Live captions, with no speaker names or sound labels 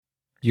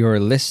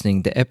You're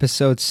listening to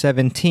episode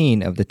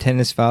 17 of the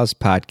Tennis Files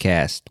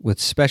podcast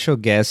with special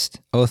guest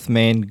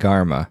Othmane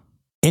Garma.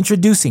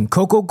 Introducing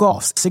Coco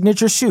Gauff's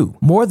signature shoe,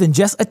 more than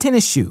just a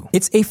tennis shoe.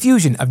 It's a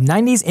fusion of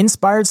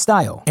 90s-inspired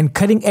style and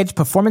cutting-edge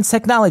performance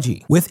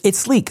technology. With its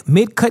sleek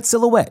mid-cut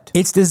silhouette,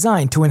 it's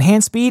designed to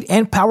enhance speed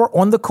and power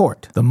on the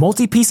court. The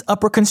multi-piece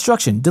upper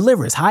construction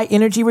delivers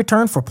high-energy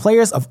return for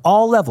players of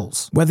all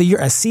levels. Whether you're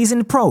a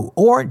seasoned pro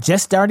or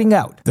just starting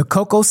out, the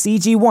Coco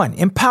CG1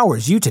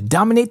 empowers you to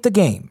dominate the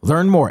game.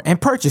 Learn more and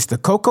purchase the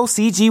Coco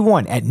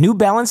CG1 at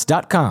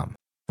newbalance.com.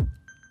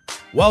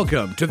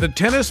 Welcome to the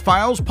Tennis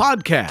Files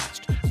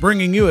podcast,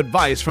 bringing you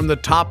advice from the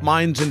top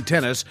minds in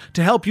tennis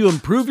to help you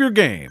improve your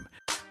game.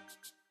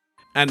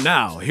 And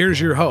now, here's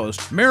your host,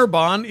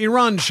 Mehrban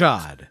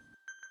Iranshad.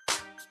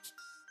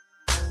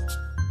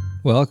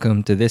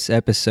 Welcome to this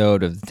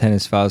episode of the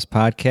Tennis Files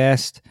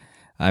podcast.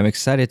 I'm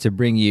excited to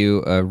bring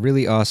you a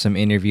really awesome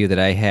interview that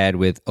I had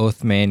with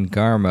Othmane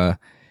Garma,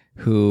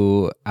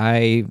 who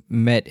I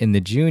met in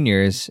the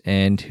juniors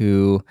and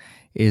who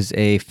is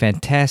a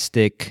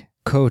fantastic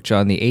coach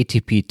on the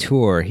ATP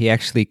Tour. He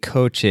actually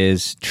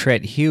coaches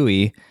Treat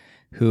Huey,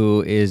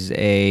 who is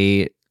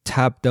a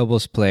top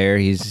doubles player.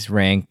 He's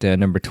ranked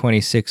number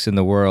 26 in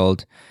the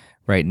world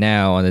right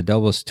now on the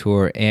doubles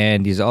tour,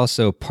 and he's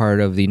also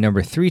part of the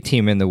number 3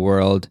 team in the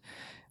world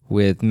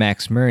with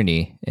Max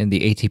Mirnyi in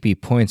the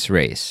ATP points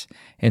race.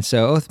 And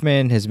so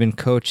Othmane has been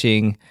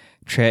coaching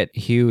Treat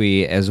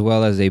Huey as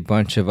well as a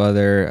bunch of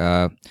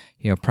other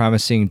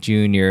promising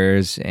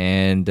juniors,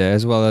 and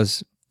as well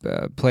as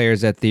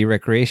players at the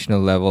recreational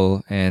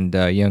level and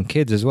young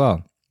kids as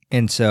well.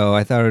 And so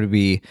I thought it would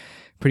be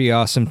pretty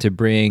awesome to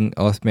bring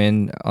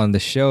Othmane on the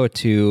show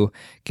to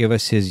give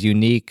us his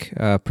unique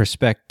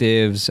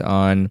perspectives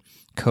on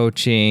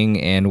coaching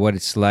and what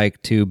it's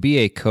like to be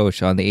a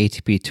coach on the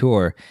ATP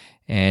Tour.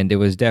 And it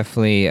was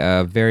definitely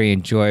a very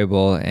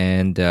enjoyable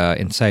and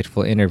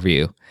insightful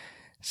interview.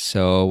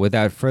 So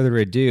without further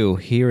ado,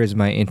 here is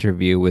my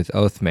interview with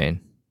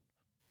Othmane.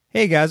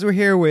 Hey guys, we're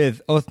here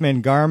with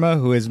Othmane Garma,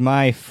 who is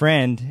my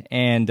friend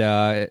and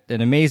an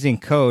amazing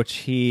coach.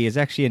 He is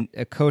actually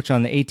a coach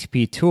on the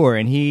ATP Tour,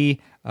 and he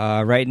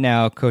right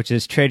now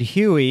coaches Treat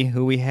Huey,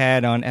 who we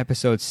had on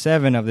episode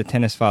 7 of the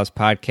Tennis Files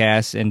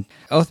podcast. And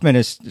Othmane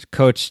has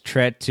coached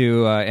Treat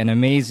to an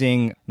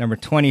amazing number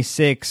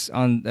 26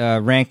 on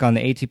rank on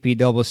the ATP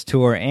Doubles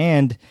Tour,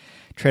 and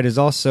Treat is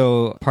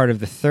also part of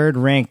the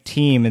 3rd ranked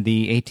team in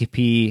the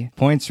ATP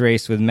points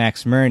race with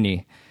Max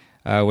Mirnyi.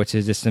 Which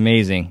is just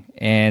amazing.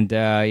 And,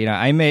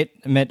 I met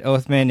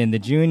Othmane in the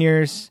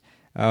juniors.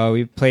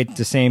 We played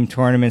the same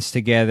tournaments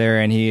together,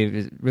 and he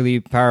is a really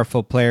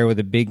powerful player with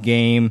a big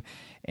game.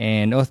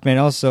 And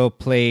Othmane also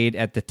played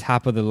at the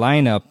top of the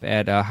lineup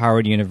at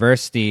Howard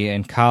University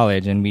in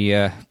college, and we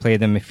played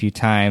them a few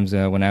times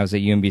when I was at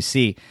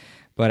UMBC.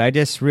 But I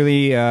just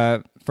really,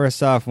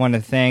 first off, want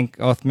to thank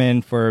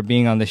Othmane for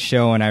being on the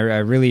show, and I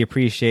really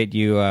appreciate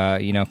you,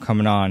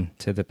 coming on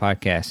to the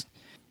podcast.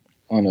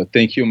 Oh, no,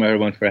 thank you,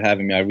 everyone, for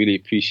having me. I really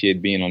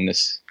appreciate being on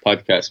this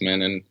podcast,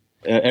 man. And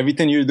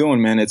everything you're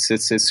doing, man,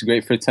 it's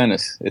great for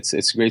tennis.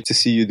 It's great to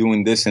see you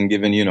doing this and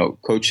giving,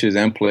 coaches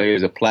and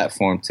players a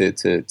platform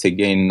to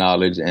gain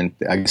knowledge and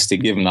I guess to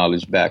give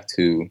knowledge back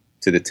to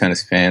the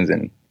tennis fans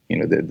and,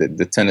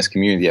 the tennis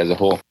community as a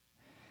whole.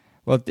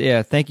 Well,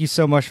 yeah, thank you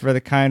so much for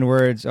the kind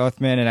words,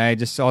 Othmane. And I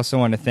just also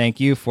want to thank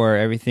you for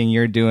everything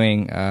you're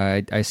doing.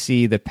 I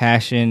see the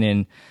passion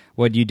and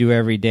what you do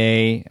every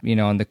day,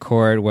 on the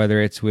court, whether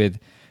it's with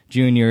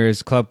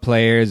juniors, club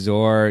players,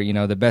 or,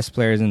 the best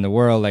players in the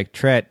world like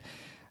Treat.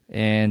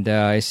 And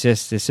it's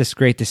just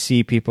great to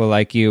see people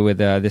like you with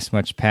this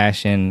much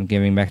passion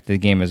giving back to the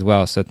game as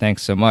well. So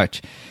thanks so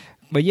much.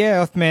 But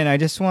yeah, Othmane, I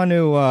just want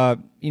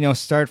to,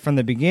 start from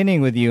the beginning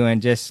with you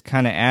and just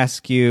kind of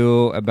ask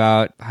you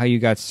about how you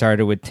got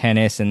started with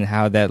tennis and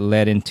how that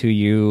led into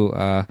you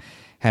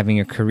having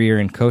a career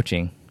in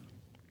coaching.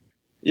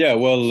 Yeah,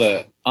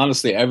 well,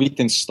 honestly,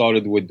 everything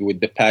started with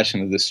the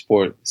passion of the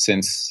sport.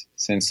 Since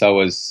I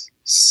was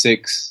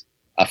 6,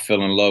 I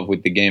fell in love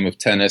with the game of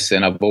tennis,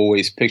 and I've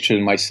always pictured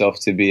myself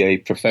to be a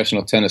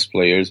professional tennis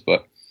player,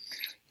 but,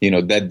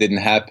 that didn't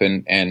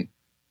happen. And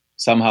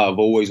somehow I've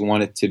always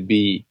wanted to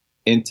be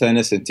in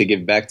tennis and to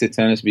give back to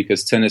tennis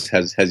because tennis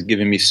has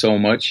given me so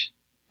much.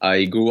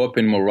 I grew up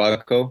in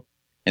Morocco,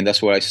 and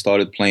that's where I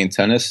started playing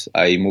tennis.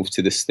 I moved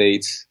to the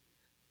States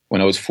when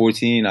I was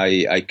 14.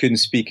 I couldn't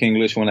speak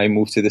English when I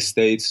moved to the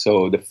States.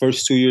 So the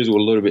first 2 years were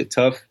a little bit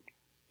tough,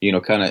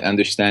 kind of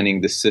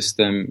understanding the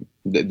system,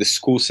 the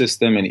school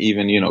system, and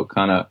even,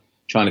 kind of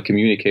trying to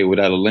communicate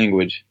without a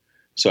language.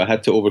 So I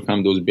had to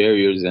overcome those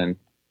barriers. And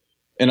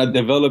I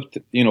developed,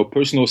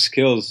 personal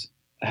skills,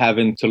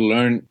 having to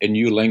learn a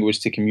new language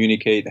to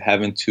communicate,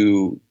 having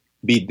to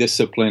be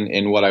disciplined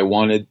in what I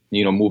wanted,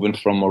 moving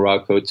from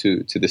Morocco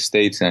to the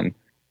States.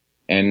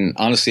 And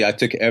honestly, I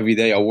took every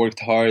day. I worked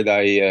hard.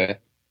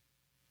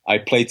 I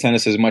played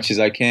tennis as much as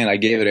I can. I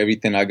gave it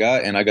everything I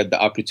got, and I got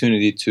the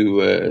opportunity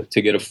to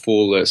get a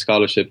full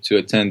scholarship to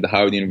attend the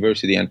Howard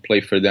University and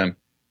play for them.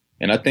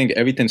 And I think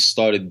everything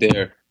started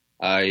there.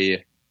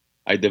 I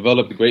I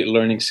developed great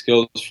learning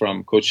skills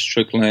from Coach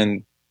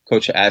Strickland,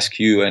 Coach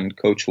Askew, and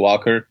Coach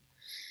Walker.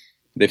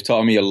 They've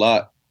taught me a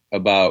lot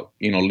about,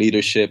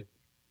 leadership,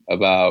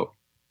 about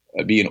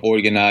being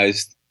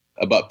organized,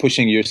 about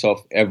pushing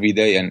yourself every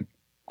day. And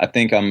I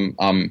think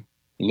I'm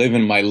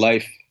living my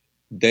life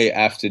day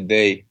after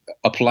day,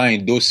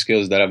 applying those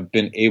skills that I've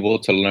been able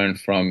to learn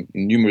from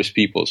numerous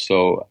people.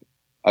 So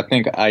I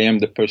think I am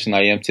the person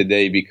I am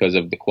today because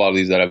of the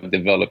qualities that I've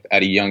developed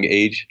at a young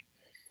age.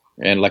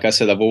 And like I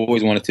said, I've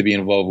always wanted to be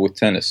involved with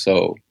tennis.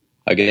 So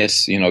I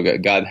guess,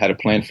 God had a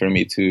plan for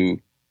me to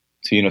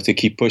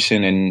keep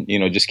pushing and,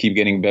 just keep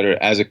getting better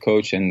as a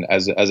coach and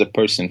as a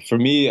person. For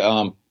me,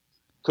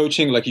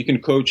 coaching, like you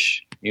can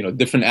coach,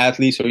 different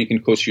athletes, or you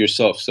can coach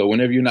yourself. So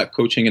whenever you're not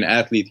coaching an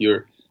athlete,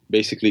 you're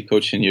basically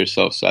coaching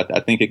yourself. So I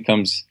think it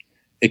comes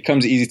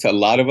easy to a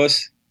lot of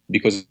us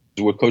because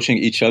we're coaching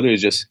each other.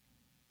 It's just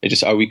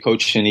are we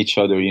coaching each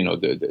other,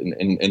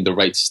 in the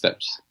right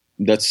steps?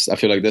 I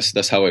feel like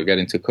that's how I got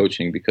into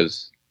coaching,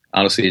 because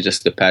honestly, it's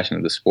just the passion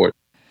of the sport.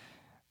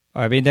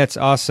 I mean, that's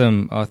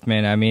awesome,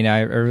 Othman. I mean, I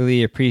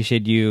really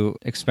appreciate you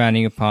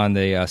expounding upon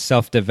the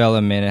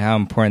self-development and how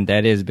important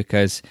that is,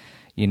 because,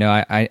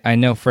 I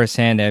know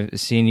firsthand, I've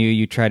seen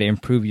you try to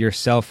improve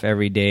yourself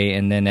every day,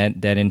 and then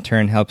that in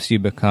turn helps you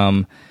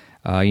become,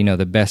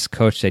 the best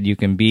coach that you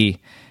can be.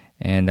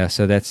 And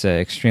so that's an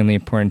extremely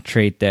important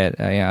trait that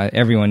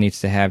everyone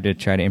needs to have to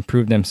try to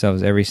improve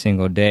themselves every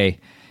single day.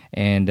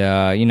 And,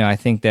 I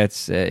think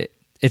that's...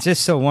 it's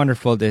just so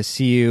wonderful to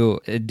see you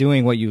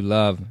doing what you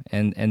love,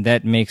 and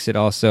that makes it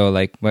also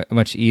like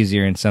much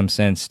easier in some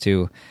sense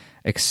to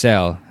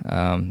excel.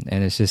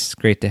 And it's just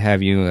great to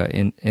have you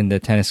in the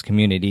tennis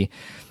community.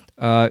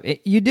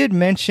 You did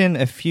mention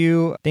a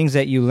few things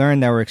that you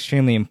learned that were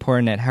extremely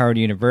important at Howard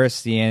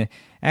University, and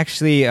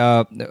actually,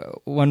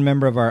 one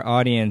member of our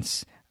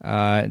audience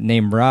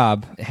named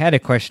Rob had a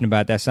question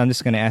about that, so I'm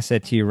just going to ask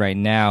that to you right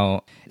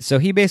now. So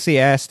he basically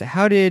asked,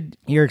 how did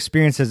your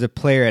experience as a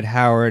player at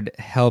Howard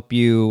help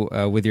you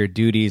with your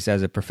duties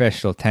as a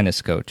professional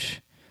tennis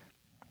coach?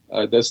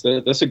 That's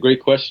a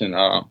great question.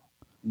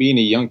 Being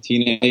a young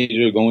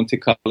teenager, going to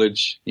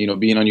college,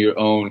 being on your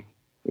own,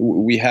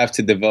 we have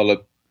to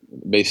develop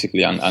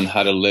basically on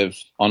how to live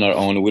on our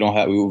own.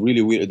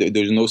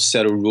 There's no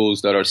set of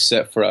rules that are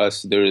set for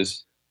us.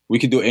 We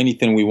could do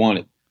anything we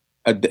wanted.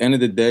 At the end of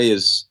the day,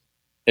 is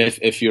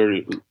if you're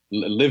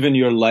living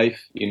your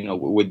life, in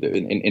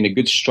a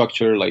good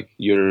structure, like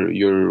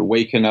you're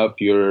waking up,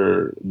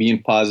 you're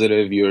being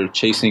positive, you're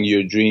chasing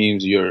your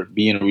dreams, you're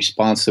being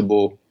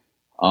responsible,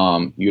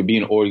 you're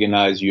being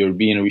organized, you're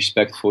being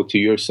respectful to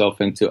yourself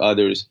and to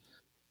others.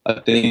 I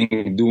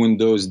think doing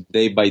those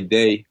day by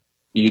day,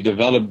 you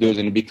develop those,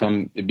 and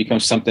it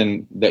becomes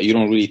something that you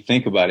don't really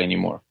think about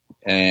anymore.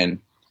 And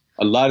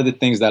a lot of the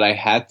things that I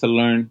had to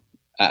learn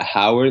at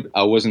Howard,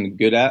 I wasn't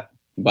good at,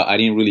 but I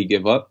didn't really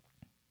give up.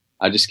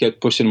 I just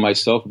kept pushing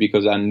myself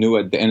because I knew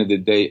at the end of the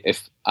day,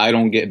 if I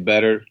don't get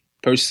better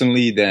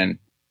personally, then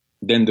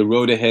the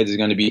road ahead is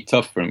going to be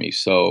tough for me.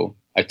 So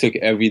I took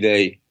every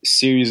day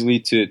seriously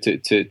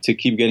to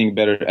keep getting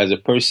better as a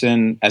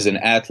person, as an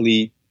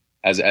athlete,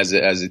 as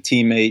a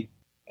teammate,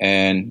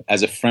 and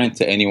as a friend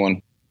to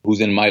anyone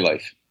who's in my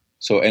life.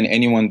 So and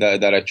anyone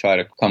that I try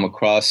to come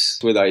across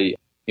with, I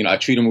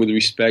treat them with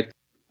respect.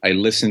 I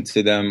listen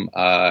to them.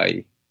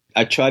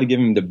 I try to give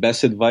them the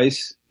best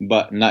advice,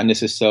 but not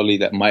necessarily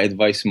that my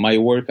advice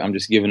might work. I'm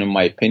just giving them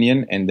my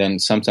opinion, and then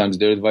sometimes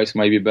their advice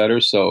might be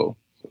better. So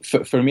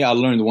for me, I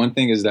learned one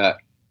thing is that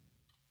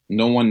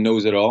no one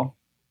knows it all.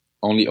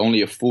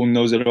 Only a fool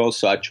knows it all.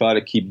 So I try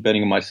to keep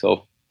betting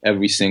myself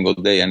every single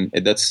day, and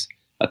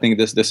I think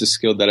that's a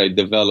skill that I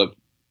developed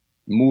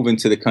moving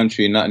to the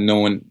country, not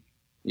knowing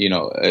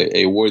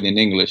a word in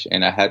English,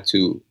 and I had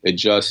to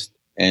adjust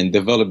and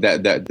develop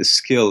the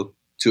skill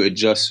to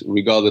adjust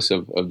regardless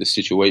of the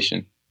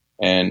situation.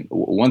 And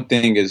one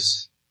thing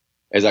is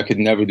I could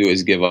never do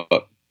is give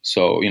up.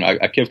 So,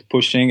 I kept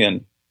pushing,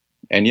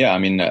 and yeah, I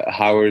mean,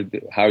 Howard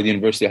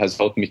University has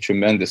helped me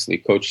tremendously.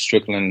 Coach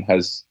Strickland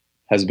has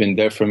been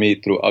there for me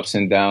through ups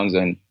and downs,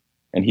 and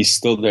he's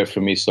still there for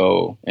me.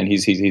 So, and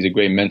he's a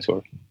great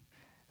mentor.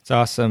 It's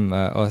awesome,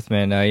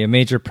 Othman.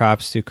 Major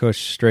props to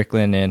Coach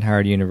Strickland and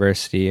Howard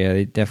University.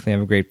 They definitely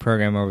have a great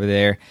program over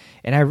there.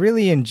 And I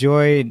really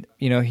enjoyed,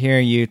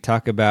 hearing you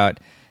talk about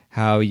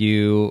how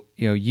you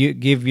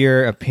give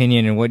your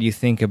opinion and what you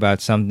think about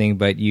something,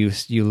 but you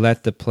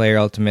let the player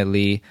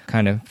ultimately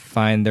kind of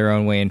find their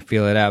own way and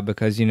feel it out.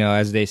 Because,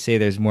 as they say,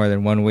 there's more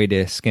than one way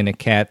to skin a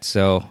cat.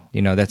 So,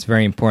 that's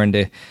very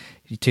important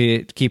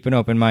to keep an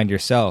open mind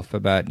yourself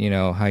about,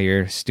 how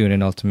your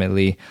student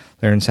ultimately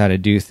learns how to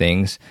do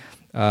things.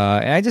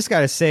 And I just got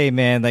to say,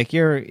 man, like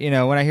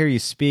when I hear you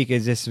speak,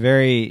 it's just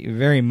very,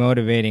 very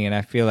motivating. And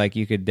I feel like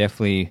you could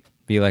definitely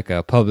be like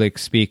a public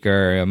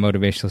speaker, a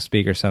motivational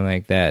speaker, something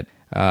like that.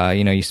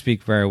 You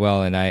speak very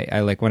well. And I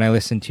like when I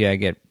listen to you, I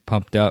get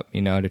pumped up,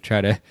 to try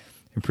to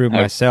improve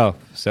myself.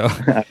 So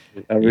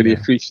I really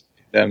appreciate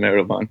that,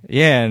 Maribon.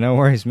 Yeah, no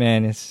worries,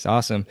 man. It's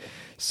awesome.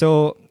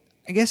 So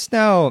I guess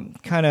now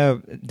kind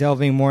of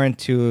delving more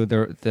into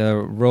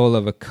the role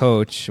of a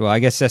coach. Well, I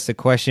guess that's the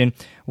question.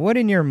 What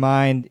in your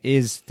mind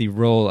is the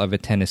role of a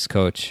tennis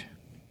coach?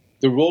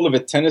 The role of a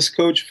tennis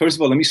coach, first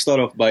of all, let me start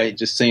off by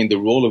just saying the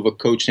role of a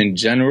coach in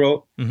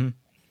general. Mm-hmm.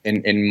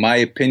 In my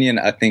opinion,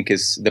 I think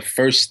is the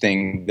first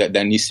thing that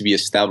needs to be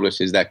established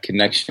is that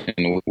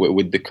connection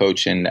with the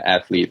coach and the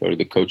athlete, or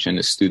the coach and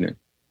the student.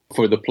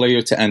 For the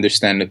player to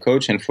understand the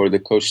coach and for the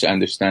coach to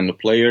understand the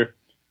player,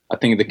 I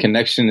think the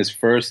connection is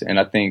first. And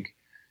I think,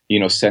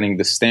 setting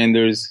the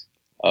standards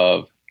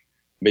of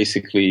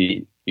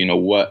basically,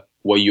 what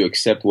you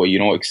accept, what you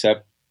don't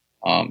accept.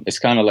 It's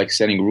kind of like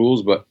setting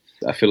rules, but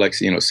I feel like,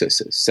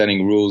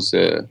 setting rules,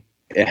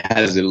 it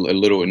has a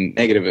little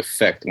negative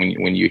effect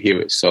when you hear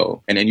it.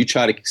 So, and then you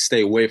try to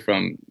stay away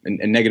from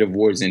negative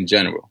words in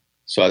general.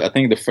 So I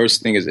think the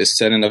first thing is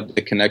setting up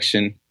the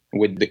connection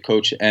with the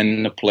coach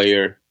and the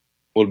player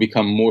will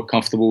become more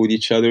comfortable with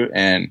each other.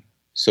 And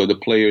so the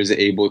player is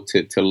able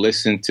to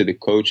listen to the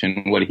coach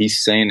and what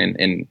he's saying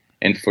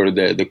and for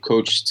the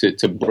coach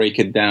to break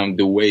it down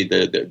the way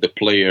the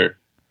player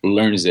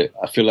learns it.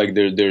 I feel like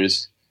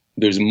there's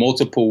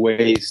multiple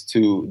ways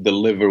to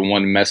deliver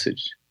one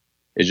message.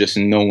 It's just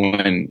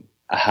knowing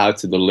how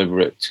to deliver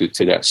it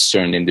to that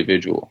certain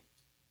individual.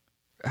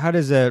 How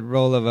does the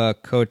role of a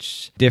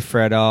coach differ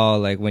at all,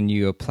 like when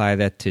you apply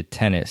that to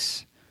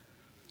tennis?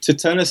 To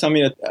tennis, I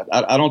mean,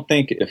 I don't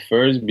think it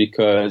differs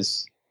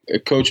because a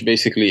coach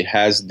basically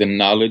has the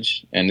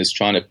knowledge and is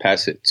trying to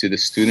pass it to the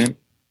student.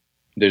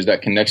 There's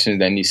that connection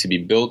that needs to be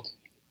built.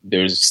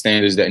 There's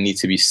standards that need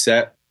to be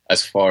set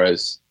as far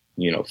as,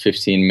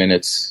 15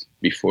 minutes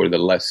before the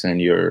lesson,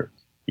 you're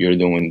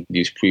doing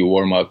these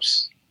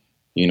pre-warm-ups.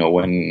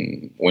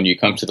 When you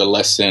come to the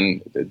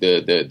lesson,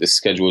 the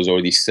schedule is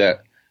already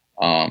set.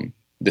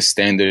 The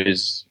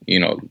standards,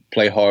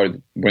 play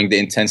hard, bring the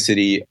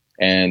intensity,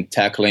 and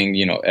tackling,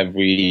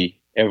 every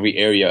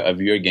area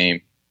of your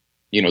game,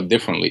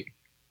 differently.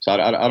 So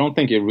I don't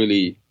think it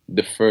really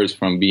differs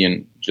from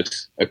being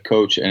just a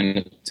coach and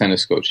a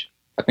tennis coach.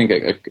 I think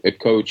a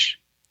coach,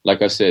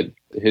 like I said,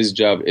 his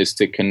job is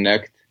to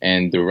connect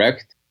and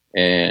direct.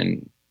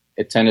 And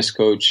a tennis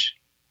coach,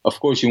 of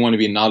course, you want to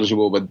be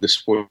knowledgeable about the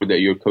sport that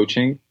you're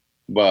coaching.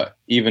 But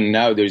even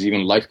now, there's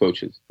even life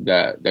coaches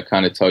that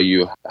kind of tell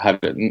you how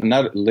to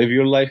not live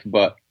your life,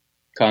 but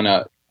kind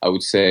of, I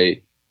would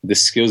say, the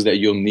skills that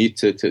you'll need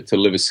to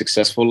live a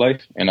successful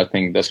life. And I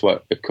think that's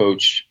what a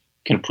coach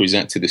can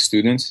present to the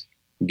students,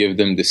 give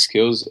them the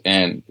skills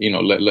and,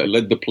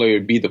 let the player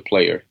be the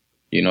player,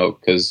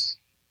 because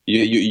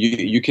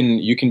you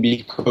can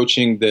be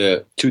coaching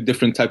the two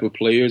different type of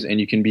players and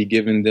you can be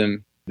giving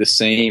them the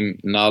same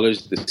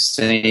knowledge,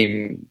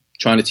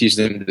 trying to teach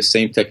them the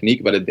same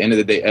technique. But at the end of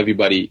the day,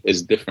 everybody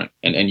is different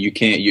and you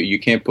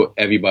can't put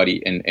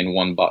everybody in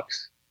one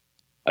box.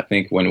 I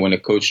think when a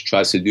coach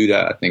tries to do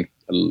that, I think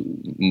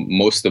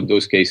most of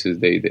those cases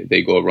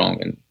they go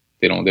wrong and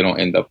they don't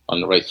end up on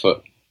the right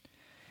foot.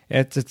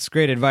 It's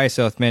great advice,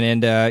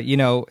 Othman.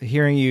 And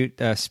hearing you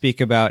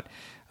speak about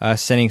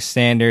setting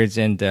standards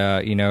and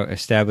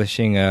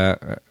establishing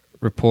a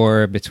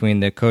rapport between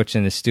the coach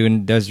and the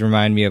student does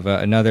remind me of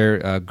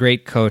another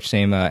great coach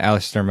named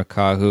Alistair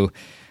McCaw, who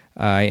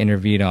I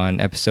interviewed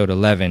on episode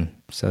 11.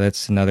 So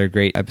that's another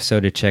great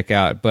episode to check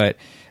out. But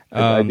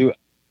I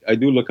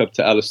do look up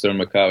to Alistair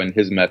McCaw and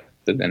his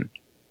method, and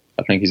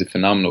I think he's a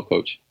phenomenal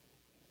coach.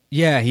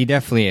 Yeah, he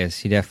definitely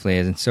is.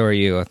 And so are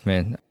you,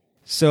 Othman.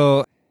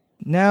 So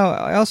now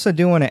I also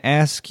do want to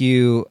ask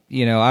you,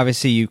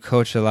 obviously you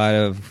coach a lot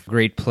of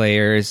great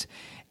players,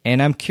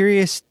 and I'm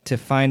curious to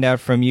find out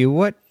from you,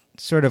 what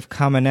sort of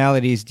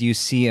commonalities do you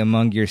see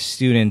among your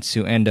students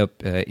who end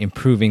up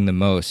improving the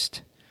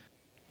most?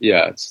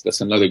 Yeah,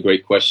 that's another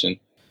great question.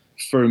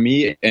 For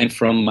me, and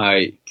from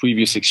my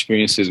previous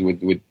experiences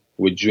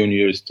with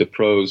juniors to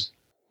pros,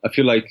 I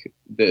feel like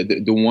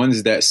the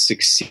ones that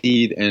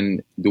succeed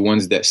and the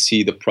ones that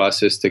see the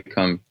process to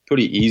come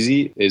pretty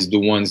easy is the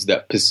ones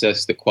that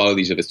possess the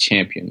qualities of a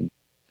champion.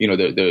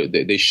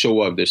 They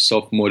show up, they're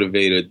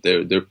self-motivated,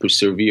 they're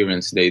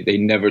perseverance, they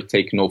never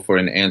take no for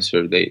an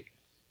answer.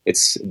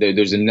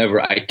 There's a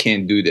never I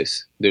can't do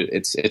this.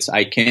 It's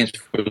I can't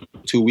for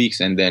 2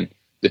 weeks and then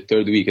the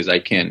third week is I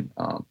can.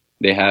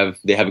 They have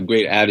a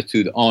great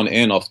attitude on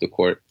and off the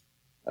court.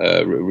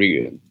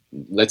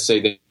 Let's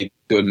say they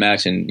do a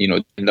match and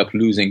end up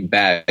losing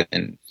bad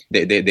and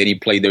they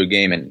didn't play their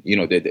game and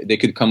they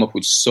could come up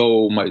with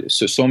so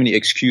many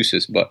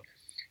excuses, but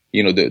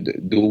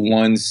the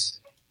ones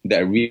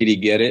that really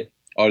get it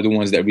are the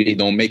ones that really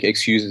don't make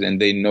excuses and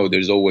they know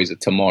there's always a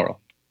tomorrow.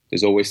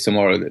 There's always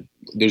tomorrow.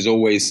 There's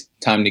always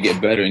time to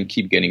get better and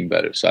keep getting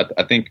better. So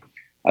I think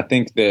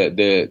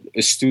the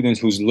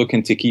students who's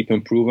looking to keep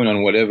improving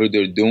on whatever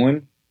they're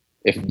doing,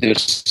 if they're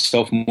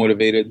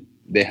self-motivated,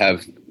 they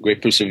have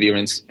great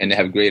perseverance and they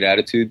have great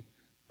attitude,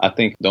 I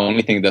think the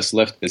only thing that's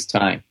left is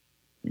time.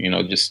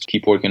 Just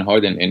keep working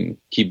hard and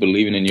keep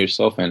believing in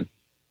yourself. And,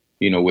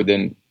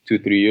 within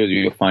 2-3 years,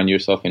 you'll find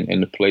yourself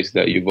in the place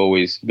that you've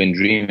always been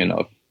dreaming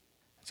of.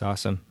 That's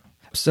awesome.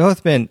 So,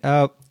 Othman,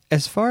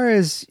 as far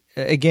as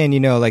again,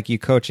 like you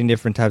coaching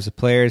different types of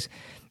players.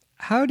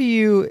 How do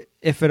you,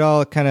 if at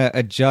all, kind of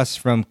adjust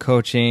from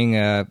coaching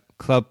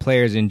club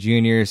players and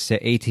juniors to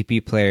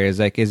ATP players?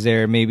 Like, is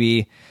there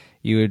maybe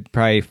you would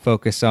probably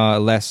focus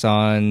on less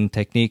on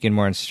technique and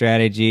more on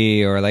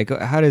strategy, or like,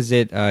 how does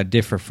it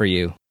differ for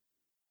you?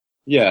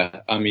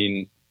 Yeah, I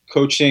mean,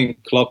 coaching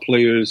club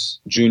players,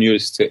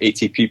 juniors to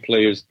ATP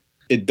players,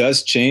 it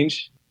does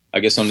change,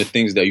 I guess, on the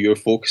things that you're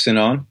focusing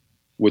on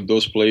with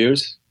those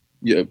players.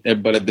 Yeah,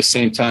 but at the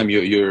same time,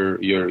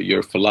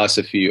 your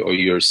philosophy or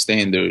your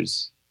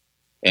standards,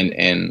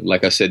 and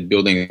like I said,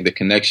 building the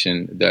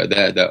connection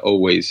that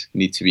always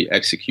need to be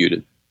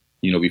executed,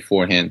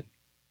 beforehand.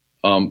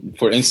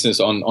 For instance,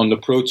 on the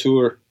Pro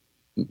Tour,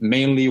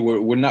 mainly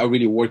we're not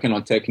really working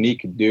on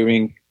technique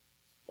during,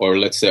 or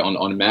let's say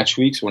on match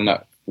weeks, we're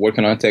not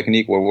working on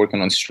technique. We're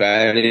working on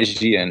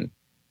strategy, and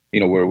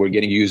we're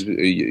get used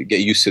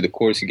to the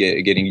course,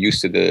 getting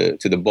used to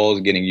the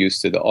balls, getting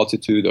used to the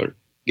altitude, or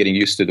getting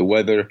used to the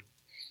weather.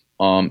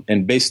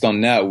 And based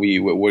on that,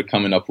 we're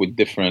coming up with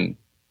different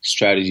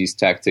strategies,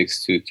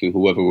 tactics to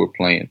whoever we're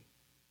playing.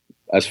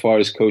 As far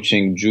as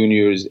coaching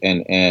juniors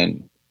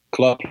and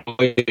club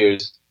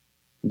players,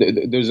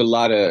 there's a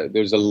lot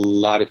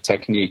of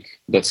technique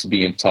that's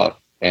being taught,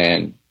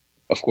 and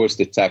of course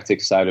the tactic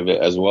side of it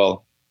as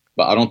well.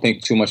 But I don't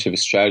think too much of a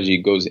strategy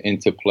goes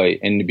into play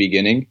in the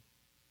beginning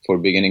for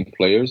beginning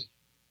players.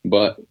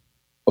 But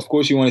of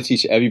course, you want to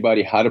teach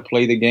everybody how to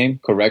play the game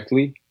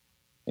correctly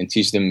and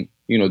teach them,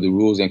 the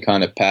rules and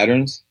kind of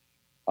patterns.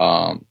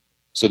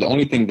 So the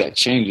only thing that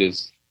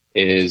changes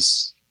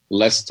is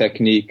less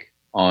technique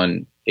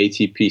on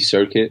ATP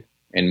circuit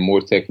and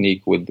more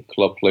technique with the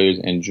club players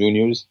and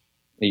juniors.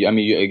 I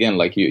mean,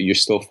 you're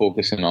still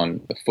focusing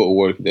on the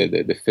footwork,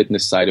 the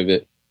fitness side of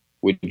it.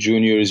 With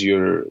juniors,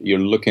 you're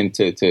looking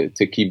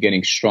to keep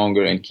getting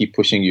stronger and keep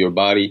pushing your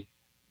body.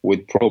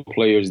 With pro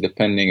players,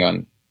 depending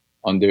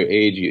on their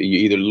age, you're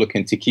either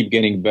looking to keep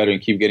getting better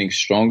and keep getting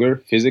stronger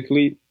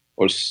physically,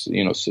 or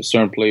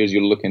certain players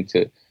you're looking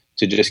to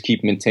just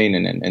keep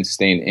maintaining and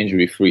staying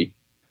injury free.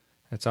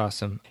 That's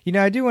awesome.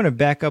 I do want to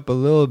back up a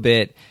little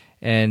bit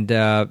and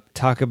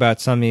talk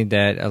about something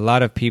that a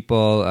lot of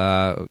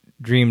people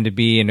dream to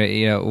be,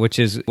 and which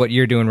is what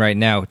you're doing right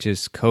now, which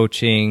is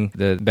coaching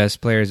the best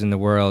players in the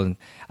world. And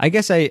I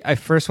guess I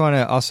first want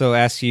to also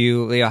ask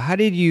you, Leo, how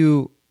did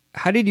you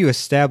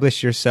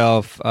establish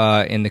yourself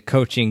in the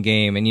coaching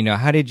game, and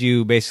how did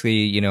you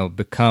basically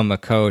become a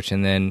coach,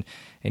 and then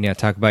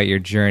talk about your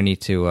journey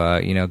to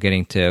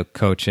getting to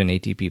coach an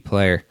ATP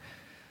player?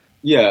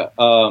 Yeah.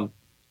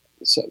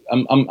 So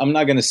I'm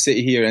not going to sit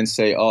here and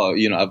say,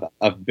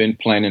 I've been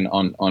planning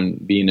on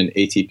being an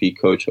ATP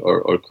coach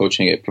or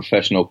coaching a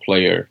professional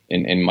player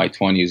in my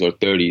 20s or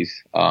 30s.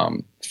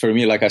 For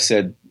me, like I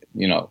said,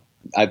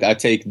 I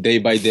take day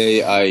by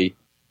day.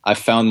 I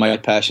found my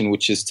passion,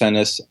 which is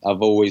tennis.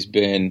 I've always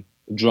been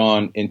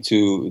drawn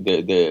into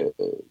the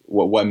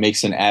what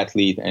makes an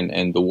athlete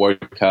and the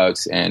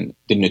workouts and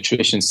the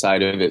nutrition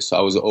side of it. So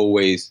I was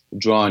always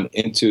drawn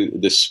into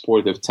the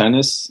sport of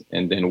tennis,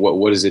 and then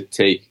what does it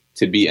take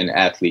to be an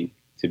athlete,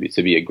 to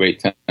be a great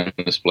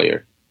tennis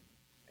player.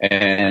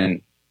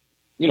 And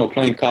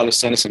playing college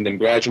tennis and then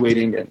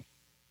graduating, and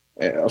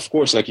of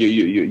course, like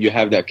you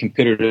have that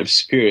competitive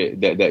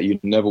spirit that you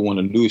never want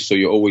to lose. So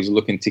you're always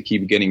looking to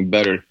keep getting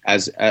better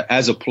as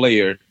a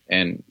player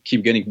and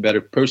keep getting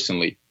better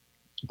personally.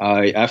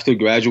 After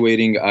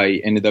graduating, I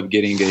ended up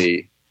getting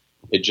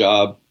a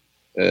job,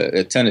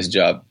 a tennis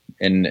job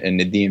in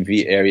the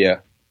DMV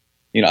area.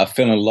 I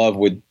fell in love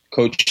with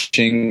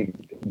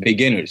coaching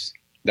beginners.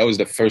 That was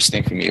the first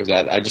thing for me. It was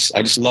that I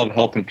just love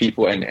helping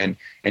people and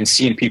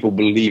seeing people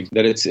believe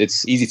that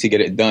it's easy to get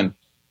it done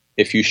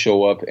if you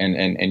show up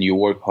and you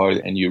work hard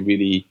and you're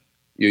really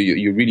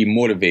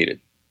motivated.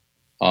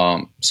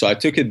 So I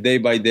took it day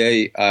by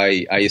day.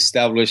 I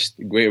established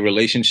great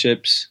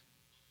relationships.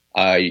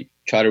 I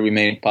try to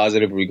remain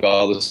positive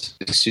regardless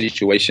of the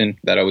situation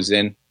that I was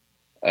in.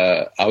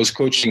 I was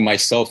coaching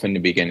myself in the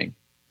beginning.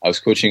 I was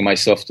coaching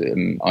myself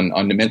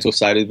on the mental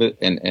side of it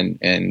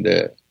and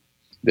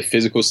the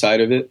physical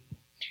side of it.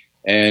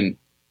 And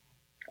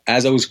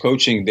as I was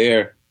coaching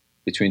there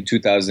between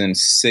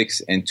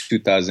 2006 and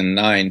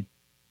 2009,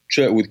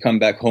 Trent would come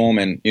back home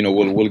and,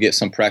 we'll get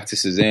some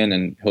practices in,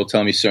 and he'll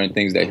tell me certain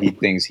things that he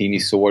thinks he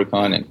needs to work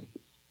on, and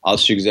I'll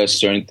suggest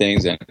certain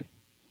things. And,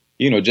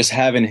 just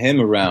having him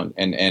around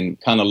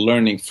and kind of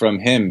learning from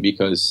him,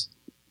 because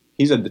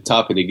he's at the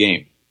top of the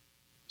game.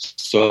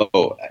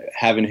 So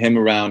having him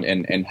around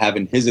and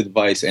having his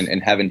advice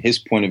and having his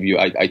point of view,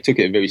 I took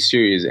it very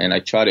serious, and I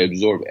try to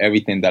absorb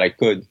everything that I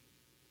could.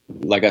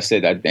 Like I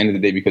said, at the end of the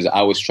day, because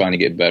I was trying to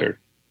get better.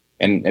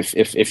 And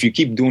if you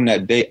keep doing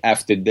that day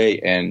after day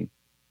and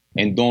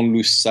don't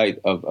lose sight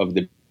of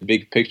the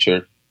big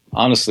picture,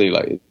 honestly,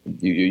 like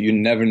you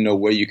never know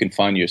where you can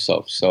find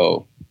yourself.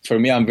 So for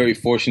me, I'm very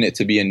fortunate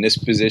to be in this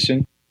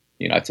position.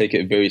 I take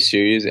it very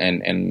serious,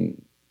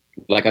 and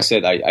like I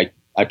said,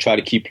 I try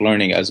to keep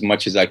learning as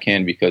much as I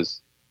can,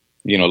 because,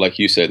 like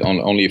you said,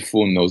 only a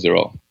fool knows it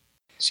all.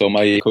 So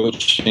my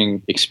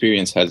coaching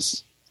experience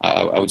has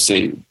I would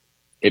say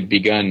it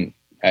began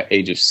at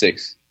age of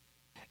 6.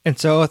 And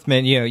so,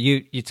 Othman,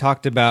 you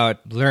talked about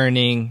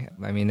learning.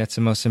 I mean, that's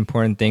the most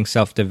important thing,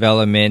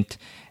 self-development,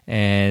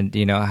 and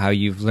how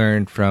you've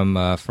learned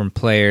from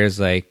players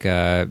like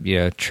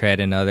Tread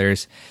and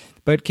others.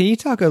 But can you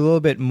talk a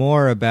little bit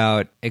more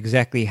about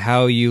exactly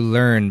how you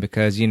learn?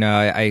 Because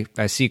I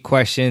see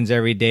questions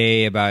every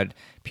day about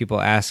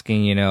people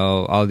asking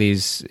all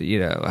these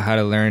how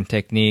to learn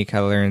technique,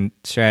 how to learn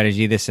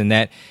strategy, this and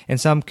that. And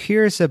so I'm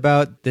curious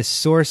about the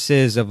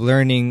sources of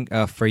learning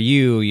for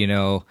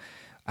you.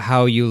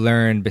 How you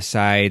learn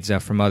besides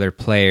from other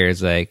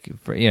players, like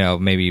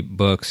maybe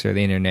books or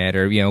the internet,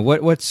 or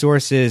what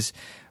sources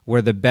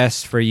were the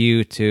best for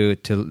you to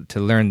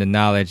learn the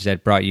knowledge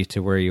that brought you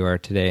to where you are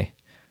today?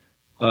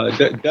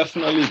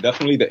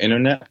 Definitely the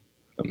internet.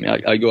 I mean,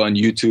 I go on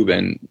YouTube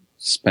and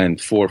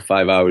spend 4 or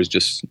 5 hours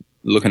just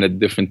looking at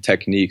different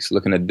techniques,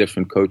 looking at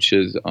different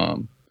coaches,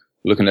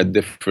 looking at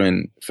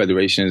different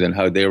federations and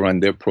how they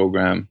run their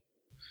program,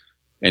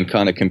 and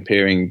kind of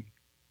comparing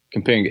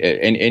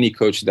any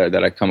coach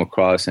that I come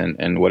across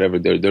and whatever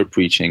they're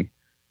preaching.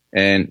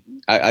 And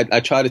I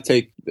try to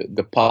take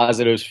the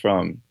positives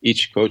from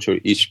each coach or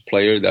each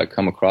player that I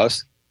come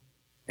across,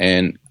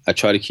 and I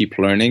try to keep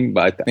learning.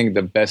 But I think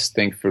the best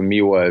thing for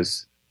me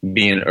was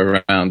being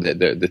around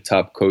the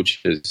top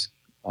coaches,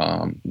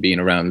 being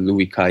around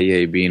Louis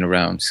Caillé, being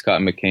around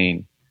Scott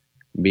McCain,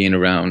 being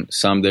around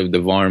Samdev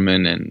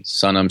Devarman and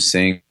Sanam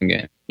Singh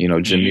and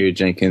Jameer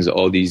Jenkins,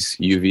 all these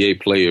UVA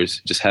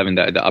players, just having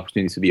the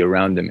opportunity to be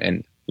around them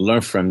and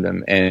learn from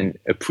them and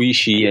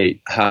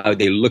appreciate how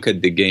they look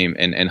at the game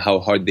and how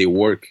hard they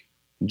work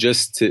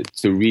just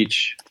to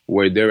reach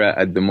where they're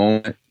at the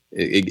moment.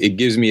 It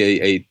gives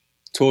me a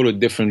total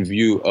different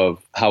view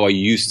of how I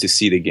used to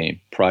see the game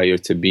prior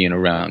to being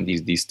around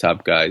these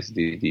top guys,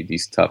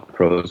 these top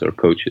pros or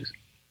coaches.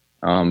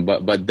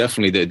 But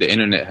definitely the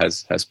internet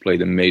has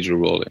played a major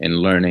role in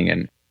learning,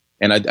 and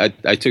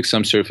I took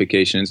some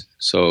certifications,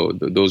 so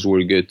those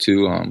were good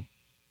too.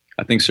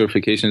 I think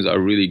certifications are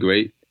really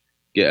great.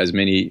 Get as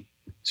many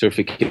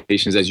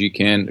certifications as you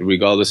can,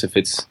 regardless if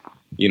it's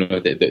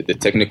the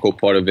technical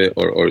part of it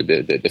or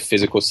the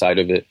physical side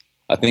of it.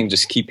 I think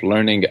just keep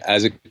learning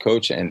as a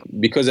coach, and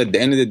because at the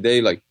end of the day,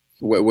 like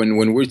when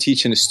we're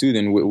teaching a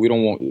student,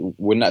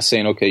 we're not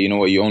saying, okay,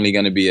 you're only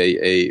going to be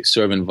a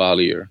serve and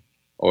volleyer,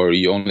 or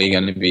you're only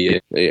going to be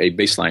a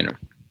baseliner.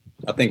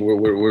 I think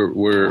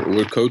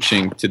we're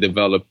coaching to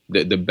develop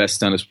the best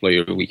tennis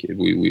player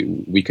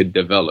we could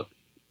develop.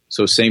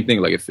 So same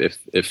thing, like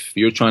if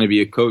you're trying to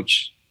be a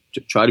coach,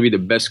 try to be the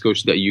best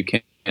coach that you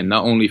can, and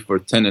not only for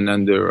 10 and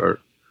under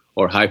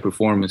or high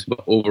performance, but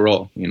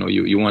overall,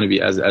 you want to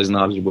be as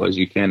knowledgeable as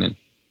you can,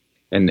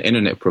 and the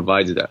internet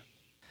provides that.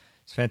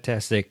 It's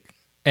fantastic.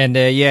 And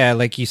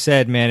like you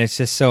said, man, it's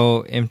just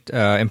so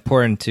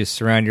important to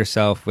surround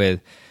yourself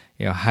with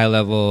high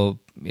level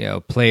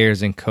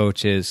players and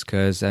coaches,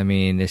 because I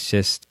mean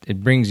it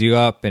brings you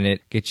up and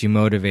it gets you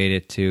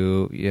motivated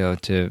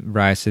to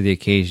rise to the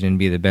occasion and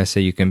be the best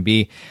that you can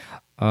be.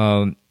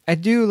 I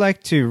do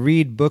like to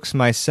read books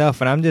myself,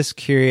 and I'm just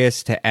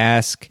curious to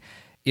ask,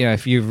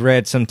 if you've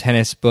read some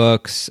tennis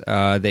books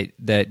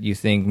that you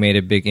think made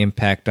a big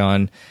impact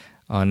on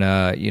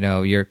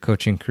your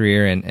coaching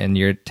career and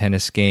your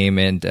tennis game,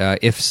 and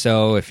if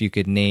so, if you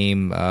could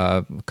name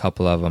a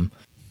couple of them.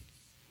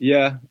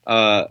 Yeah.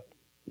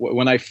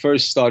 When I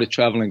first started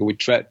traveling with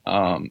Tread,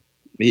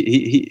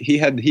 he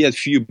had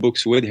few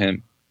books with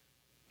him,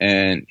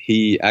 and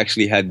he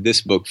actually had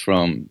this book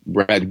from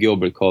Brad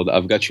Gilbert called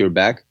 "I've Got Your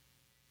Back,"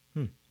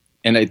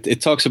 and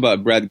it talks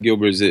about Brad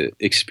Gilbert's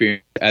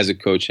experience as a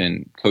coach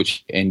and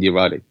Coach Andy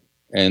Roddick.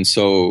 And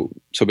so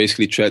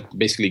basically, Tread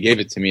basically gave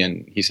it to me,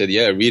 and he said,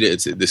 "Yeah, read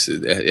it.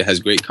 It has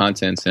great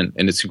contents, and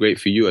it's great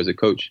for you as a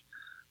coach."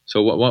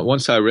 So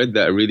once I read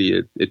that,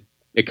 really,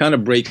 it kind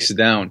of breaks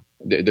down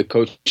the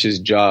coach's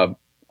job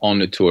on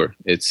the tour.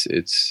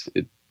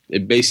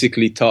 It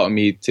basically taught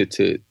me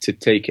to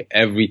take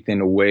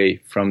everything away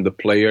from the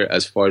player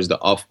as far as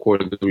the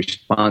off-court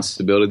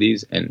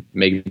responsibilities and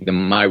make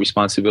them my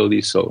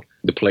responsibilities. So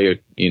the player,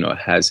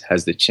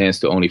 has the chance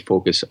to only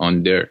focus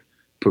on their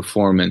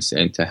performance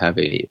and to have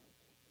a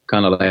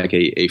kind of like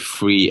a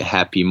free,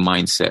 happy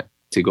mindset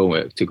to go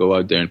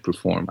out there and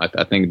perform.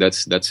 I think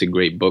that's a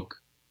great book.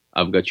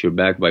 I've Got Your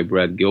Back by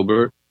Brad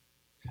Gilbert.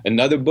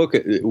 Another book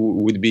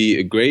would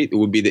be great. It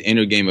would be The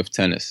Inner Game of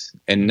Tennis,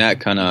 and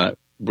that kind of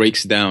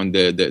breaks down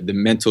the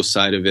mental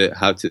side of it,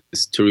 how to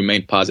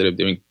remain positive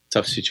during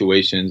tough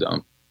situations.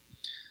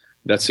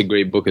 That's a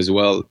great book as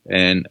well.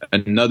 And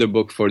another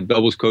book for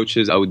doubles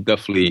coaches, I would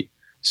definitely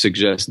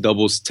suggest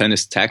Doubles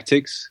Tennis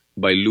Tactics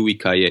by Louis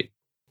Caillé.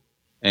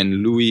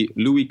 And Louis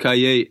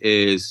Caillé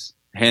is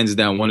hands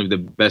down one of the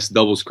best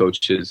doubles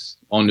coaches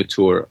on the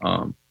tour.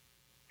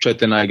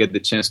 Treat and I get the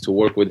chance to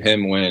work with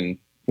him when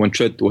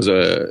Treat was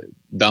a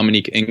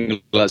Dominique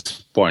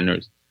Ingles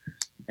partners.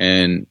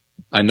 And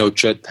I know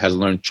Treat has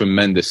learned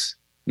tremendous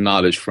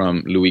knowledge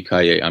from Louis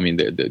Caillé. I mean,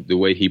 the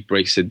way he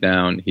breaks it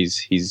down,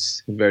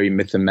 he's very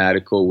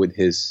mathematical with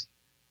his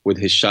with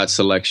his shot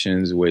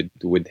selections,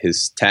 with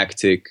his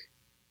tactic.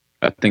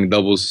 I think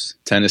doubles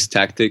tennis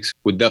tactics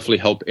would definitely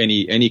help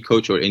any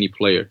coach or any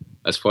player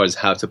as far as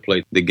how to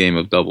play the game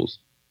of doubles.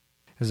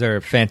 Those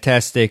are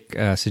fantastic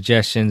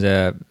suggestions,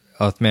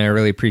 Othman. I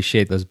really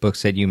appreciate those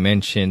books that you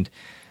mentioned.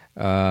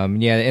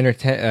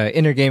 The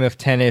Inner Game of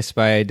Tennis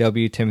by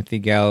W. Timothy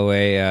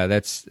Galloway.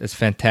 That's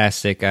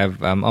fantastic.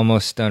 I'm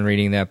almost done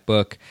reading that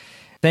book.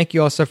 Thank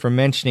you also for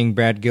mentioning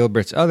Brad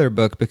Gilbert's other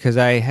book, because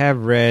I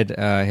have read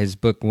his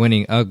book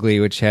Winning Ugly,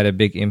 which had a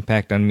big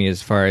impact on me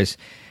as far as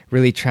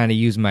really trying to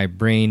use my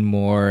brain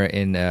more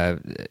in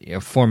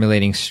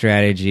formulating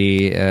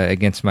strategy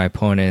against my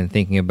opponent and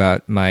thinking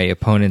about my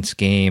opponent's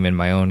game and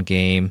my own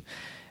game,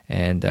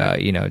 and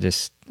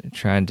just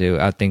trying to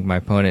outthink my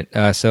opponent.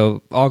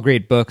 So all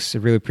great books. I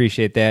really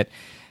appreciate that.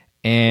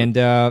 And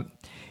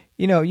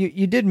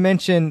you did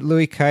mention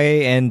Louis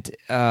Caillet and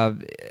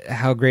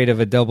how great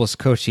of a doubles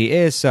coach he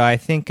is. So I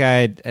think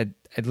I'd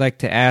like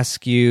to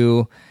ask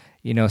you,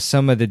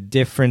 some of the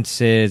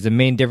differences, the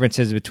main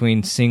differences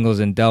between singles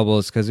and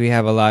doubles, because we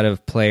have a lot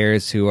of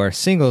players who are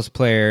singles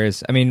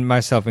players. I mean,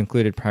 myself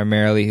included,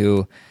 primarily,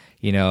 who,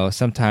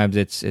 sometimes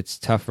it's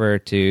tougher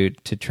to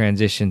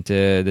transition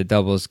to the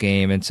doubles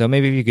game. And so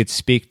maybe if you could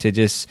speak to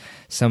just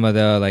some of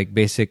the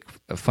basic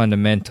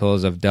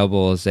fundamentals of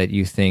doubles that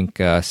you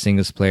think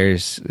singles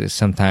players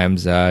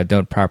sometimes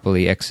don't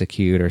properly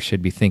execute or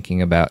should be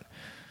thinking about.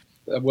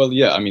 Well,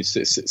 yeah, I mean,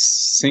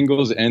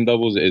 singles and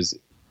doubles is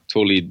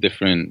totally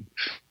different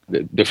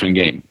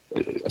game.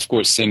 Of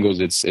course, singles,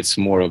 it's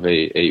more of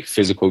a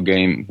physical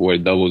game, where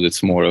doubles,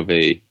 it's more of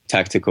a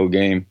tactical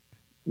game,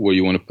 where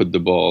you want to put the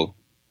ball,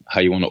 how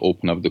you want to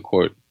open up the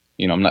court.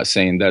 I'm not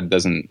saying that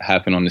doesn't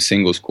happen on the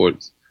singles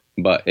court,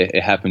 but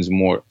it happens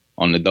more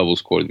on the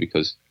doubles court,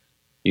 because,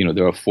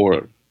 there are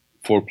four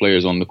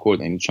players on the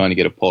court, and you're trying to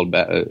get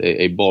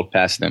a ball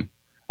past them.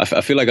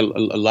 I feel like a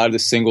lot of the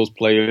singles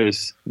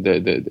players,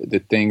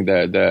 the thing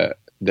that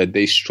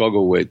they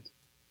struggle with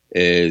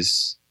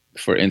is,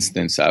 for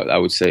instance, I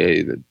would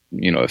say that,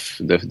 if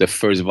the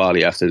first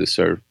volley after the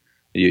serve,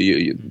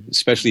 you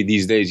especially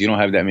these days, you don't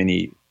have that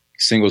many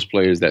singles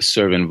players that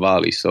serve and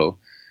volley. So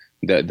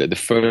the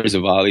first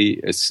volley,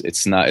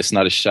 it's not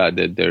a shot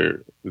that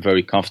they're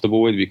very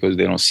comfortable with, because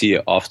they don't see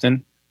it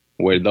often.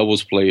 Where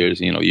doubles players,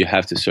 you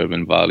have to serve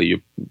and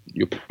volley.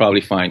 You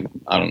probably find,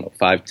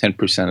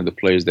 5-10% of the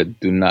players that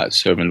do not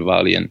serve and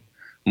volley, and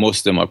most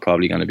of them are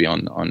probably going to be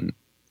on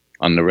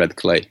the red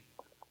clay.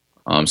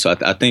 So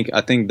I think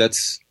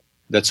that's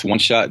one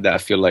shot that I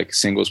feel like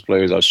singles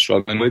players are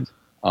struggling with.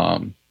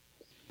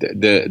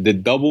 The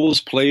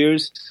doubles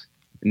players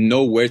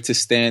know where to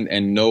stand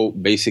and know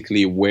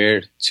basically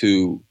where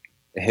to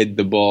hit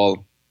the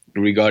ball,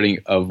 regarding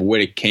of where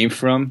it came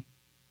from.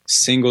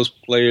 Singles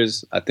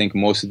players, I think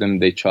most of them,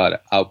 they try to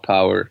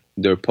outpower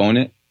their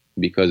opponent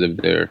because of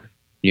their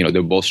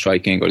ball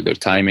striking or their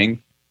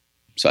timing.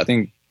 So I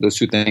think those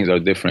two things are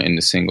different in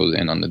the singles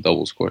and on the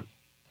doubles court.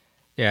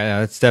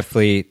 Yeah, that's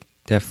definitely.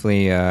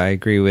 I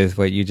agree with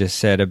what you just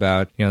said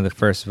about, the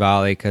first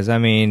volley, because,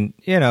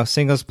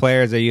 singles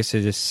players are used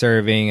to just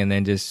serving and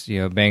then just,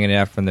 banging it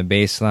out from the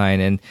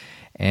baseline.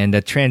 And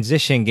the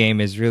transition game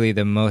is really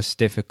the most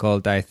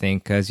difficult, I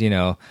think, because,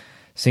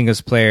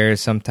 singles players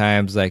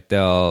sometimes,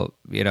 they'll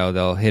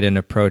hit an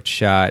approach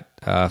shot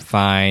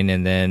fine,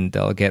 and then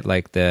they'll get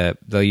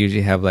they'll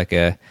usually have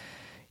a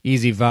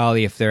easy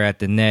volley if they're at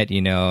the net,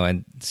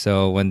 and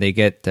so when they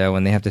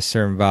have to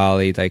serve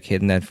volley,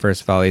 hitting that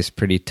first volley is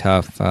pretty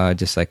tough,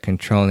 just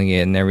controlling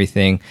it and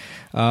everything.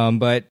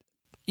 But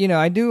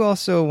I do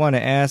also want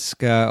to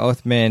ask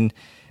Othman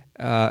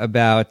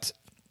about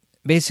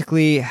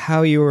basically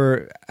how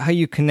you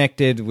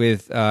connected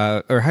with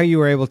or how you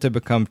were able to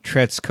become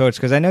Tret's coach,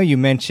 because I know you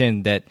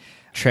mentioned that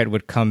Tret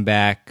would come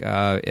back.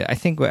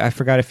 I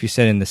forgot if you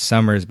said in the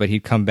summers, but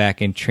he'd come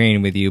back and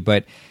train with you.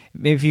 But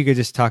maybe if you could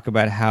just talk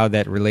about how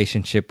that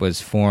relationship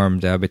was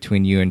formed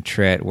between you and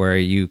Tret, where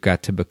you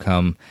got to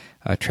become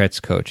Tret's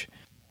coach.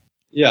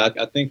 Yeah,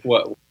 I think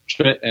what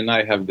Tret and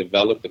I have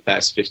developed the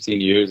past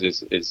 15 years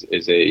is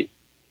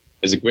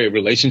a great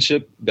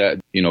relationship that,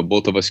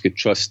 both of us could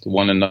trust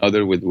one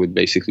another with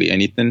basically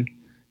anything.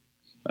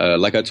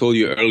 Like I told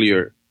you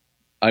earlier,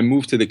 I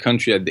moved to the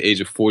country at the age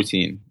of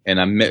 14,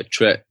 and I met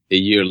Tret a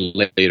year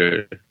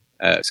later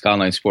at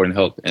Skyline Sport and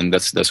Health, and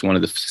that's one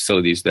of the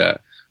facilities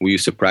that we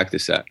used to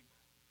practice at.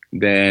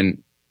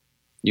 Then,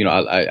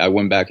 I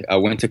went back. I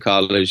went to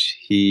college.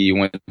 He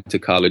went to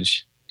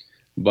college.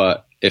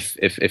 But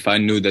if I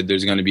knew that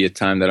there's going to be a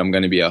time that I'm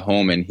going to be at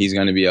home and he's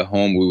going to be at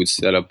home, we would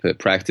set up a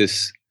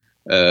practice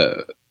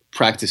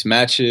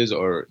matches,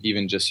 or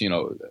even just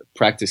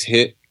practice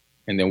hit,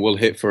 and then we'll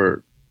hit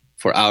for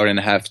hour and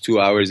a half, 2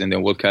 hours, and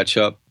then we'll catch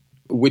up.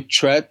 With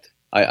Tret,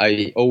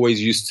 I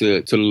always used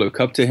to look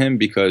up to him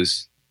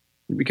because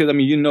in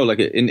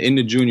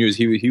the juniors,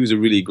 he was a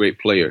really great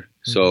player.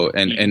 So,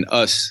 and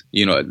us,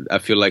 I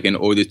feel like in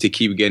order to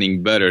keep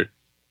getting better,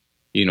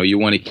 you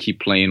want to keep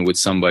playing with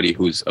somebody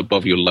who's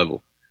above your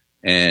level.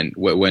 And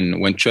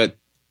when Tret,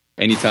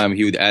 anytime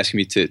he would ask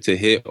me to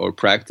hit or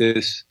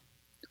practice,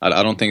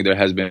 I don't think there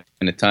has been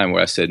a time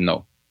where I said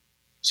no.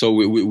 So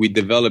we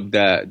developed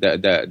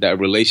that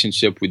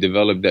relationship. We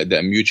developed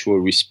that mutual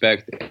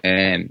respect,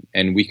 and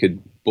we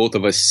could, both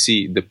of us,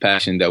 see the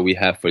passion that we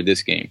have for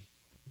this game.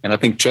 And I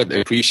think Tret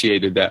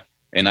appreciated that,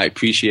 and I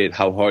appreciate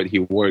how hard he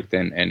worked,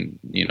 and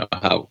you know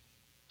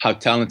how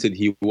talented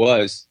he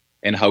was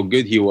and how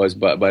good he was,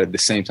 but at the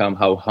same time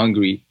how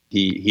hungry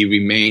he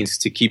remains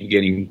to keep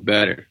getting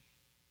better.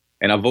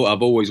 And I've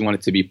always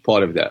wanted to be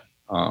part of that.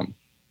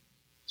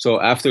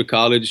 So after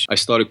college, I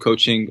started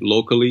coaching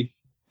locally,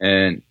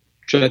 and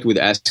Tret would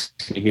ask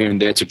me here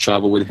and there to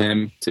travel with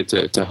him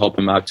to help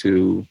him out,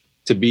 to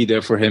be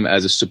there for him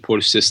as a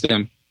support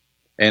system.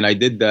 And I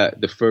did that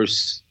the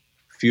first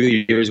few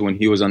years when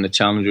he was on the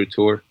Challenger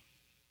Tour.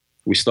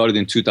 We started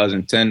in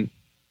 2010,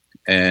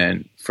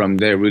 and from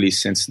there, really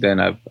since then,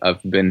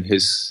 I've been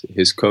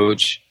his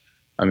coach.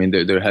 I mean,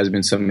 there has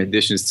been some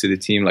additions to the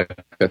team, like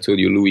I told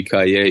you, Louis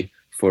Caillé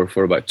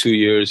for about 2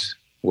 years,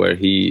 where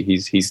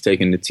he's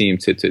taken the team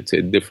to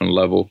a different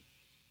level.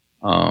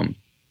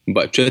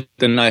 But Tret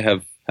and I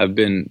have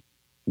been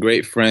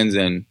great friends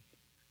and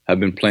have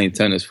been playing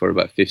tennis for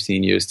about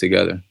 15 years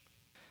together.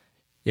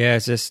 Yeah,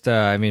 it's just,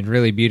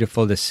 really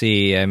beautiful to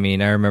see. I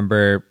mean, I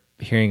remember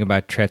hearing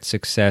about Tret's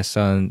success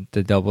on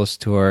the doubles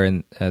tour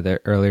in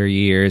the earlier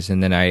years,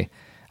 and then I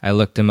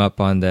looked him up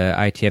on the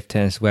ITF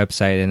Tennis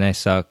website, and I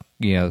saw,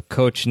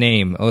 coach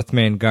name,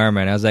 Othman Garma,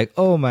 and I was like,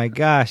 oh my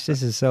gosh,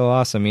 this is so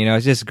awesome.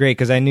 It's just great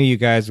because I knew you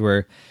guys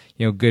were,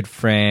 good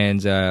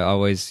friends,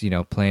 always,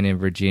 playing in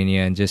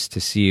Virginia, and just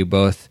to see you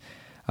both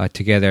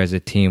together as a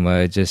team,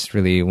 just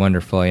really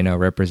wonderful,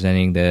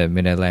 representing the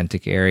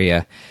Mid-Atlantic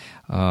area.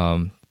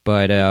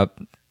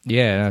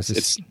 Yeah,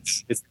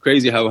 it's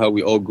crazy how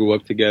we all grew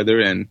up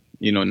together, and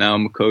now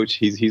I'm a coach,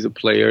 he's a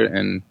player,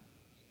 and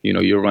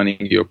you're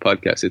running your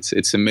podcast.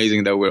 It's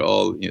amazing that we're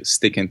all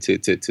sticking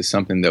to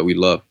something that we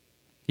love.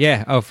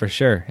 Yeah, oh for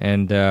sure.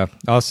 And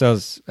also,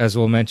 as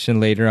we'll mention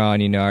later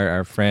on,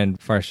 our friend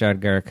Farshad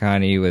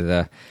Gharakani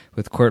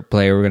with Court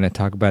Play, we're going to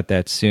talk about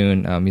that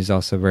soon. He's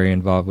also very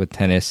involved with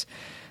tennis,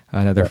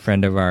 another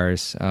friend of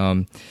ours.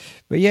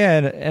 But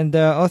yeah, and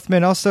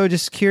Othman, also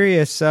just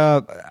curious,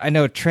 I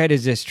know Tret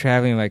is just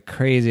traveling like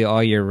crazy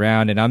all year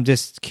round, and I'm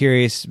just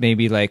curious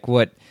maybe like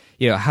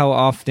how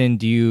often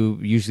do you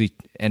usually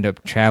end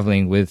up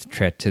traveling with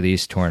Tret to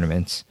these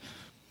tournaments?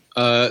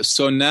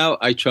 So now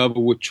I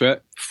travel with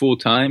Tret full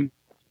time.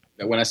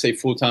 When I say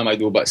full time, I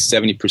do about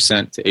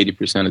 70% to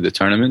 80% of the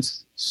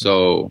tournaments.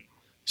 So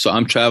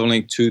I'm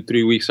traveling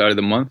 2-3 weeks out of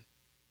the month,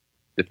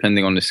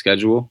 depending on the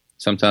schedule.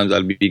 Sometimes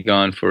I'll be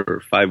gone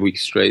for 5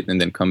 weeks straight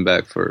and then come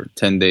back for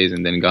 10 days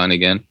and then gone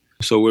again.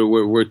 So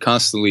we're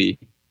constantly,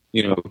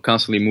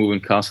 constantly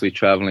moving, constantly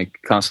traveling,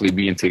 constantly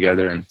being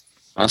together. And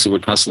honestly, we're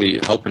constantly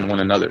helping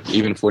one another.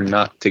 Even if we're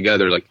not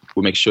together, like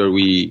we make sure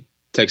we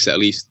text at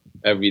least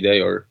every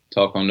day or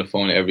talk on the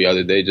phone every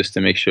other day, just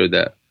to make sure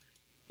that,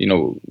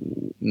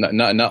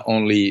 not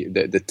only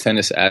the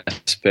tennis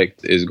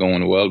aspect is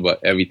going well, but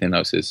everything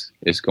else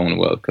is going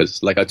well.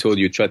 Because like I told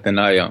you, Tret and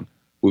I,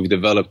 we've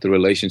developed a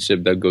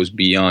relationship that goes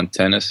beyond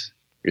tennis.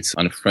 It's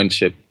on a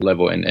friendship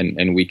level,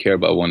 and we care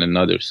about one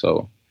another.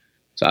 So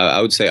I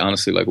would say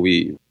honestly, like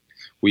we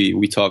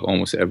talk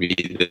almost every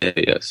day.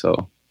 Yeah.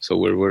 So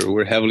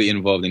we're heavily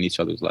involved in each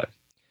other's life.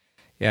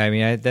 Yeah, I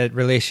mean that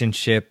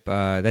relationship,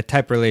 that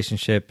type of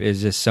relationship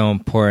is just so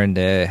important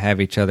to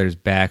have each other's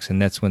backs, and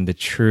that's when the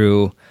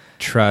true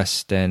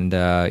trust and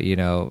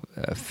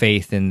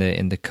faith in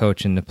the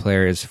coach and the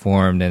player is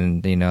formed,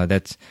 and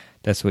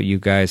that's what you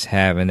guys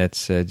have, and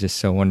that's just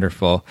so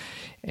wonderful.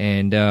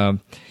 And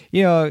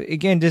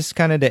again, just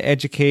kind of to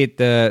educate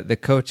the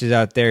coaches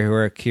out there who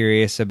are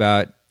curious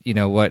about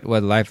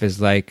what life is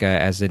like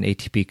as an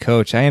ATP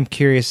coach. I am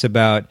curious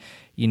about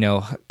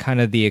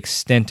kind of the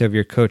extent of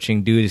your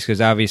coaching duties,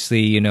 because obviously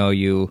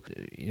you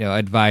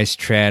advise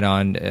Tret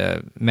on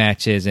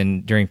matches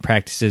and during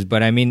practices,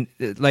 but I mean,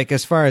 like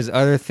as far as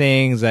other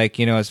things, like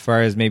as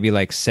far as maybe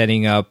like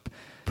setting up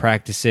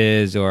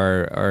practices,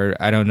 or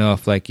I don't know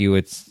if like you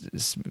would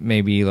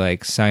maybe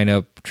like sign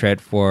up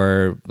Tret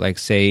for like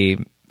say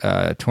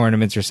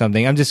tournaments or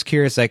something. I'm just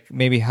curious, like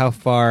maybe how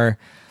far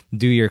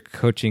do your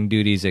coaching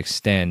duties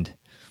extend?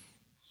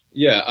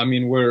 Yeah, I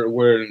mean,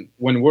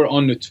 when we're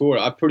on the tour,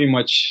 I pretty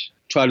much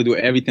try to do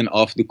everything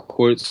off the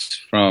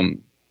courts,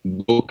 from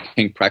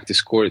booking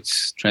practice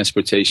courts,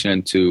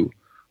 transportation, to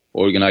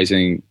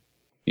organizing,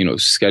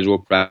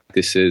 scheduled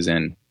practices,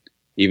 and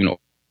even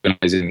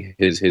organizing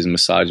his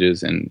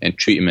massages and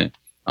treatment.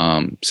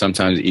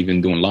 Sometimes even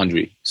doing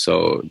laundry.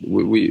 So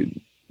we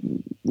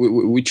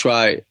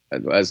try,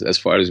 as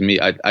far as me,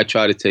 I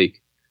try to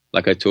take,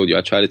 like I told you,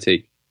 I try to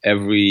take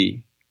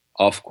every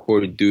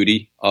off-court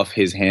duty off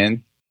his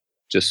hand,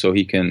 just so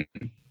he can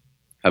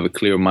have a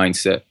clear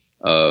mindset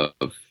of,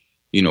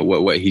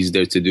 what he's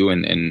there to do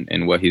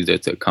and what he's there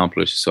to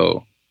accomplish.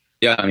 So,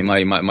 yeah, I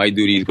mean, my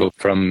duties go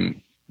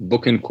from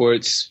booking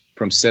courts,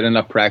 from setting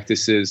up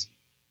practices,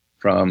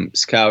 from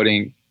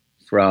scouting,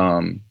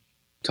 from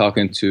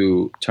talking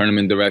to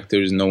tournament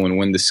directors, knowing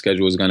when the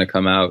schedule is going to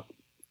come out,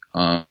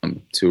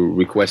 to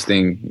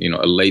requesting,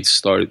 a late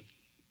start.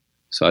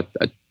 So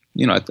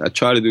I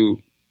try to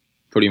do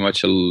pretty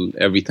much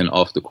everything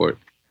off the court.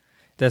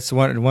 That's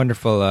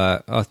wonderful,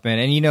 Othman.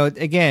 And,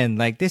 again,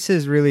 like this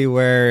is really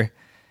where,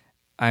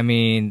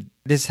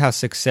 this is how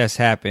success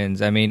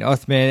happens.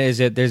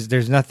 Othman,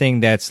 there's nothing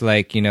that's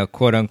like,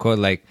 quote unquote,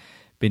 like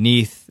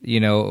beneath, you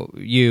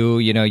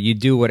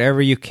do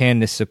whatever you can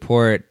to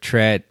support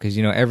Tret because,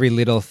 every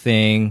little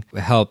thing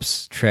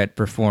helps Tret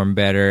perform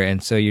better.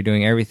 And so you're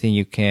doing everything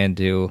you can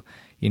to,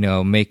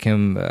 make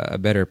him a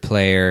better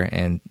player.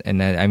 And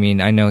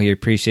I know he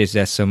appreciates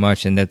that so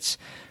much. And that's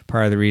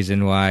part of the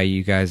reason why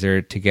you guys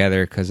are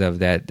together, because of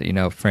that,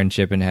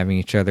 friendship and having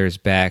each other's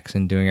backs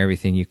and doing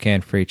everything you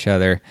can for each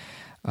other.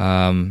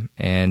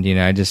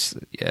 I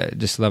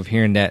just love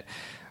hearing that.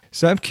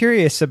 So I'm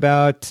curious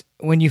about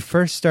when you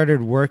first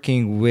started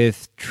working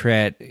with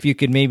Tret, if you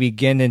could maybe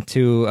get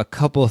into a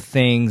couple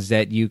things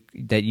that you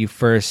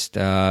first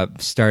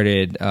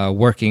started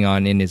working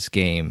on in his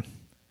game.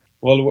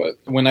 Well,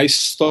 when I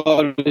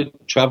started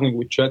traveling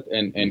with Tret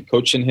and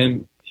coaching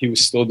him, he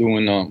was still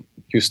doing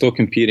he was still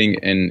competing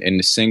in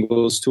the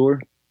singles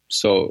tour,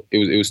 so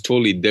it was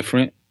totally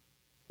different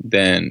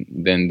than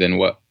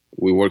what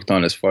we worked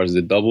on as far as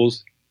the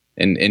doubles.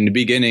 And in the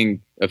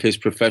beginning of his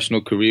professional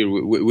career,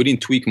 we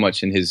didn't tweak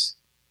much in his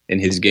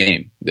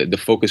game. The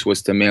focus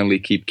was to mainly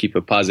keep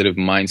a positive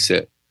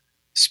mindset,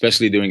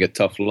 especially during a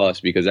tough loss,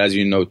 because as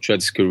you know,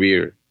 Tret's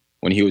career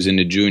when he was in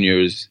the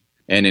juniors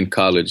and in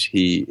college,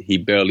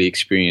 he barely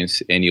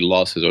experienced any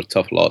losses or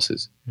tough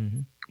losses.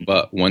 Mm-hmm.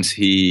 But once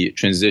he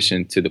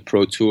transitioned to the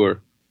pro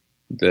tour,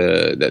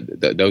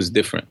 that was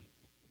different.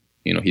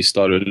 He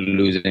started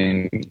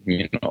losing,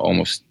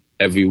 almost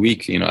every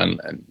week.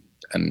 And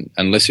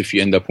unless if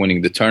you end up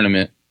winning the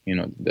tournament,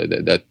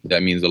 that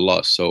means a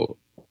loss. So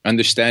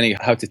understanding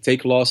how to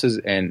take losses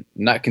and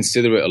not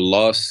consider it a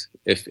loss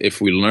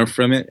if we learn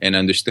from it and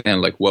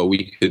understand like what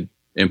we could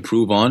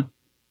improve on.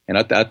 And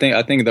I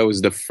think that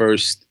was the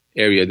first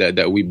area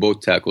that we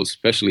both tackled,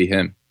 especially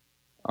him.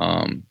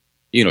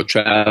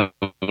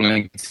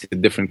 Traveling to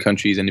different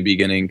countries in the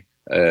beginning,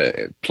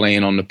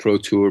 playing on the pro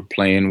tour,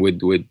 playing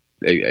with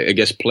I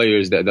guess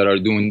players that are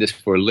doing this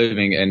for a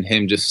living, and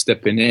him just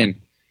stepping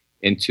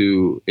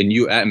into a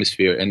new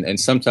atmosphere. And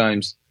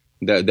sometimes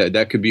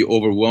that could be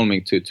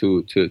overwhelming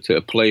to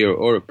a player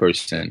or a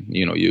person.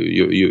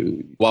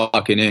 You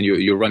walking in,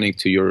 you're running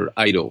to your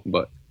idol,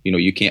 but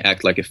you can't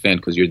act like a fan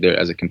because you're there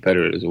as a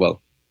competitor as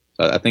well.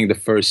 So I think the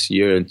first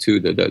year and two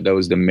that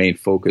was the main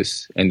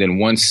focus. And then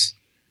once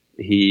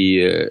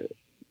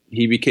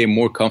he became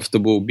more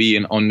comfortable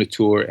being on the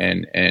tour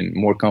and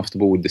more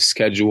comfortable with the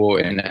schedule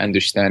and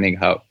understanding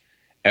how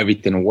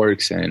everything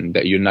works and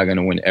that you're not going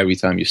to win every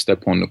time you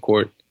step on the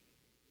court.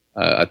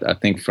 I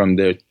think from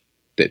there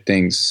that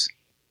things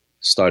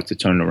start to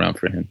turn around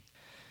for him.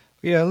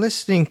 Yeah,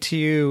 listening to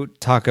you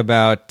talk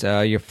about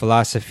your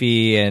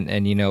philosophy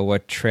and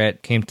what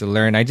Tret came to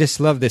learn, I just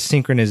love the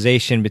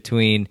synchronization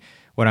between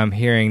what I'm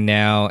hearing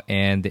now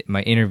and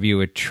my interview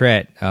with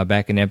Tret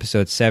back in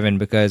episode 7,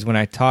 because when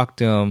I talked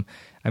to him,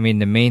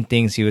 the main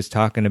things he was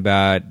talking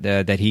about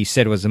that he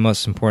said was the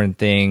most important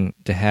thing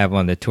to have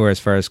on the tour as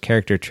far as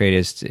character trait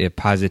is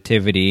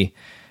positivity,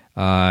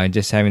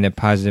 just having that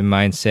positive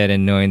mindset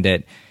and knowing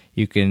that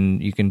you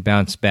can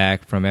bounce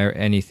back from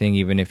anything,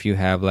 even if you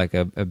have like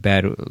a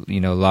bad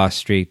loss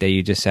streak, that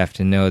you just have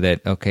to know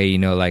that, okay,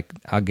 like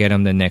I'll get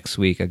him the next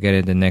week,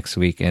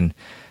 and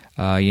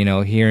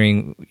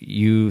hearing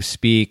you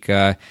speak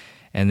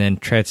and then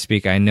Tret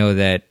speak, I know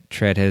that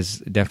Tret has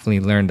definitely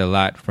learned a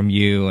lot from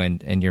you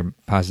and your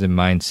positive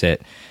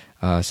mindset.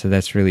 So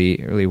that's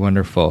really, really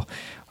wonderful.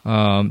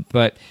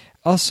 But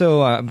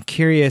also, I'm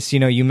curious,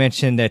 you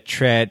mentioned that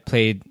Tret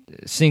played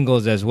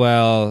singles as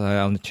well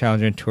on the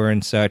Challenger Tour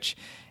and such.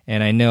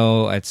 And I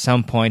know at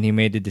some point he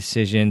made the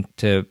decision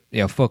to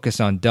focus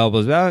on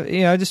doubles. But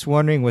just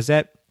wondering, was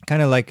that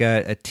kind of like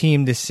a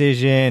team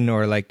decision,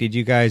 or like did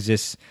you guys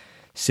just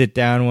sit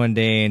down one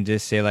day and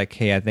just say like,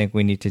 hey, I think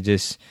we need to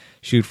just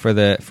shoot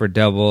for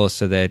doubles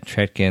so that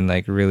Tret can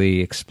like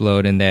really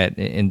explode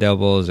in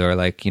doubles, or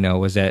like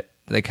was that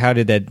like how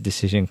did that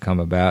decision come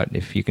about?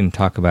 If you can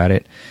talk about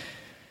it.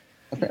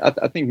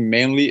 I think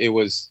mainly it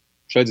was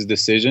Tret's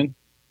decision,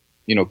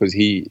 because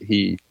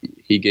he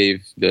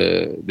gave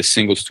the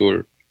singles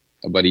tour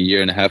about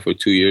 1.5 or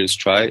 2 years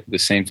try, the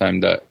same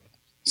time that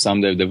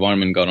Samdev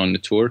Devarman got on the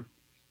tour.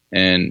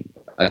 And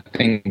I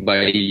think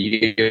by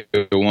year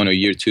 1 or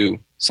year 2,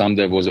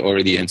 Samdev was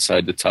already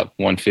inside the top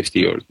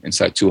 150 or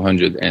inside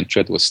 200, and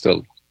Tret was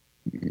still,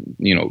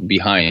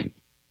 behind.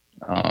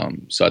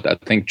 So I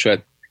think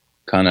Tret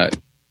kind of,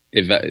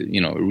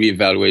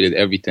 reevaluated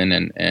everything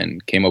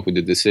and came up with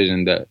the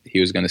decision that he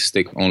was going to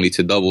stick only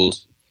to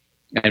doubles.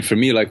 And for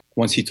me, like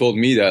once he told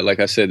me that, like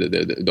I said,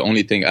 the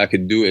only thing I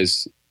could do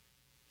is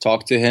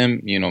talk to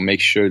him, make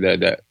sure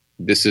that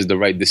this is the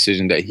right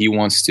decision that he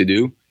wants to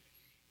do.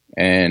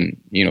 And,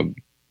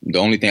 the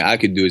only thing I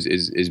could do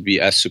is be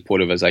as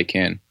supportive as I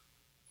can.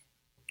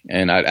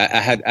 And I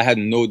had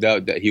no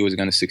doubt that he was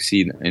going to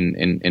succeed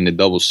in the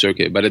doubles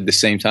circuit. But at the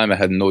same time, I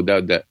had no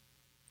doubt that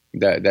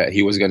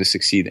he was going to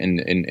succeed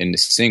in the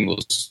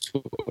singles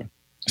tour.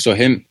 So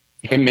him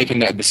making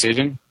that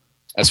decision,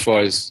 as far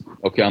as,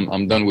 okay,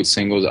 I'm done with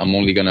singles. I'm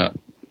only going to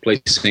play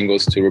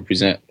singles to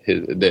represent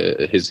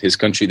his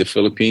country, the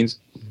Philippines,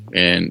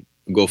 and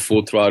go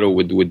full throttle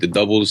with the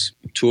doubles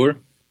tour.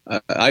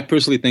 I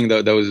personally think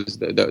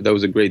that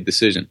was a great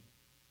decision.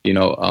 You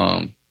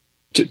know,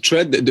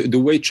 Tread, the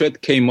way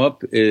Tread came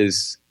up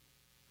is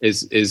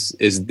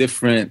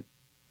different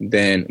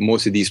than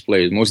most of these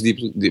players.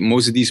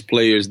 Most of these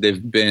players,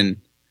 they've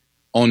been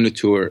on the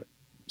tour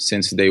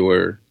since they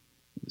were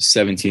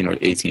 17 or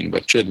 18,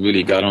 but Tread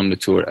really got on the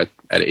tour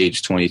at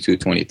age 22,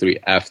 23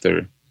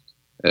 after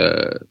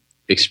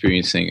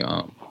experiencing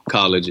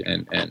college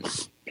and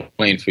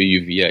playing for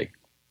UVA.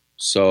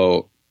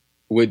 So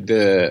with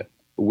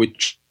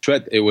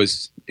Tread, it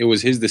was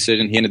his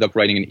decision. He ended up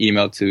writing an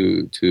email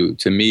to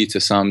me, to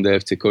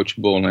Samdev, to Coach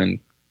Boland,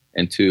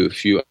 and to a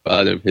few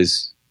other of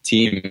his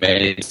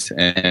teammates,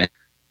 and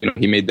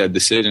he made that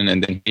decision.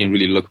 And then he didn't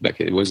really look back.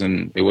 It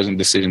wasn't a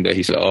decision that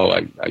he said, "Oh,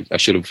 I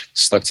should have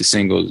stuck to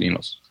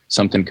singles."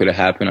 Something could have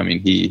happened. I mean,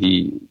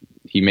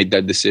 he made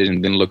that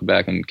decision, didn't look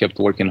back, and kept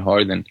working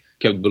hard and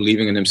kept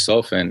believing in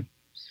himself. And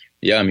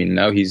yeah, I mean,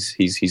 now he's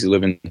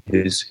living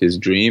his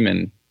dream.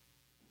 And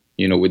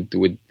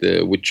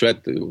with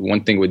Tread,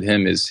 one thing with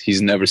him is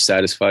he's never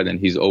satisfied, and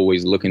he's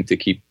always looking to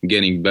keep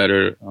getting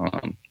better.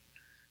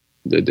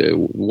 The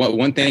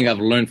one thing I've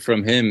learned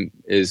from him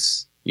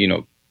is,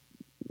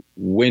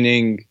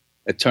 winning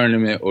a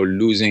tournament or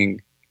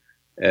losing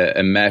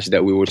a match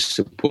that we were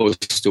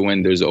supposed to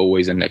win, there's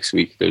always a next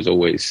week. There's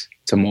always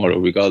tomorrow,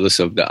 regardless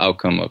of the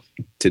outcome of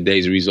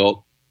today's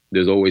result.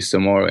 There's always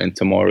tomorrow, and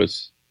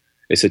tomorrow's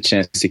it's a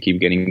chance to keep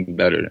getting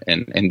better.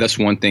 And that's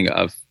one thing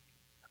I've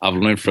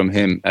learned from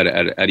him at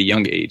a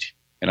young age,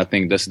 and I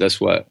think that's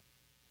what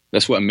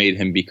made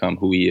him become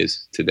who he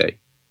is today.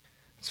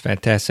 It's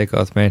fantastic,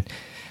 Othman.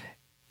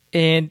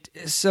 And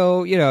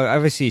so,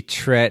 obviously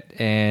Tread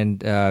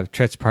and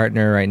Tread's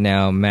partner right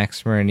now,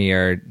 Max Mirnyi,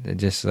 are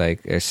just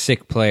are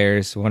sick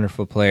players,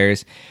 wonderful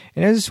players.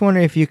 And I was just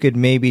wondering if you could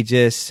maybe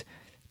just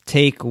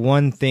take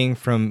one thing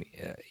from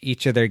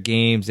each of their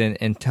games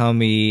and tell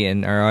me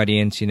and our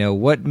audience,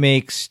 what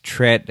makes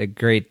Tread a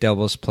great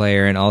doubles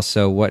player, and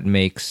also what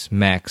makes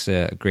Max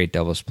a great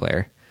doubles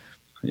player.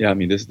 Yeah, I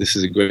mean, this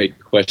is a great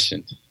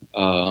question.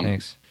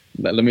 Thanks.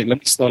 Let me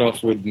start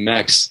off with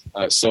Max.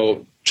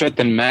 So Tread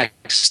and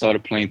Max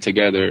started playing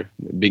together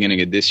at the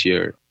beginning of this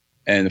year,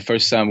 and the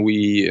first time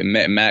we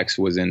met Max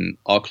was in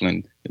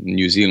Auckland,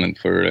 New Zealand,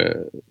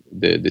 for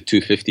the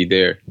 250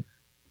 there.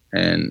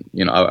 And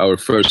our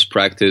first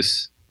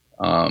practice,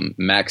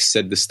 Max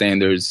set the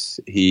standards.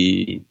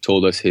 He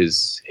told us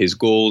his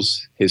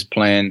goals, his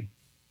plan,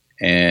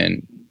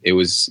 and it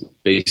was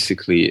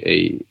basically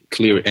a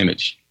clear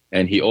image.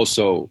 And he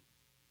also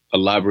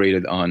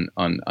elaborated on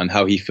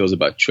how he feels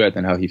about Tread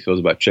and how he feels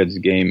about Tread's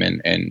game,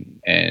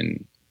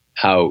 and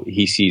how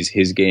he sees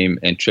his game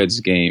and Tread's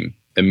game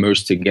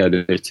emerge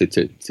together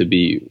to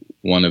be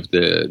one of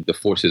the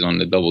forces on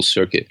the doubles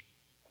circuit.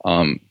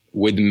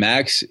 With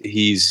Max,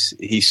 he's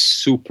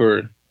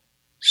super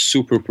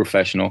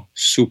professional,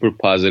 super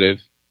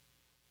positive,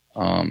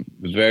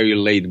 very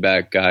laid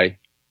back guy.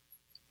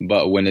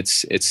 But when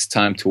it's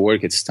time to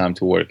work, it's time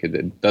to work.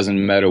 It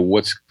doesn't matter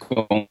what's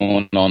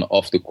going on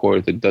off the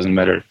court. It doesn't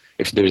matter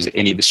if there's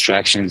any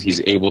distractions.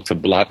 He's able to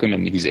block them,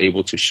 and he's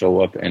able to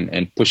show up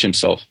and push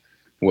himself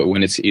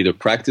when it's either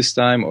practice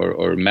time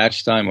or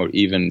match time, or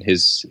even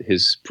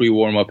his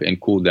pre-warm up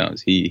and cool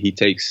downs. He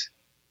takes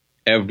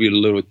every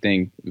little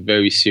thing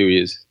very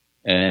serious,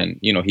 and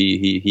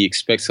he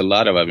expects a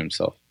lot out of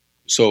himself.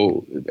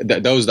 So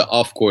that was the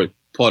off-court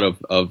part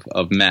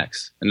of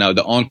Max. And now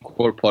the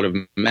on-court part of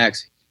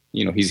Max,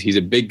 he's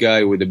a big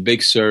guy with a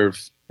big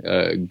serve,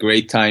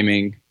 great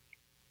timing,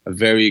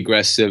 very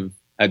aggressive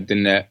at the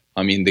net.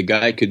 I mean, the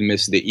guy could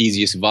miss the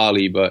easiest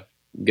volley, but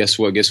guess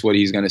what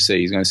he's going to say?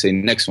 He's going to say,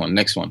 next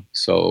one.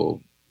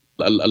 So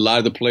a lot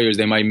of the players,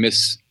 they might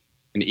miss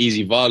an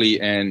easy volley,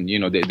 and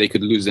they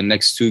could lose the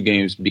next two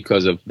games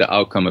because of the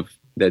outcome of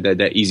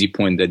that easy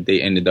point that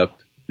they ended up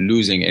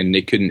losing, and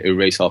they couldn't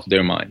erase off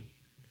their mind.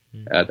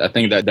 I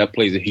think that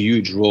plays a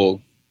huge role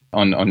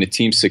on the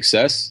team's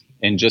success,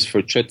 and just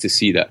for Tread to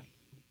see that.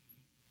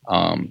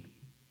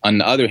 On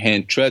the other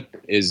hand, Tread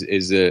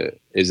is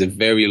a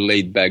very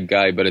laid back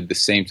guy, but at the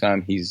same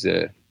time,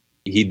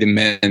 he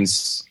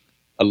demands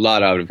a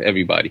lot out of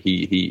everybody.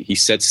 He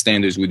sets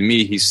standards with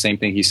me. He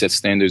sets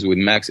standards with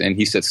Max, and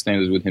he sets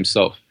standards with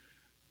himself.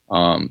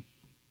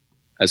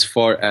 As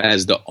far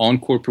as the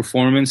on-court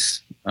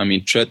performance, I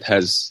mean, Tread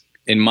has,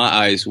 in my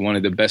eyes, one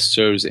of the best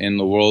serves in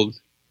the world.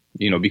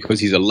 Because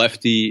he's a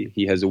lefty,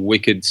 he has a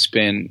wicked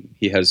spin.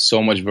 He has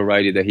so much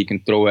variety that he can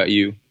throw at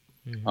you.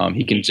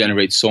 He can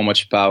generate so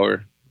much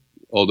power,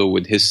 although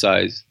with his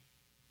size.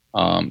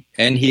 And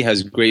he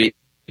has great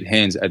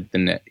hands at the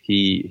net.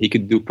 He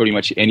could do pretty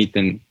much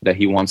anything that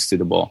he wants to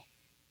the ball.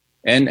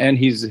 and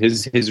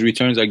his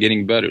returns are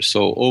getting better.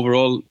 So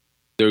overall,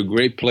 they're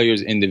great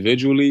players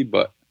individually,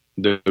 but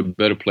they're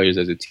better players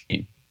as a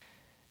team.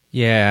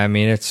 Yeah, I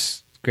mean,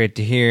 it's great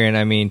to hear. And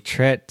I mean,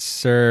 Tret's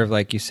serve,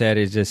 like you said,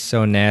 is just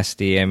so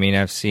nasty. I mean,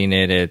 I've seen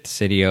it at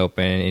City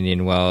Open,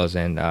 Indian Wells,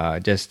 and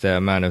just the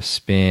amount of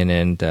spin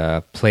and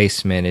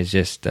placement is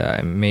just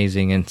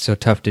amazing and so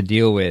tough to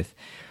deal with.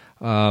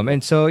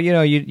 And so,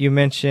 you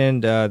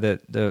mentioned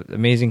the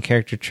amazing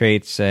character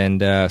traits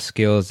and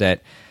skills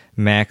that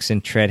Max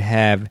and Tret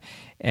have.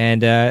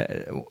 And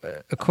a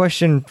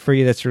question for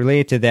you that's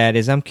related to that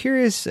is, I'm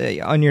curious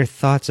on your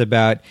thoughts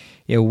about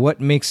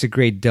what makes a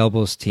great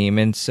doubles team.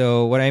 And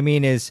so what I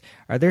mean is,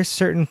 are there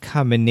certain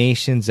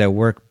combinations that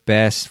work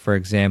best? For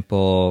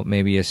example,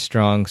 maybe a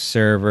strong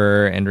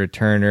server and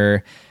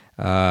returner,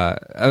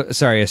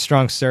 a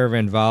strong server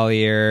and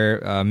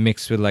volleyer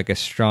mixed with like a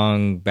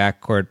strong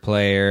backcourt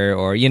player,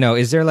 or,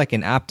 is there like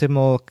an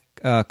optimal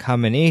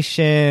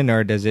combination,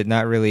 or does it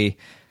not really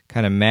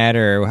kind of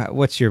matter?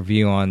 What's your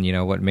view on,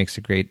 what makes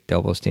a great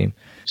doubles team?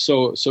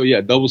 So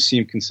yeah, doubles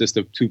team consists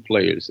of two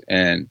players,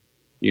 and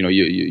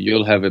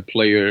you'll have a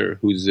player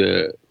who's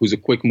a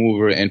quick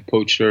mover and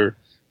poacher.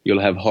 You'll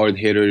have hard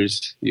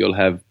hitters. You'll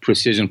have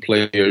precision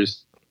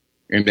players,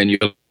 and then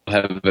you'll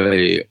have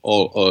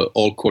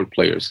all court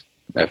players.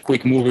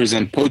 Quick movers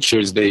and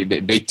poachers, they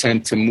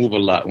tend to move a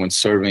lot when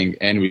serving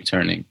and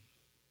returning,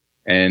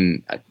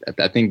 and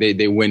I think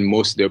they win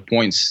most of their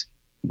points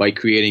by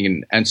creating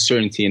an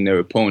uncertainty in their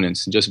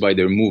opponents just by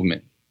their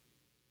movement.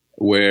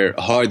 Where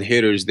hard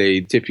hitters,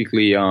 they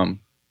typically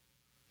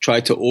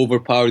try to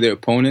overpower their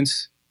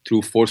opponents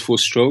through forceful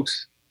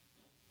strokes,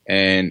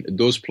 and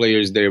those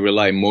players, they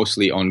rely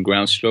mostly on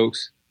ground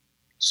strokes.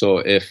 So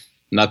if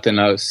nothing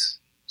else,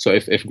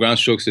 if ground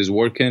strokes is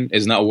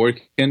not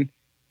working,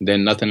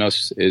 then nothing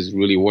else is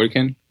really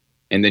working.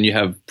 And then you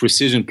have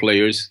precision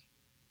players,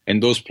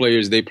 and those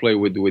players, they play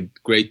with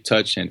great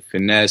touch and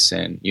finesse,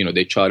 and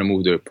they try to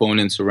move their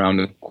opponents around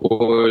the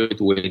court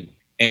with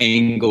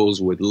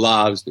angles, with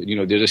lobs.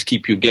 They just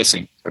keep you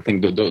guessing. I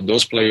think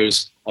those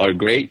players are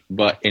great,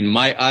 but in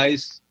my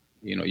eyes,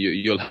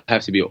 you'll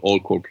have to be an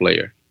all-court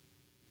player.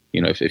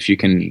 If you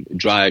can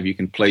drive, you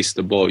can place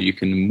the ball, you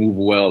can move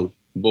well,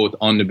 both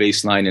on the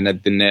baseline and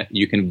at the net.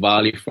 You can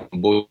volley from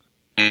both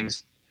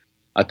ends.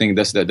 I think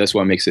that's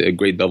what makes it a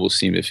great doubles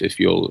team if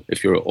you're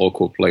an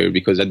all-court player,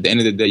 because at the end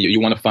of the day, you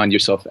want to find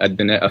yourself at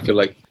the net. I feel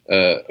like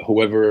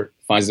whoever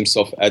finds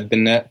themselves at the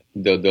net,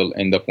 they'll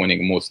end up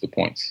winning most of the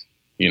points.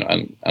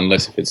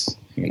 Unless if it's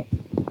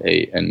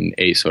an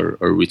ace or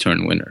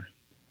return winner.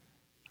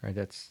 All right,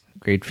 that's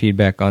great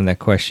feedback on that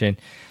question.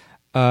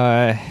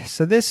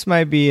 So this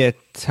might be a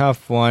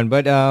tough one,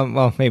 but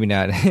well, maybe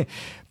not.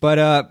 But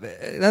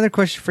another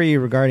question for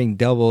you regarding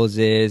doubles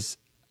is,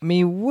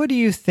 what do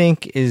you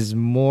think is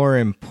more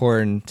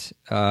important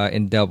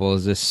in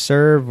doubles, the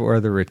serve or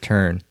the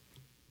return?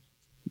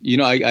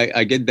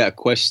 I get that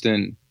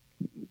question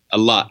a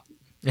lot,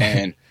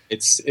 and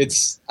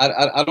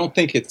I don't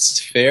think it's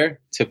fair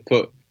to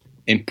put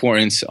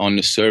importance on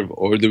the serve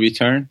or the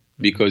return,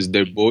 because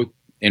they're both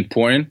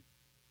important.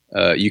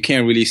 You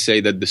can't really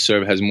say that the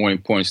serve has more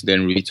importance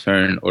than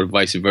return, or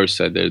vice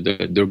versa.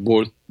 They're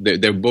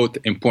both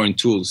important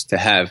tools to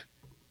have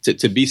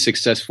to be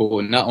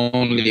successful, not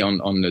only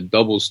on the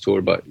doubles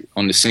tour, but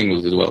on the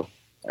singles as well.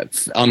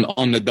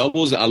 On the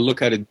doubles, I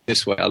look at it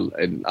this way.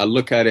 I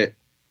look at it,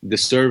 the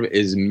serve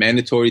is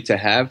mandatory to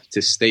have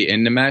to stay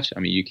in the match.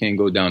 You can't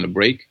go down a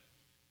break.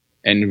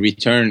 And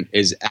return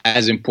is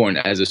as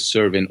important as a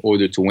serve in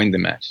order to win the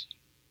match.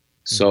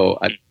 So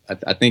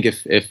I think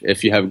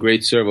if you have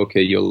great serve,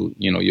 okay, you'll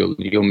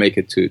make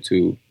it to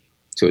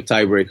a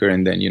tiebreaker,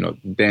 and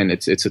then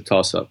it's a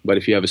toss up. But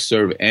if you have a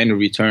serve and a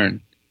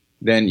return,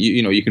 then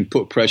you can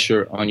put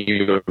pressure on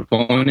your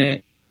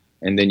opponent,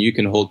 and then you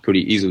can hold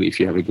pretty easily if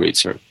you have a great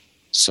serve.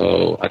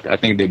 So I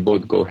think they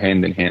both go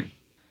hand in hand.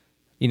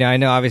 I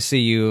know obviously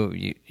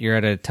you're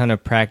at a ton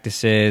of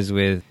practices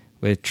with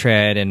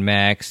Tret and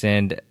Max,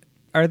 and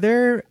are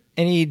there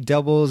any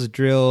doubles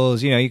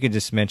drills? You could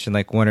just mention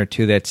like one or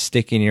two that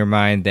stick in your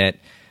mind that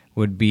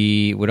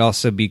would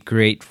also be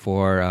great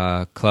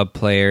for club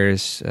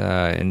players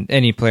and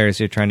any players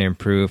who are trying to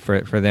improve,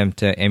 for them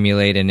to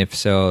emulate. And if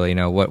so,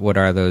 what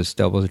are those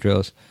doubles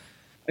drills?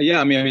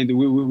 Yeah, we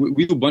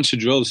do a bunch of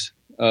drills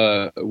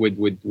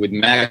with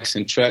Max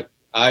and Tret.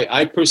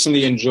 I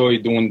personally enjoy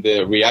doing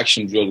the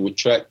reaction drill with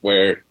Tret,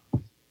 where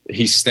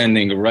he's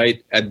standing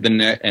right at the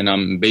net, and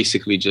I'm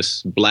basically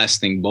just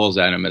blasting balls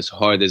at him as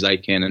hard as I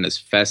can and as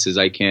fast as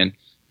I can,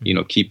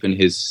 keeping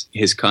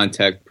his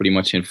contact pretty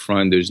much in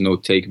front. There's no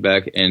take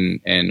back.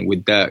 And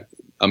with that,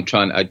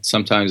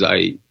 sometimes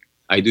I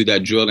do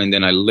that drill, and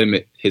then I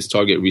limit his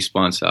target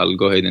response. I'll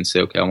go ahead and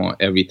say, okay, I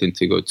want everything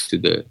to go to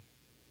the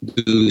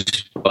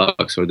deuce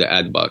box or the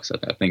ad box.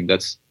 I think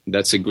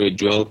that's a great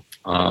drill.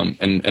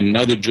 And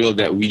another drill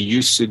that we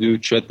used to do,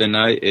 Tret and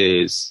I,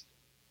 is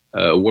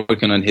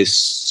working on his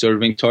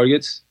serving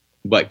targets,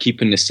 but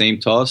keeping the same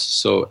toss.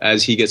 So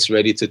as he gets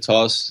ready to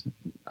toss,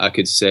 I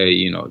could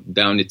say,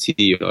 down the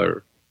tee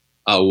or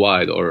out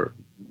wide, or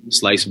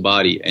slice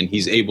body, and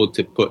he's able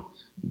to put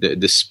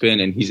the spin,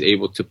 and he's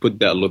able to put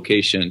that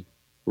location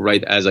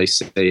right as I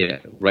say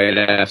it, right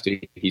after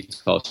he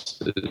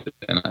tosses it.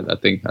 And I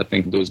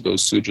think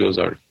those two drills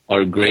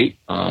are great.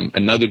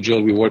 Another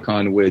drill we work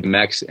on with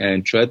Max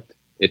and Tret,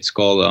 it's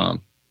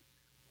called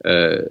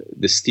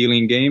the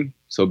stealing game.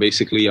 So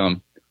basically,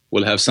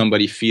 we'll have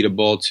somebody feed a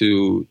ball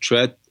to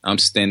Tret. I'm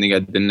standing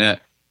at the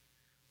net.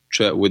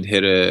 Tret would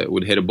hit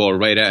a ball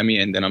right at me,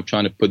 and then I'm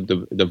trying to put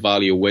the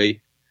volley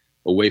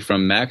away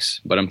from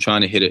Max, but I'm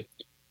trying to hit it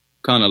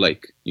kind of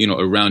like,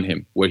 around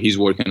him, where he's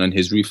working on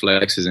his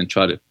reflexes and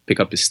try to pick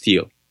up a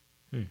steal.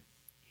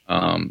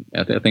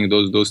 I think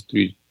those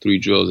three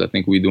drills, I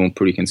think we do them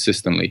pretty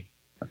consistently.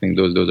 I think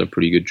those are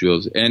pretty good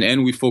drills.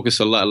 And we focus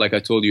a lot, like I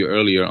told you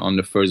earlier, on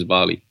the first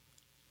volley.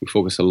 We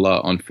focus a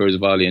lot on first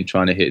volley and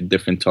trying to hit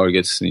different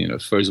targets.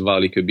 First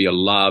volley could be a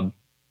lob.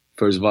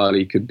 First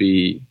volley could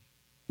be,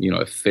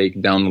 a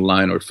fake down the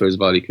line, or first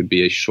volley could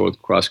be a short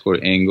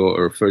cross-court angle,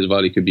 or first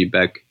volley could be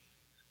back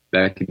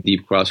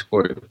deep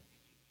cross-court.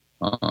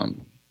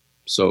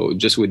 So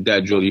just with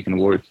that drill, you can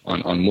work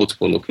on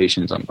multiple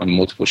locations, on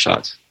multiple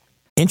shots.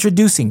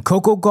 Introducing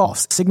Coco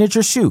Gauff's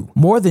signature shoe,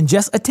 more than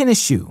just a tennis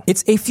shoe.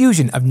 It's a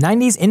fusion of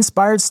 90s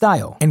inspired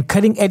style and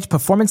cutting-edge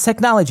performance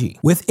technology.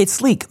 With its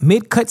sleek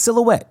mid-cut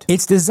silhouette,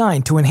 it's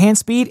designed to enhance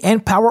speed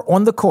and power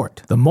on the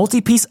court. The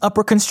multi-piece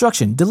upper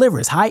construction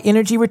delivers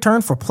high-energy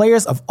return for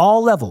players of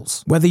all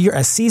levels. Whether you're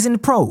a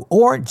seasoned pro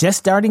or just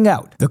starting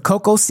out, the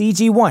Coco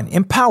CG1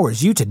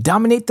 empowers you to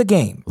dominate the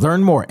game.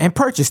 Learn more and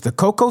purchase the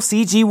Coco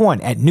CG1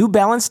 at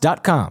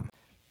NewBalance.com.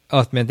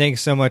 Othman,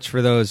 thanks so much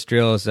for those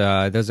drills.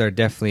 Those are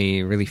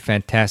definitely really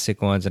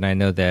fantastic ones, and I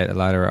know that a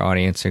lot of our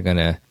audience are going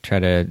to try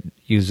to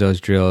use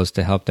those drills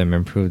to help them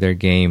improve their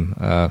game,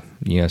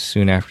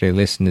 soon after they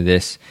listen to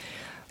this.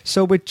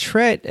 So with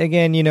Tret,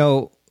 again,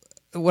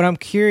 what I'm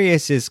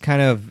curious is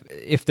kind of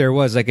if there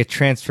was like a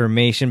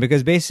transformation,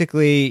 because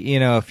basically,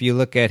 if you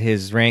look at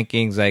his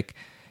rankings, like,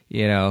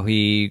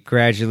 he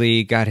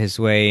gradually got his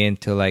way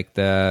into like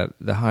the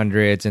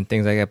hundreds and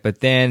things like that,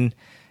 but then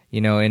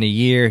in a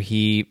year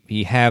he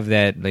have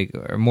that, like,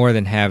 or more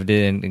than halved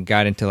it and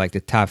got into like the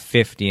top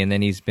 50, and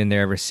then he's been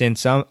there ever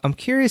since. So I'm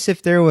curious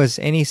if there was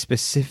any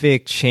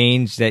specific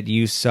change that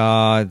you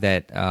saw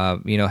that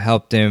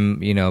helped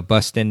him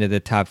bust into the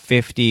top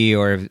 50,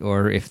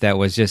 or if that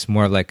was just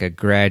more like a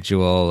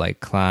gradual like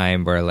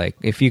climb, or like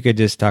if you could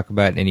just talk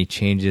about any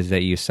changes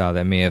that you saw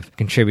that may have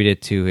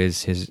contributed to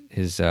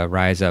his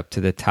rise up to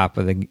the top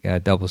of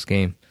the doubles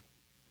game.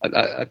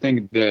 I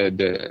think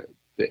the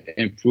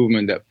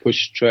improvement that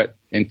pushed Tret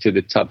into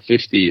the top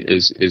 50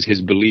 is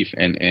his belief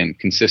and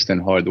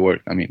consistent hard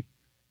work. I mean,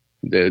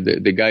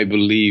 the guy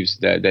believes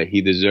that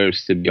he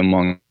deserves to be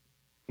among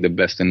the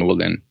best in the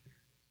world,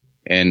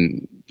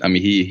 and I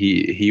mean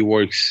he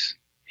works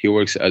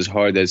as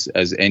hard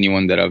as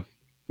anyone that I've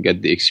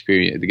got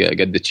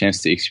the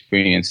chance to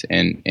experience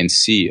and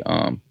see.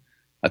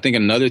 I think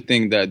another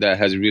thing that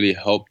has really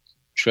helped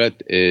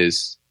Tret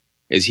is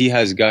he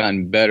has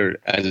gotten better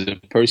as a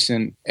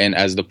person and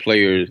as the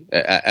player,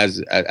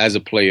 as a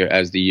player,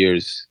 as the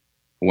years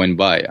went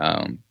by.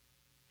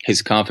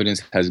 His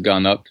confidence has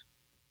gone up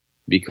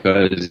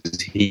because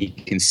he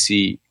can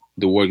see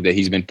the work that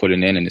he's been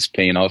putting in and it's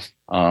paying off.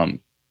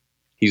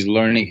 He's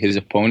learning his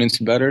opponents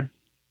better,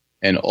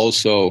 and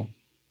also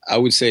I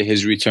would say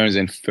his returns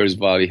in first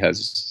volley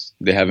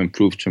have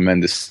improved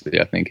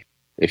tremendously. I think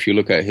if you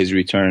look at his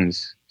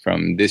returns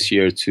from this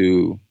year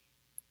to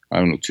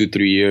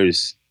 2-3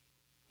 years,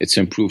 it's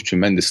improved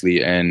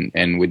tremendously, and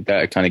with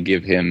that, it kind of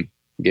gave him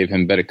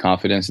better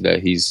confidence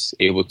that he's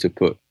able to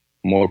put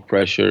more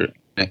pressure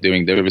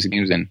during the service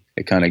games, and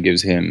it kind of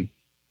gives him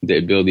the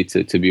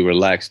ability to be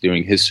relaxed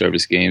during his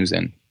service games.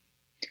 And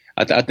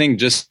I think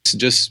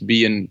just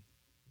being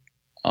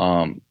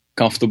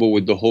comfortable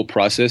with the whole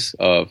process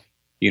of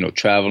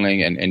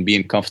traveling and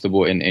being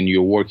comfortable in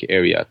your work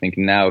area. I think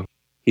now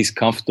he's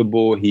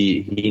comfortable.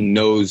 He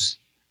knows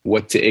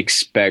what to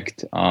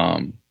expect.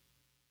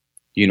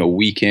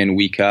 Week in,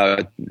 week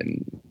out.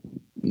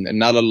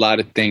 Not a lot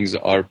of things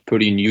are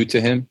pretty new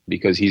to him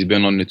because he's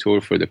been on the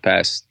tour for the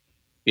past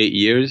 8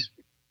 years.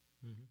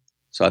 Mm-hmm.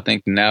 So I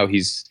think now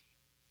he's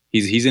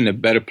in a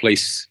better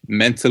place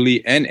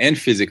mentally and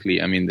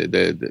physically. I mean,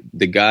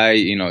 the guy,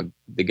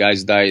 the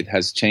guy's diet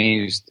has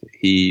changed.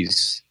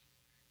 He's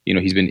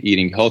been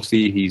eating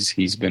healthy.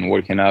 He's been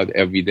working out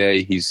every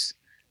day. He's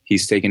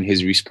taken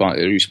his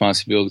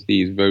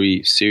responsibility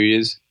very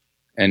serious,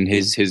 and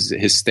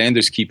his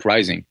standards keep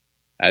rising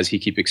as he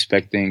keep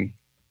expecting,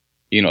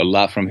 a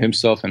lot from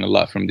himself and a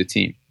lot from the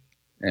team.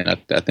 And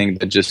I think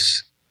that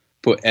just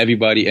put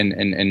everybody in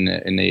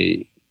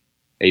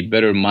a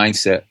better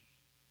mindset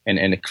and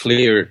a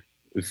clear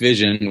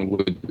vision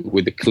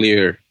with a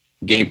clear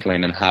game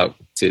plan on how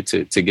to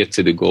get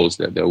to the goals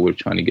that we're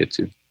trying to get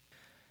to.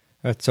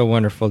 It's so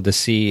wonderful to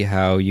see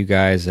how you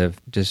guys have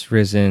just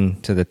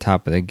risen to the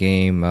top of the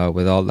game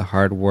with all the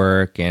hard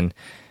work and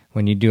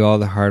when you do all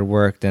the hard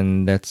work,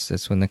 then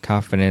that's when the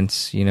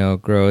confidence,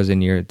 grows,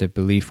 and the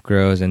belief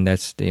grows, and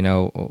that's,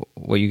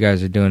 what you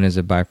guys are doing is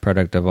a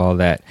byproduct of all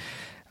that.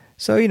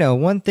 So,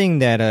 one thing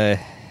that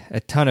a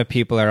ton of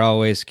people are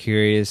always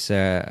curious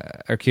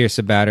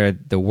about are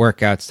the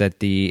workouts that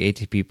the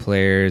ATP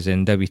players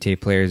and WTA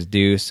players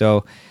do.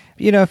 So,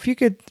 if you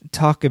could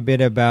talk a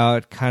bit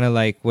about kind of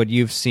like what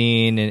you've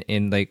seen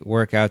in like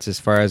workouts as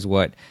far as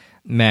what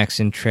Max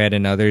and Tread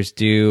and others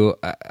do.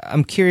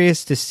 I'm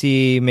curious to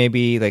see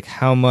maybe like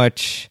how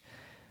much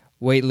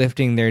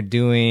weightlifting they're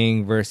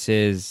doing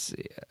versus,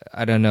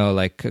 I don't know,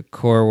 like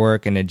core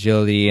work and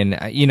agility, and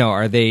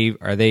are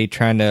they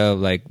trying to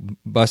like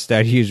bust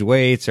out huge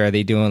weights, or are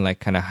they doing like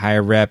kind of high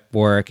rep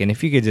work? And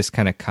if you could just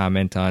kind of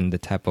comment on the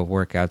type of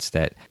workouts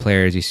that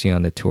players you see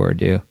on the tour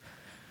do.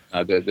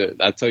 I'll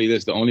tell you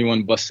this: the only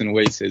one busting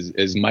weights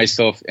is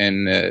myself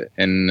and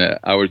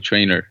our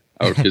trainer,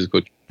 our physical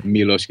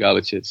Milos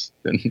Galicic.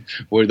 Then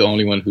we're the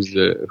only one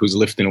who's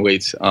lifting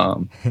weights.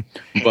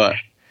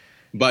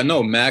 But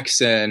no,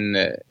 Max and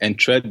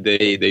Tread,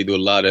 they do a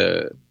lot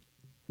of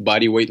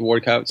body weight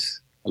workouts,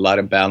 a lot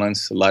of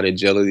balance, a lot of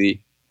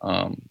agility,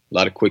 a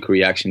lot of quick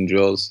reaction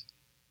drills.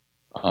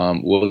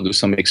 We'll do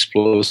some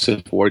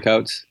explosive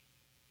workouts,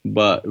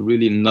 but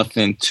really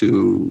nothing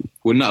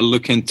we're not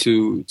looking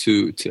to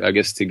I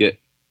guess to get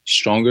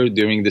stronger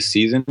during the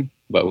season,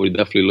 but we're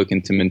definitely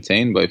looking to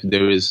maintain. But if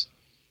there is,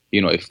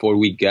 a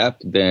 4-week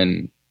gap,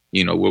 then,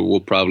 we'll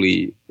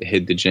probably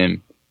hit the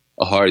gym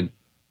hard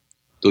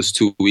those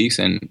 2 weeks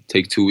and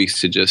take 2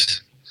 weeks to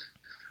just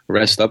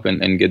rest up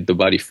and get the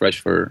body fresh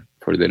for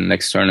the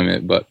next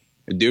tournament. But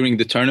during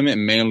the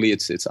tournament, mainly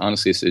it's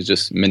honestly, it's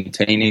just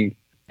maintaining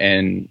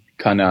and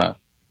kind of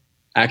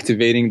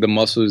activating the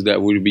muscles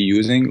that we'll be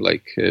using.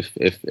 Like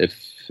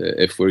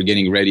if we're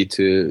getting ready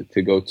to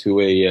go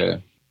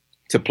to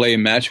to play a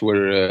match,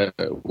 we're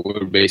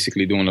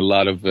basically doing a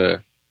lot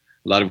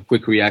of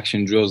quick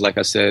reaction drills. Like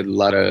I said, a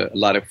lot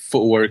of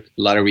footwork,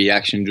 a lot of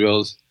reaction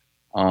drills.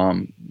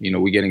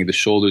 We're getting the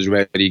shoulders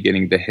ready,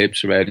 getting the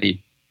hips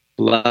ready,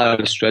 a lot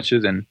of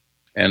stretches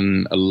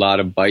and a lot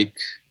of bike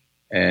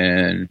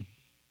and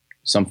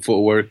some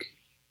footwork,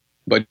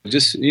 but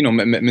just,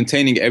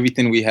 maintaining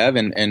everything we have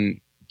and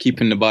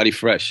keeping the body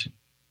fresh.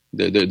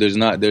 There's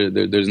not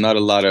a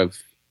lot of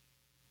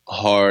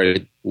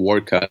hard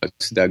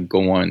workouts that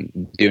go on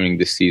during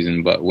the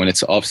season, but when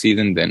it's off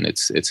season, then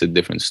it's a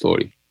different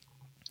story.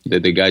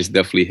 The guys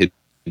definitely hit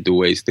the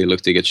weights. They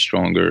look to get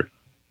stronger.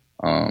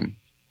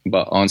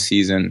 But on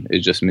season,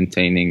 it's just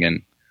maintaining.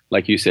 And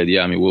like you said,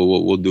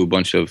 we'll do a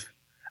bunch of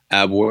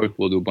ab work.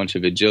 We'll do a bunch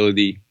of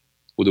agility.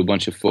 We'll do a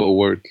bunch of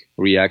footwork,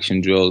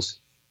 reaction drills.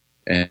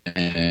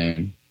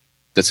 And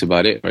that's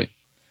about it, right?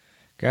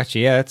 Gotcha.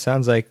 Yeah, it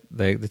sounds like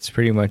that's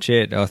pretty much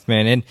it,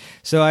 Othman. And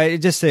so I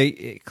just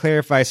to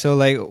clarify, so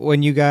like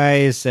when you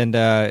guys and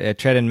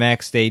Tread and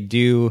Max, they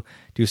do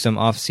some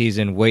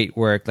off-season weight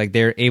work, like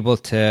they're able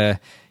to,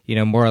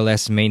 more or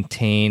less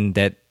maintain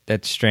that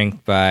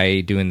strength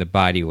by doing the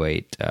body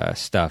weight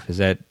stuff. Is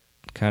that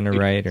kind of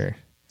right? Or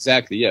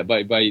exactly, yeah.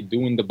 By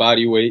doing the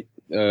body weight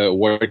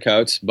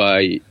workouts,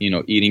 by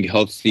eating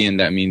healthy, and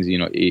that means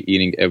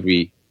eating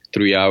every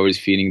 3 hours,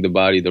 feeding the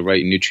body the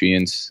right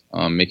nutrients,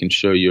 making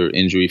sure you're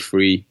injury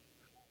free.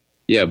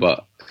 Yeah,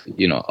 but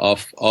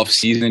off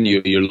season,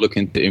 you're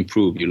looking to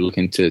improve. You're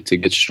looking to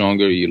get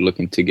stronger. You're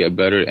looking to get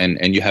better,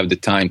 and you have the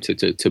time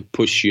to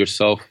push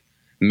yourself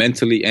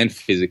mentally and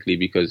physically,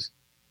 because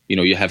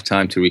you have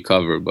time to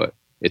recover. But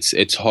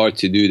it's hard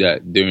to do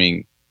that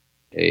during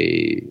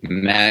a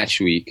match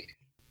week,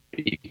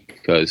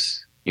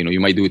 because you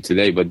might do it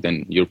today, but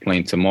then you're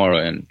playing tomorrow,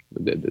 and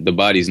the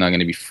body's not going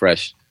to be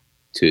fresh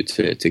to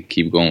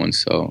keep going.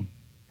 So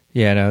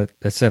yeah, no,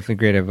 that's definitely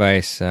great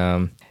advice.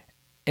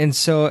 And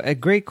so a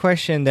great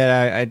question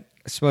that I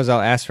suppose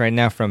I'll ask right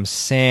now from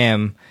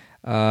Sam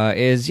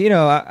is,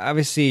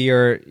 obviously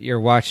you're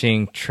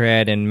watching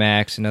Tread and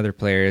Max and other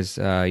players,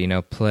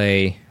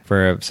 play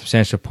for a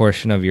substantial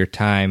portion of your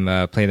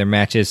time, play their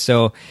matches.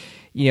 So,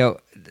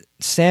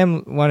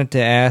 Sam wanted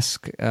to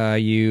ask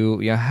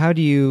you, how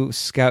do you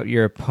scout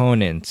your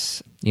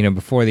opponents,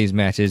 before these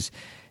matches?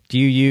 Do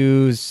you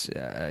use,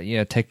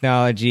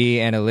 technology,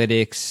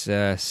 analytics,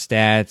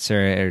 stats,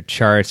 or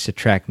charts to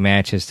track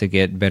matches to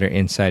get better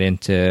insight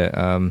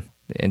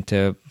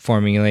into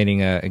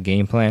formulating a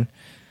game plan?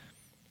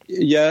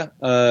 Yeah,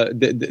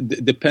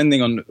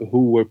 depending on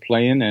who we're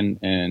playing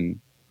and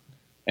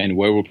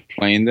where we're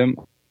playing them.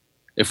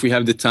 If we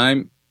have the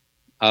time,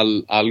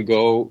 I'll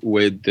go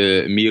with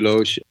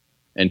Milos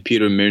and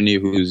Peter Mirny,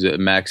 who's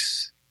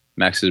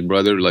Max's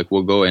brother. Like,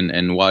 we'll go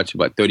and watch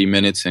about 30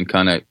 minutes and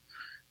kind of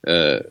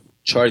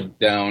chart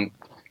down,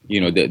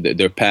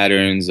 their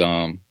patterns.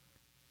 Where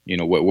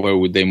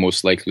would they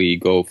most likely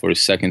go for a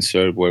second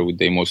serve? Where would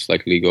they most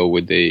likely go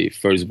with the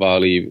first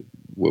volley?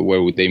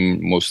 Where would they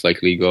most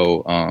likely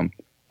go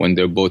when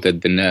they're both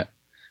at the net?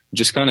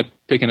 Just kind of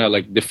picking out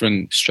like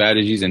different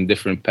strategies and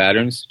different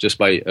patterns just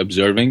by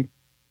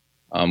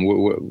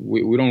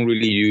we don't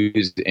really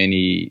use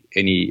any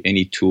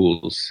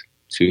tools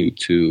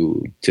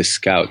to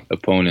scout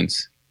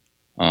opponents.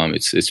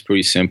 It's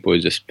pretty simple.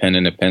 Just pen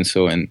and a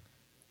pencil and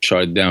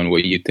chart down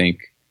what you think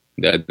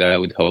that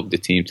would help the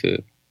team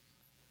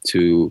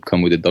to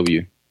come with a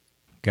W.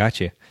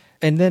 Gotcha.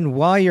 And then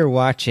while you're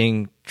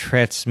watching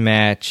Tret's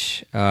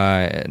match,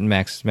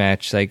 Max's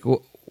match, like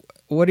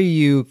what are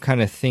you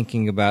kind of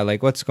thinking about?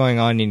 Like what's going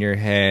on in your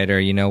head, or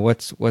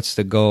what's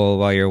the goal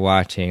while you're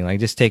watching?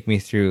 Like just take me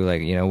through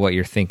what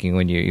you're thinking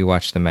when you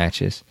watch the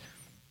matches.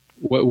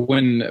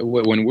 When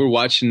we're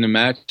watching the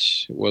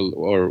match,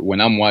 or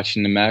when I'm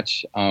watching the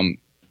match,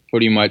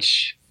 pretty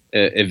much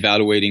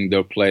evaluating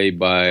their play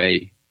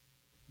by.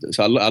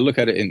 So I look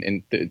at it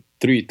in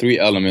three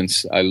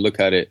elements. I look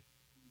at it.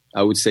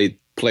 I would say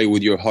play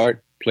with your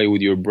heart, play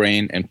with your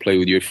brain, and play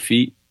with your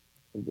feet.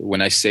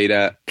 When I say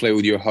that, play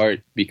with your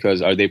heart,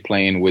 because are they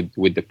playing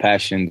with the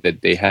passion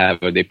that they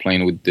have? Are they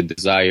playing with the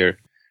desire?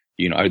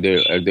 Are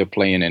they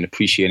playing and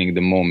appreciating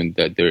the moment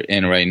that they're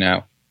in right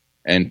now?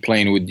 And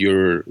playing with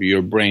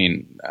your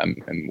brain.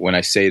 And when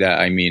I say that,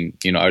 I mean,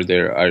 are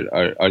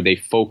they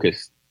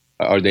focused?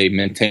 Are they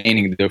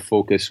maintaining their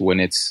focus when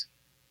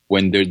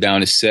they're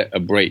down a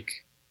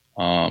break?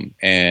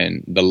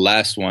 And the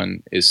last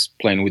one is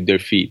playing with their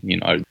feet.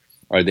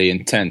 Are they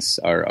intense?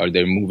 Are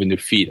they moving their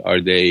feet?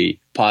 Are they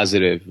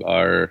positive?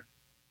 Are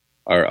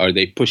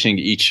they pushing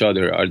each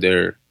other? Are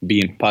they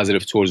being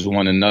positive towards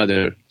one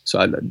another?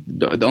 So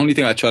the only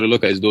thing I try to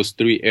look at is those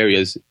three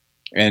areas,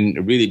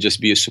 and really just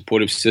be a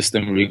supportive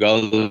system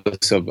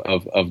regardless of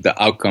the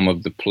outcome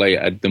of the play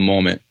at the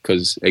moment.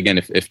 Because again,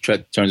 if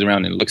Tret turns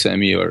around and looks at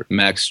me, or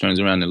Max turns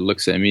around and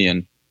looks at me,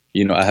 and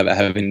I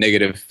have a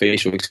negative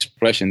facial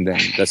expression, then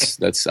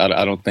that's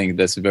I don't think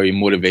that's very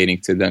motivating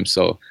to them.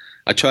 So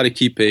I try to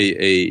keep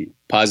a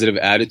positive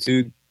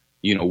attitude,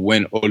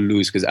 win or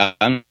lose. Because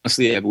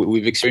honestly,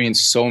 we've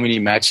experienced so many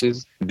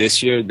matches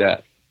this year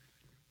that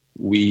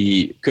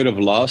we could have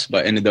lost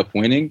but ended up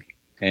winning,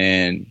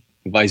 and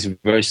vice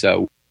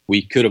versa.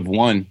 We could have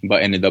won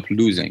but ended up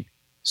losing.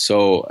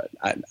 So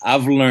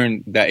I've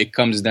learned that it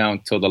comes down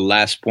to the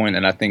last point,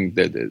 and I think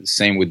that the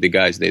same with the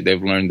guys.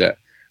 They've learned that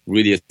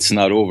really it's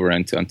not over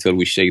until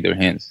we shake their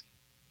hands.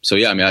 So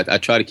yeah, I mean, I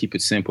try to keep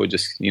it simple.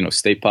 Just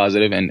stay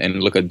positive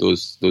and look at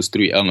those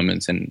three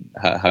elements and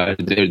how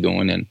they're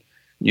doing. And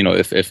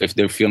if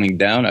they're feeling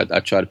down, I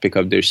try to pick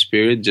up their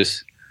spirit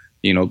just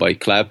by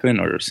clapping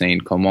or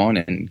saying "come on"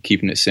 and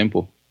keeping it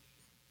simple.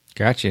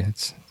 Gotcha.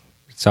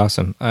 It's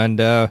awesome. And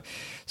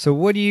so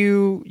what do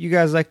you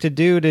guys like to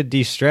do to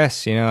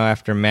de-stress,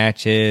 after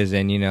matches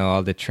and,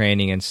 all the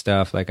training and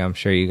stuff? Like, I'm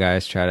sure you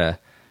guys try to,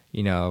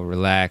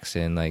 relax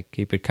and like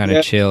keep it kind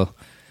of chill.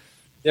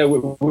 Yeah,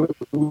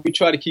 we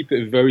try to keep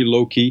it very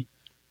low key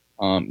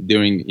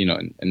during,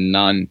 a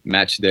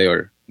non-match day,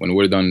 or when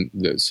we're done.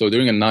 So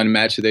during a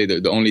non-match day,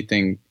 the only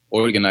thing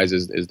organized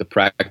is the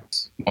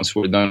practice. Once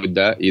we're done with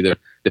that, either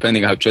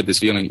depending how Tret is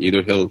feeling,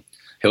 either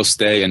he'll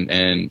stay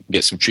and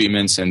get some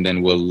treatments, and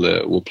then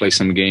we'll play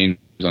some games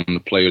on the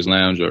players'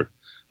 lounge, or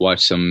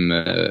watch some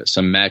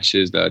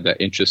matches that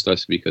interest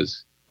us.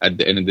 Because at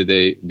the end of the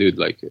day, dude,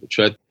 like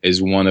Tret is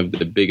one of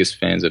the biggest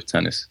fans of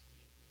tennis.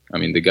 I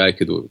mean, the guy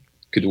could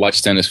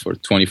watch tennis for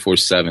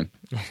 24/7.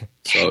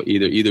 So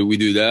either we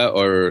do that,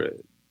 or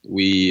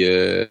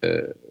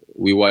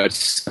we watch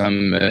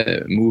some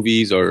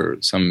movies or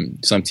some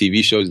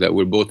TV shows that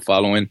we're both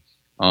following.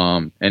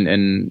 And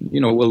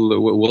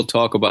we'll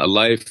talk about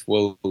life.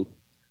 We'll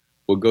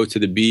go to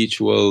the beach.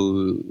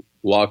 We'll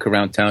walk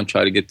around town,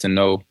 try to get to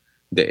know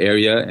the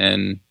area,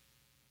 and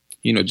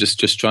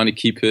just trying to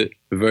keep it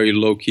very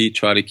low key.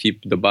 Try to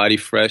keep the body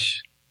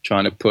fresh.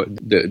 Trying to put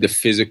the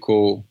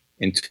physical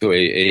into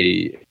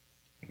a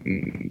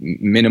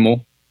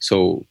minimal.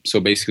 So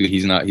basically,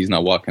 he's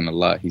not walking a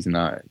lot. He's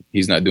not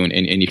doing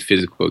any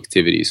physical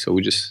activities. So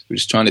we're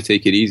just trying to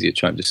take it easy.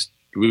 Trying to just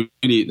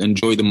really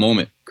enjoy the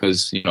moment.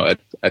 Because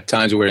at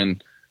times we're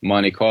in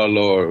Monte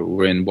Carlo, or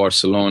we're in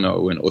Barcelona,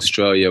 or we're in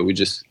Australia. We're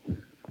just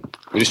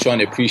trying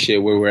to appreciate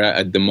where we're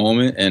at the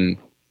moment,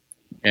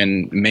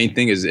 and main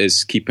thing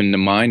is keeping the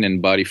mind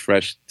and body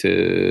fresh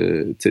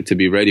to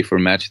be ready for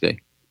match day.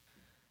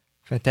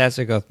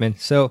 Fantastic, Othman.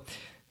 So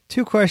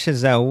 2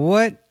 questions now.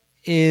 What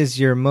is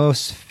your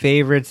most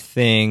favorite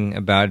thing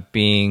about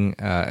being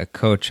a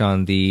coach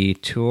on the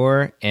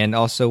tour, and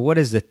also what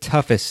is the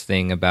toughest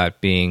thing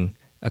about being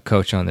a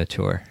coach on the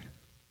tour?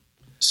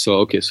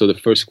 So the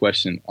first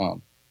question,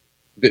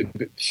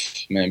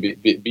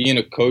 being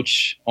a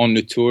coach on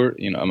the tour,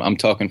 I'm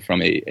talking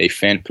from a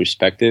fan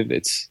perspective.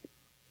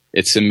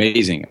 It's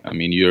amazing. I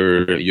mean,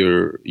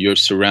 you're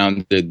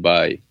surrounded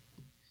by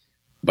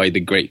the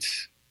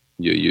greats.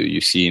 You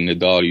see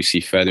Nadal, you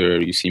see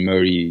Federer, you see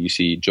Murray, you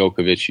see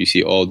Djokovic, you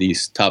see all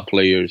these top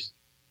players.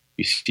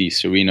 You see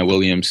Serena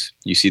Williams.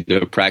 You see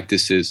their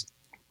practices.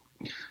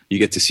 You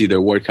get to see their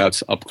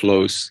workouts up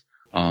close.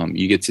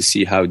 You get to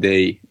see how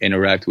they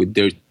interact with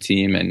their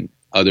team and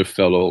other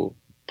fellow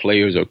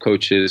players or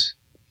coaches.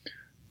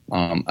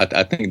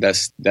 I think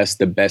that's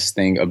the best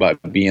thing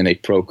about being a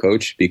pro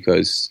coach,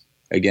 because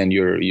again,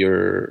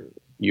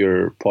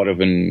 you're part of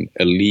an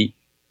elite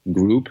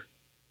group,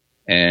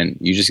 and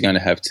you're just gonna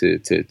have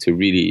to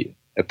really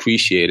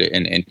appreciate it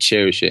and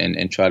cherish it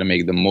and try to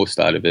make the most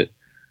out of it.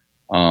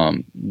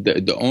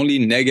 The only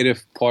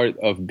negative part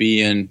of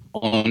being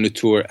on the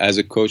tour as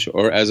a coach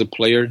or as a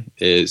player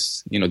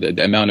is,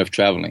 the amount of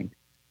traveling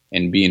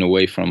and being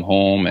away from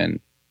home and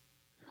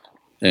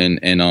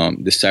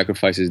the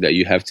sacrifices that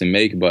you have to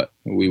make. But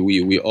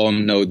we all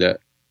know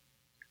that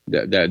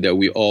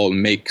we all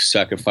make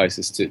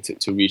sacrifices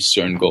to reach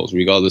certain goals,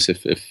 regardless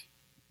if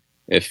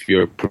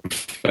you're a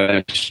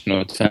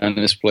professional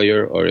tennis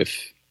player or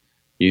if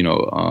you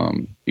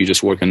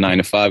just work a 9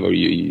 to 5 or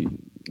you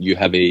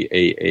have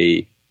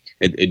a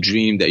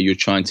dream that you're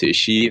trying to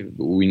achieve.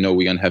 We know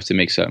we're gonna have to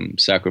make some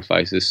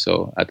sacrifices.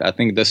 So I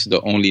think that's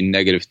the only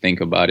negative thing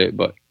about it.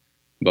 But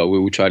we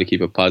will try to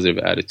keep a positive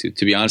attitude.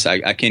 To be honest,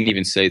 I can't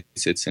even say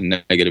it's a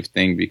negative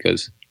thing,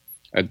 because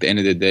at the end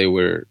of the day,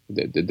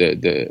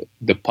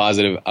 the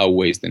positive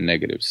outweighs the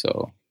negative.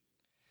 So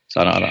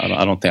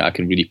I don't think I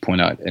can really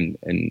point out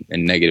a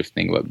negative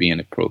thing about being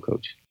a pro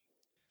coach.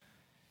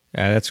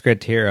 That's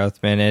great to hear,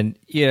 Othman. And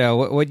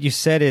what you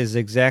said is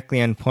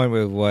exactly on point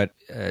with what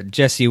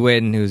Jesse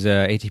Witten, who's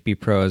a ATP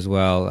pro as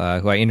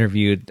well, who I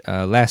interviewed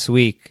last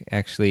week,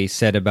 actually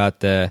said about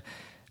the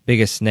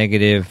biggest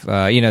negative,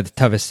 the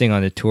toughest thing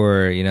on the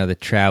tour, the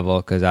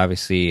travel, because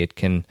obviously it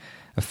can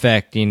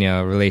affect,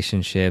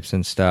 relationships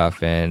and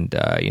stuff, and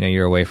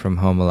you're away from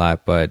home a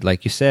lot. But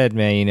like you said,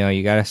 man,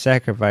 you got to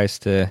sacrifice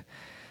to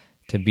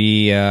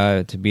be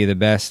the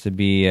best, to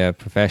be a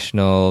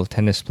professional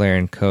tennis player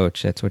and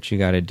coach. That's what you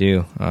got to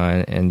do,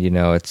 and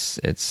it's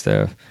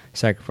the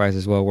sacrifice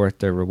is well worth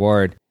the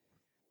reward.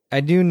 I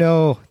do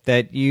know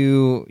that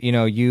you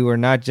are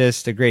not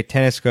just a great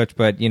tennis coach,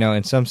 but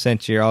in some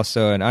sense you're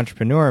also an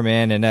entrepreneur,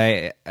 man. And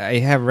I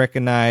have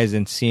recognized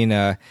and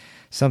seen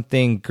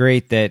something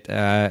great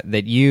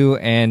that you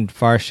and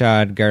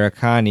Farshad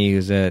Gharakani,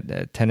 who's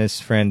a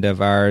tennis friend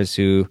of ours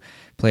who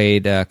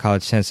played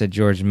college tennis at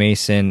George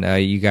Mason.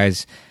 You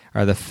guys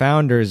are the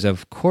founders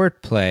of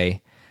Court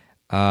Play.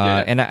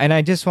 And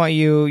I just want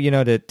you,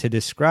 to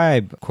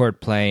describe Court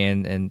Play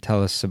and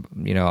tell us,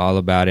 all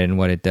about it and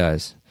what it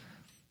does.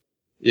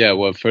 Yeah,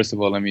 well, first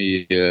of all, let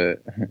me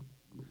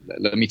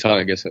talk,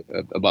 I guess,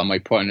 about my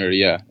partner.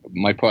 Yeah,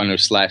 my partner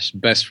 /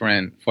 best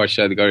friend,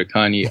 Farshad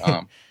Gharakani.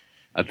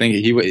 I think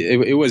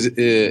it was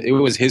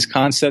his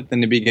concept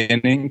in the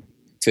beginning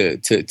to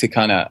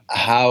kind of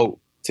how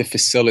to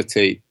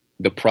facilitate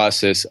the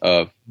process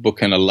of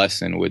booking a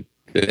lesson with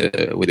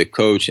a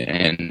coach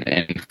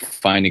and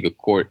finding a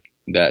court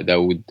that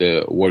would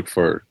work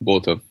for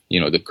both of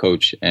the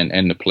coach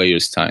and the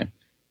player's time.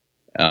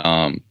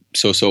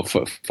 So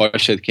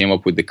Farshad came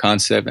up with the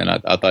concept, and I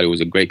thought it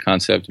was a great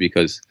concept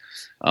because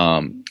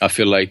I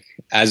feel like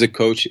as a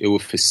coach it will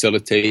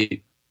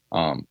facilitate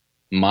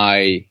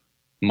my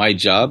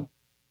job,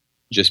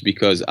 just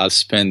because I'll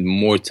spend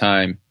more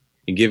time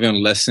giving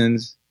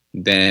lessons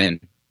than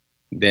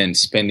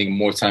spending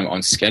more time on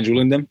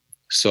scheduling them.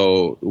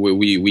 So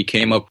we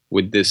came up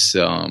with this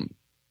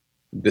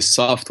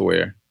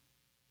software,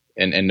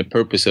 and the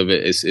purpose of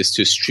it is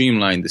to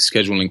streamline the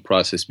scheduling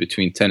process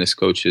between tennis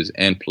coaches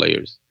and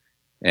players.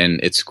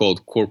 And it's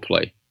called Court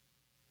Play.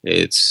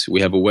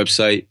 We have a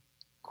website,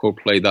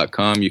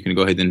 courtplay.com. You can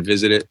go ahead and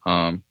visit it.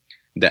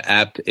 The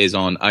app is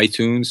on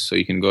iTunes, so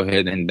you can go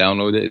ahead and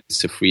download it.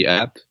 It's a free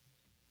app.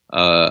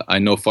 I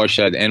know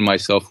Farshad and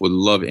myself would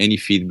love any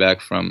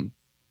feedback from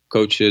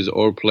coaches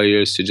or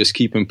players to just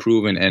keep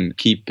improving and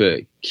keep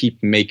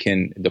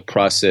making the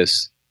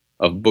process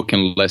of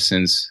booking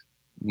lessons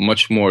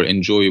much more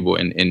enjoyable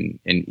and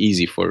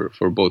easy for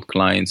both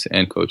clients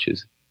and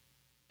coaches.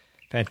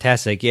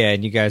 Fantastic. Yeah,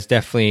 and you guys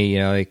definitely,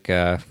 like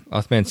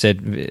Othman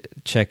said,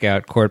 check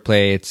out Court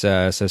Play. It's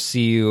so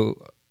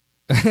COU,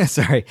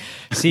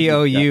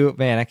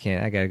 man,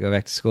 I got to go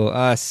back to school.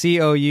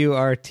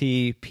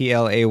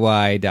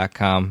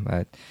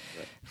 COURTPLAY.com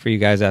for you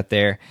guys out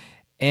there.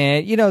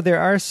 And, there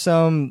are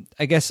some,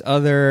 I guess,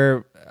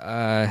 other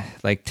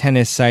like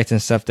tennis sites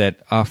and stuff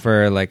that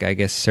offer, like, I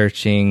guess,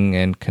 searching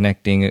and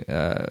connecting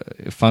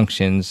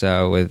functions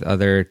with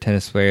other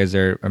tennis players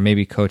or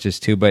maybe coaches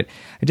too. But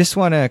I just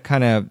want to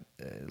kind of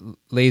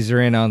laser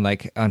in on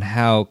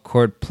how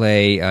Court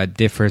Play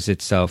differs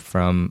itself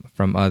from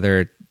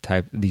other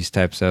these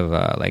types of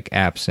like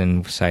apps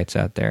and sites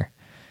out there.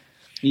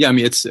 Yeah, I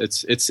mean,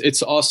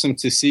 it's awesome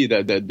to see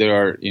that there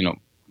are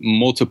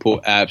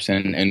multiple apps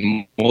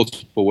and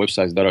multiple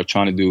websites that are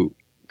trying to do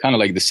kind of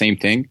like the same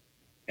thing.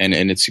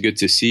 And it's good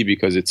to see,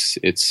 because it's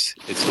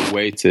a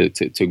way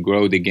to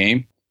grow the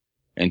game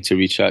and to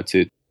reach out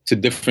to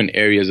different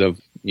areas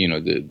of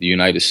the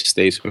United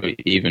States or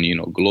even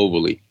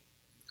globally.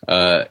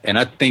 And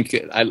I think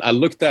I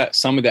looked at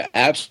some of the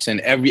apps,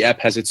 and every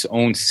app has its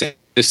own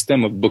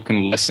system of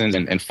booking lessons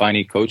and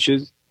finding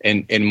coaches.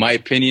 And in my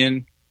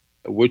opinion,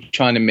 we're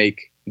trying to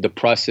make the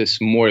process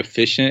more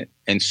efficient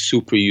and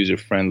super user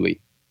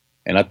friendly.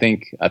 And I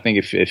think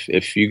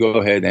if you go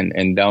ahead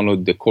and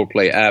download the Court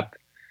Play app,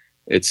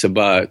 it's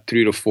about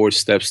 3 to 4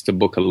 steps to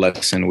book a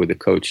lesson with a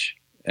coach.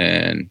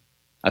 And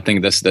I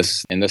think that's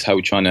how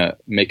we're trying to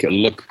make it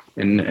look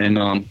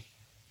and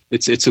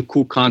it's a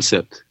cool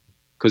concept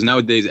because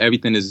nowadays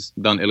everything is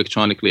done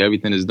electronically,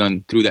 everything is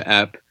done through the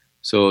app.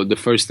 So the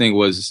first thing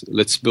was,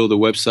 let's build a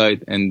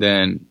website, and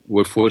then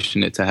we're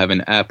fortunate to have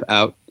an app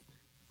out.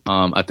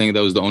 I think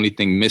that was the only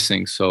thing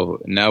missing.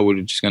 So now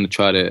we're just going to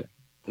try to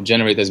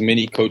generate as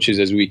many coaches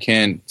as we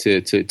can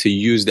to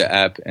use the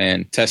app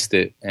and test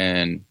it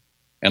and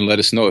let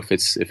us know if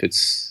it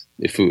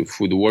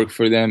would work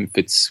for them, if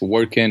it's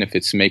working, if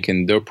it's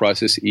making their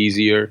process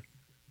easier.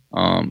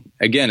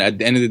 Again, at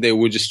the end of the day,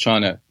 we're just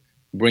trying to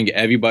bring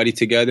everybody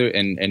together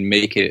and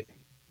make it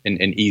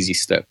an easy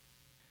step.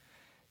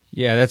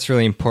 Yeah, that's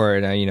really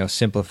important,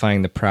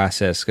 simplifying the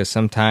process, because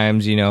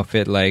sometimes, if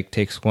it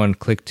takes one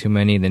click too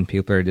many, then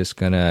people are just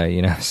going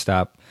to,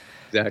 stop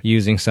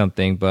using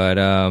something. But,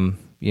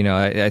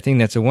 I think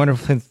that's a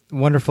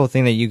wonderful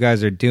thing that you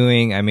guys are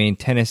doing. I mean,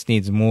 tennis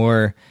needs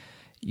more,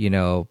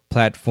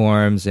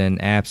 platforms and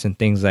apps and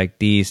things like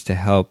these to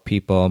help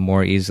people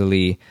more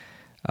easily,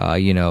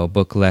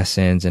 book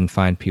lessons and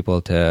find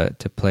people to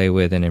play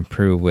with and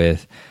improve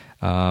with.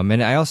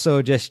 And I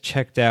also just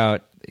checked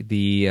out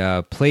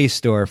the Play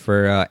Store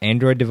for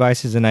Android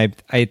devices, and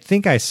I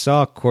think I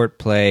saw Court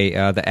Play,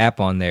 the app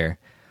on there.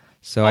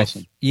 So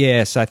awesome.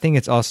 So I think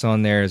it's also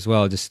on there as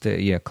well, just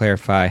to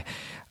clarify.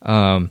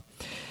 Thank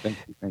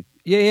you.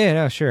 Yeah,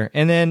 no, sure.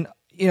 And then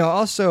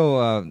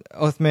also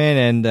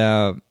Othman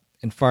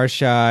and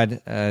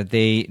Farshad,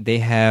 they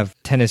have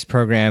tennis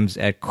programs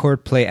at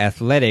Court Play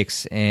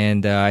Athletics,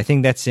 and I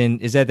think that's in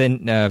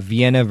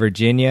Vienna,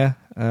 Virginia?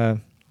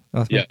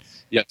 Yeah.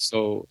 Yeah,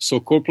 so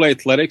Court Play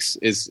Athletics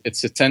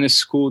it's a tennis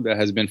school that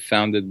has been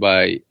founded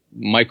by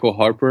Michael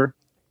Harper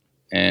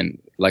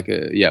and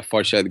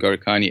Farshad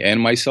Gharkhani and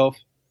myself.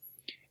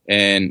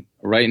 And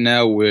right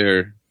now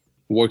we're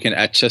working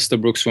at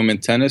Chesterbrook Swim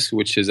and Tennis,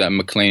 which is at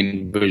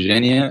McLean,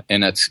 Virginia,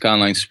 and at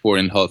Skyline Sport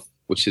and Health,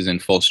 which is in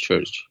Falls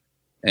Church.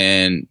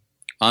 And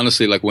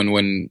honestly,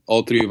 when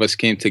all three of us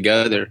came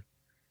together,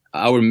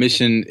 our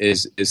mission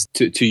is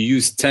to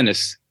use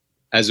tennis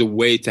as a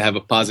way to have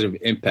a positive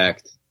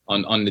impact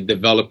on the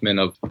development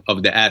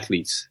of the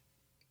athletes.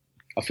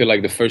 I feel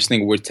like the first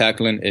thing we're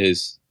tackling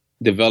is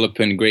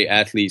developing great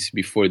athletes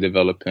before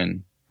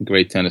developing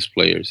great tennis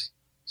players.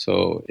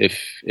 So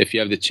if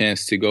you have the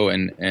chance to go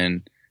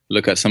and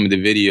look at some of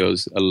the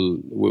videos,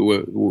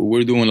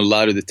 we're doing a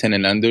lot of the 10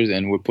 and unders,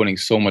 and we're putting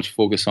so much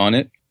focus on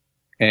it,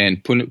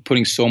 and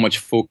putting so much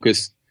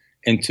focus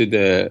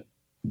into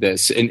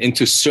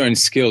into certain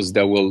skills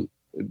that will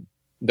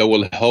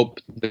help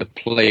the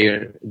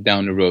player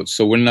down the road.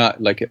 So we're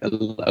not like a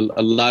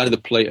lot of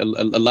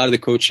the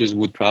coaches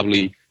would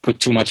probably put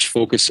too much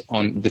focus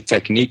on the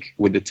technique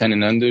with the 10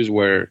 and unders,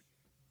 where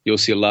you'll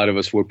see a lot of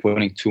us, we're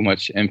putting too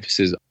much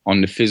emphasis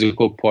on the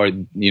physical part,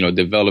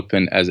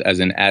 developing as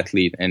an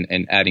athlete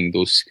and adding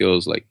those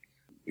skills like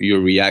your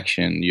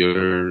reaction,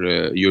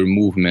 your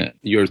movement,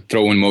 your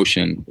throw in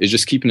motion. It's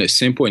just keeping it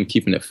simple and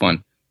keeping it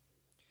fun.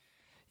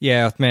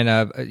 Yeah, man,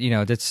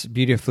 that's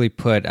beautifully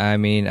put. I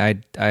mean,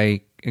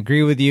 I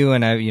agree with you,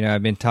 and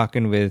I've been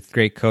talking with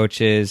great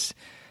coaches,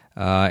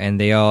 and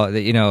they all,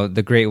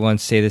 the great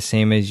ones say the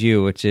same as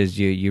you, which is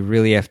you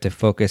really have to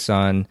focus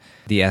on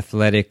the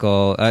athletic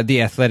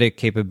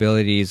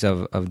capabilities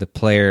of the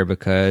player,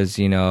 because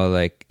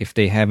if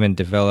they haven't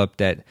developed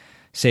that,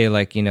 say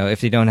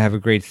if they don't have a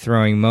great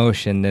throwing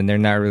motion, then they're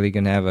not really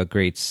going to have a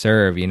great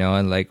serve,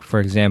 and for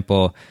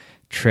example,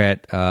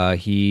 Tret,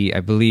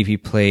 I believe he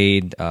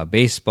played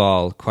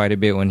baseball quite a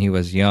bit when he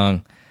was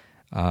young.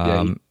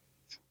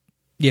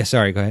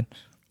 Sorry, go ahead.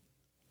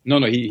 No,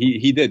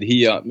 he did.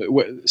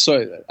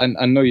 So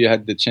I know you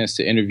had the chance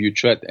to interview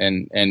Tret,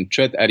 and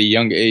Tret at a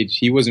young age,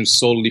 he wasn't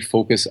solely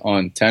focused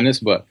on tennis,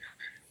 but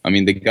I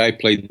mean, the guy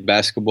played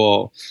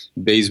basketball,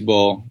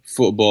 baseball,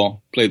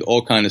 football, played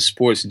all kinds of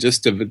sports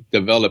just to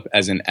develop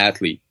as an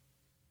athlete.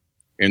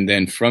 And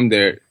then from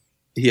there,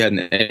 he had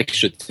an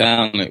extra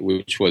talent,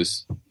 which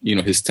was,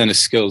 his tennis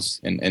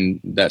skills, and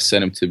that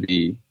set him to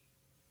be,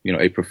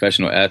 a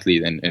professional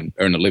athlete and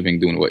earn a living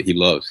doing what he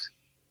loves.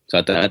 So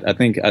I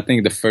think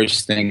the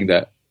first thing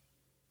that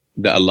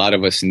a lot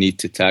of us need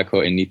to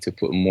tackle and need to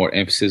put more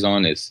emphasis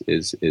on is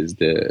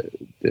the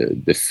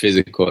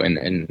physical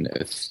and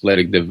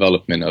athletic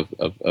development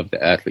of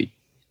the athlete.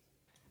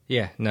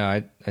 Yeah, no,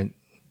 I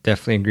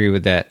definitely agree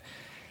with that.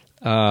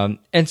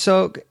 And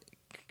so,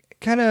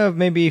 kind of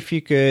maybe if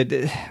you could,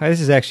 this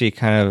is actually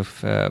kind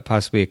of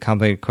possibly a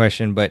complicated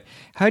question, but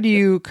how do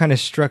you kind of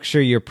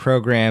structure your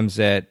programs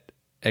at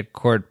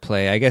Court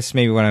Play? I guess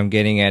maybe what I'm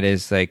getting at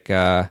is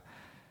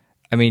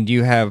do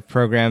you have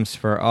programs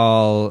for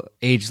all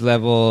age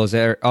levels,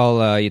 or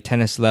all your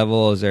tennis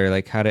levels, or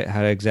how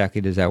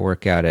exactly does that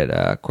work out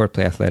at Court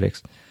Play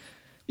Athletics?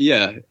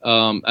 Yeah,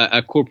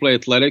 at Court Play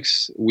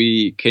Athletics,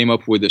 we came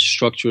up with a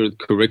structured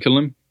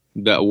curriculum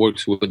that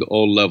works with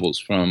all levels,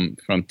 from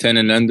 10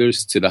 and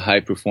unders to the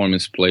high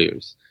performance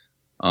players.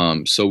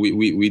 So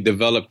we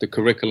developed the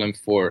curriculum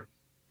for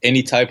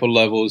any type of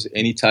levels,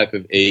 any type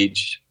of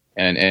age,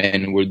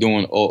 and we're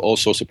doing all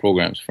sorts of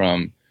programs,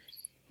 from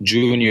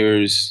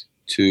juniors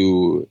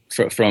to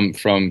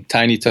from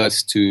tiny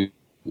tots to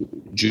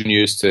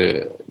juniors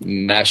to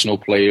national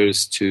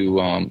players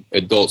to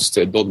adults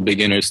to adult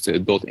beginners to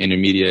adult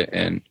intermediate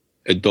and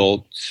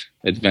adult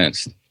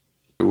advanced.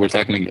 We're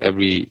tackling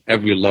every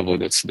level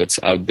that's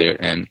out there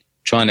and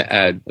trying to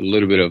add a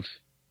little bit of,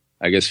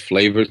 I guess,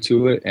 flavor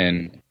to it,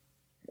 and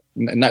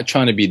not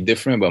trying to be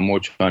different, but more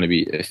trying to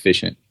be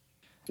efficient.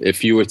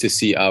 If you were to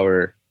see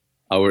our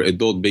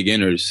adult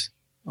beginners,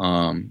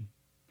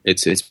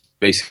 it's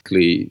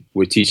basically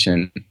we're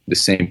teaching the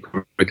same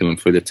curriculum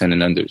for the 10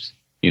 and unders,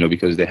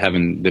 because they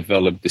haven't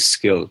developed the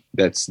skill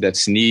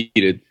that's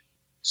needed.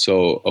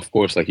 So of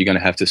course, like, you're gonna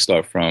have to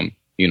start from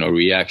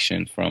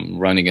reaction, from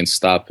running and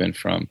stopping,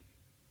 from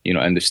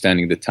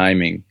understanding the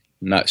timing,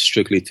 not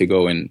strictly to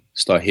go and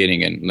start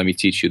hitting and let me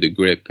teach you the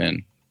grip.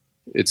 And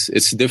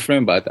it's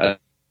different, but I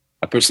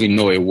personally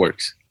know it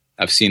works.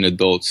 I've seen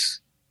adults,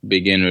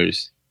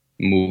 beginners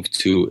move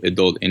to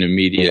adult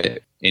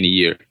intermediate in a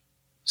year,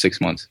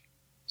 6 months.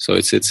 So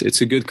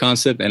it's a good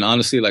concept. And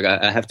honestly, like,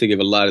 I have to give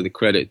a lot of the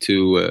credit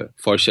to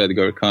Farshad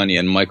Gharqani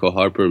and Michael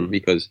Harper,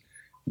 because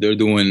they're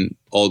doing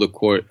all the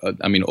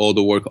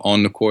work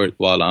on the court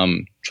while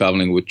I'm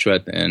traveling with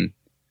Tret and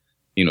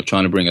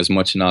trying to bring as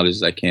much knowledge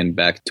as I can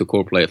back to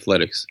core play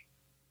athletics.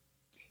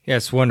 Yeah,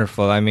 it's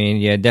wonderful. I mean,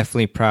 yeah,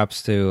 definitely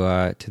props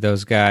to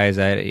those guys.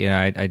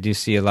 I do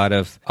see a lot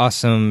of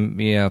awesome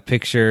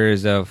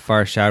pictures of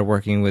Farshad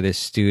working with his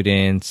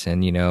students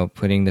and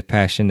putting the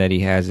passion that he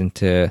has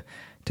into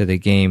the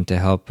game to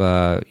help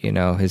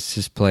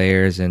his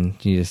players, and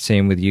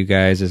same with you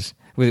guys as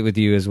with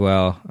you as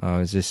well.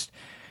 It's just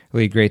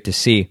really great to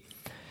see.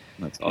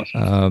 That's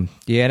awesome.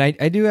 Yeah, and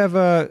I do have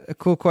a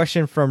cool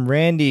question from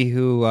Randy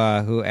who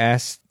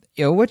asked,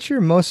 what's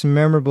your most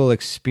memorable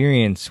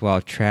experience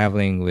while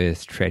traveling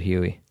with Tret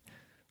Huey?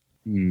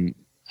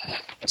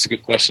 That's a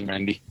good question,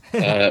 Randy.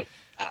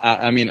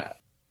 I mean,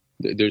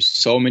 there's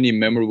so many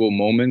memorable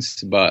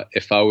moments, but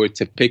if I were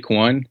to pick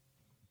one,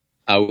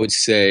 I would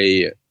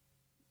say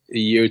the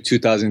year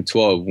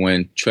 2012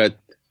 when Tret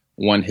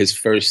won his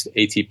first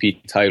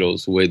ATP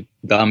titles with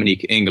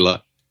Dominique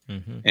Ingela.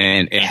 Mm-hmm.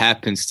 And it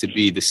happens to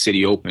be the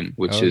City Open,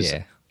 which is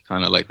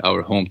kind of like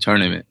our home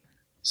tournament.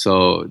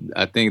 So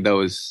I think that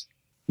was,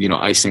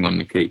 icing on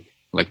the cake,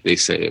 like they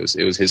say.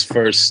 It was his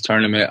first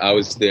tournament. I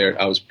was there.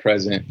 I was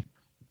present.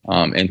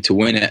 And to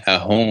win it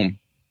at home,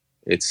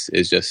 it's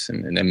just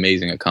an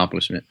amazing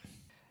accomplishment.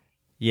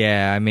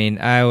 Yeah, I mean,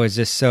 I was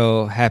just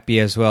so happy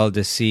as well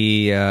to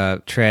see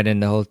Tret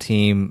and the whole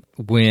team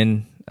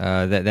win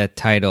that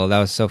title. That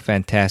was so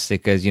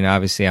fantastic because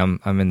obviously I'm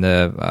in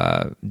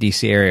the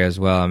DC area as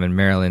well. I'm in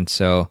Maryland,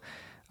 so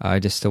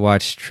just to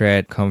watch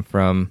Tret come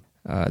from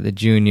the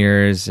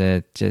juniors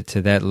to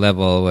that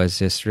level was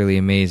just really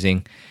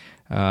amazing.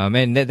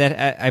 And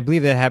that I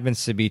believe that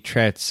happens to be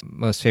Tret's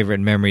most favorite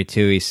memory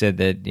too. He said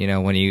that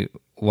when he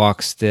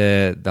walks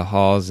the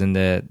halls in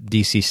the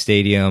DC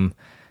stadium,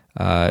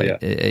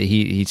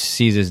 he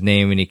sees his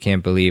name and he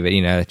can't believe it.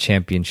 A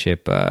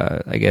championship,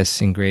 I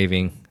guess,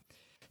 engraving.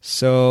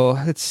 So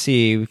let's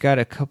see. We've got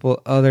a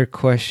couple other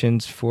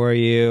questions for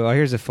you. Oh,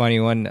 here's a funny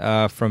one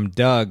from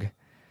Doug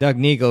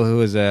Neagle, who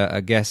was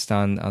a guest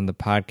on the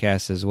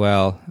podcast as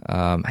well.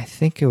 I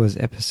think it was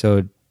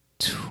episode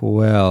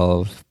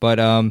 12.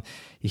 But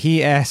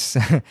he asks,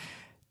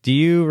 do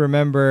you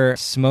remember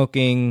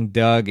smoking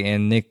Doug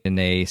and Nick in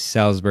a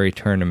Salisbury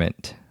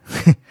tournament?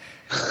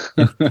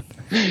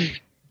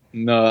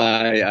 No,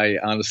 I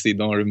honestly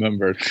don't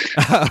remember.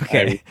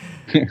 Okay.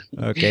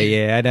 Okay,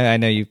 yeah, I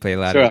know you play a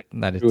lot of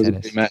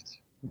tennis.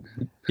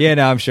 Yeah,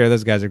 no, I'm sure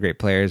those guys are great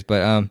players,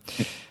 but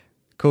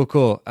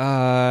cool.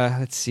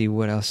 Let's see,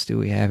 what else do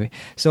we have here?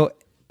 So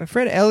my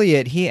friend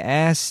Elliot, he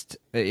asked,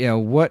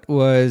 what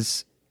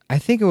was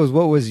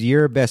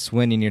your best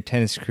win in your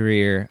tennis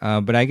career?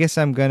 But I guess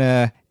I'm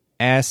gonna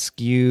ask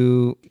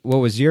you, what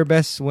was your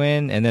best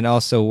win, and then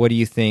also what do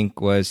you think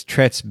was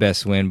Tret's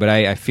best win? But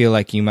I feel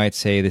like you might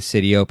say the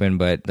City Open,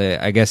 but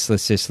I guess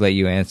let's just let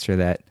you answer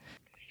that.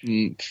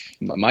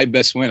 My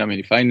best win, I mean,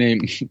 if I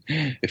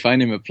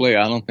name a player,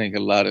 I don't think a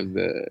lot of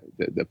the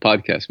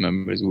podcast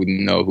members would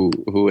know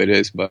who it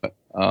is, but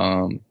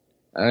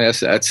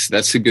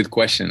that's a good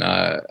question.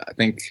 I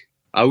think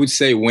I would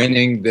say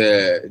winning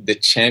the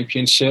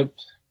championship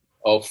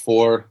of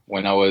 4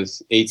 when I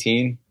was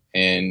 18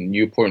 in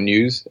Newport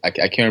News. I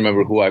can't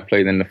remember who I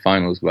played in the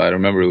finals, but I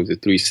remember it was a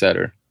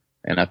 3-setter,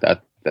 and I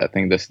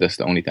think that's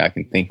the only thing I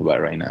can think about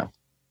right now.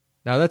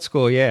 No, that's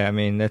cool. Yeah, I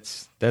mean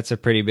that's a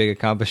pretty big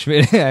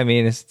accomplishment. I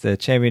mean, it's the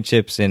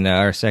championships in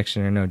our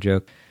section are no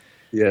joke.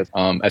 Yeah.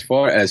 As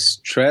far as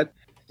Tret,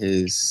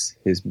 his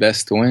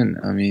best win,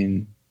 I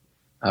mean,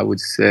 I would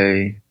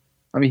say,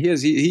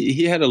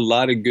 he had a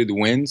lot of good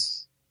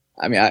wins.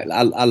 I mean,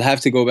 I'll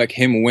have to go back.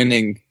 Him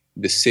winning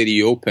the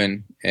City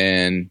Open,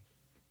 and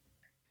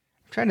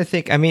I'm trying to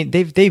think. I mean,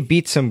 they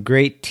beat some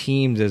great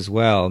teams as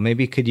well.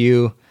 Maybe could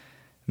you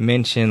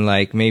mention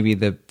like maybe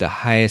the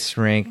highest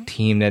ranked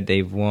team that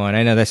they've won?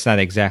 I know that's not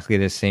exactly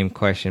the same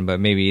question, but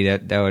maybe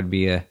that would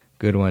be a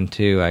good one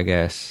too, I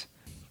guess.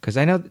 Because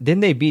I know, didn't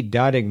they beat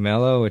Dodig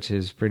Mello, which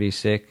is pretty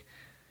sick?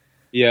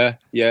 Yeah.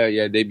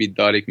 They beat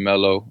Dodik,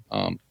 Melo.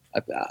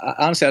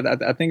 Honestly,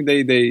 I think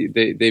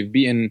they've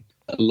beaten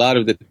a lot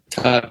of the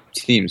top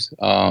teams.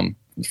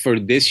 For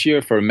this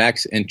year, for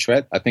Max and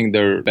Tret, I think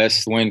their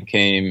best win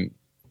came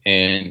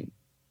in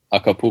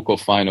Acapulco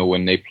final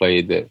when they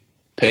played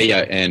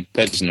Peja and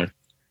Pedzner,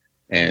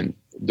 and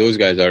those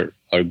guys are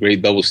a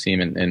great doubles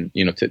team. And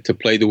to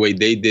play the way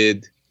they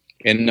did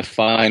in the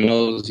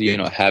finals,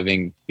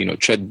 having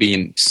Tret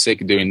being sick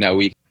during that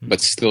week, but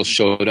still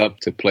showed up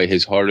to play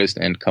his hardest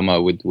and come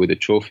out with a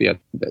trophy.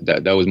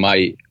 That was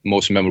my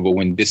most memorable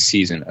win this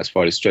season, as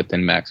far as Tret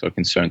and Max are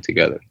concerned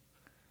together.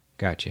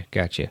 Gotcha.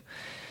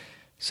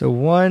 So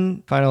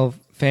one final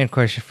fan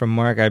question from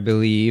Mark, I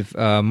believe.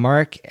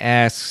 Mark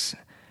asks,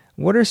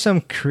 what are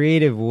some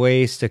creative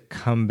ways to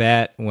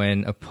combat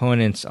when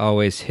opponents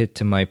always hit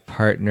to my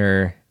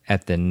partner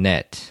at the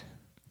net?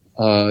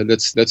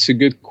 That's a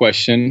good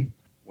question.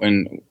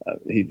 When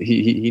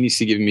he needs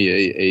to give me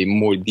a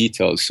more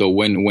detailed. So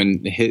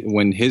when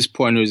his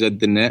partner is at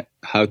the net,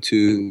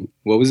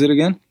 what was it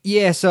again?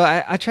 Yeah, so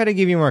I try to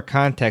give you more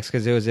context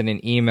because it was in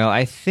an email.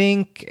 I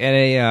think, and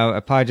I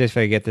apologize if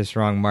I get this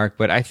wrong, Mark,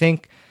 but I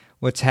think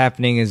what's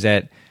happening is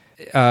that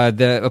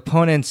the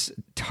opponents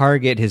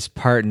target his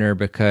partner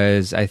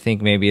because I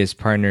think maybe his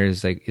partner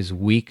is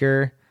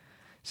weaker.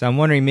 So I'm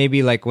wondering,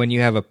 maybe like when you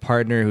have a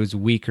partner who's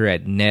weaker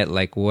at net,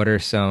 like what are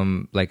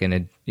some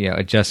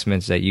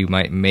adjustments that you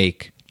might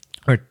make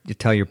or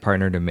tell your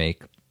partner to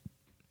make?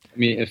 I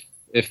mean,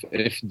 if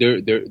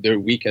they're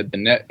weak at the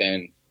net,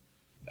 then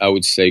I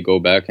would say go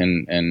back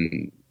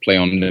and play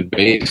on the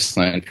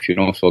baseline if you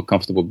don't feel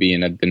comfortable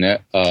being at the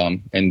net.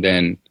 And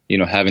then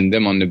having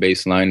them on the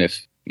baseline. If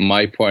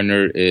my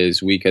partner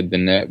is weak at the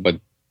net,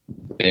 but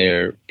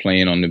they're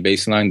playing on the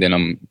baseline, then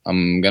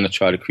I'm gonna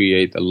try to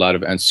create a lot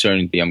of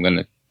uncertainty. I'm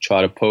gonna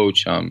try to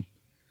poach. I'm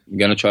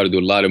gonna try to do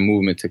a lot of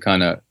movement to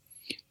kind of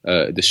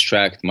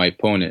distract my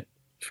opponent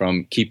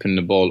from keeping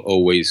the ball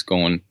always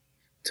going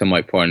to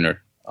my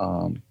partner.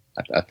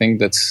 I think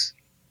that's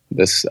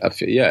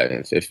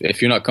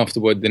if you're not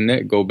comfortable at the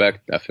net, go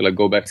back. I feel like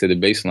go back to the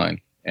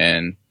baseline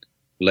and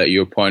let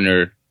your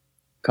partner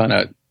kind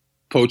of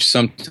poach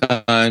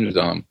sometimes.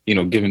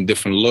 Give him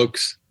different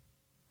looks.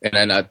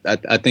 And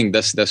I think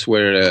that's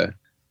where,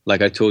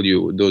 like I told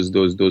you,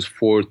 those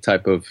four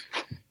type of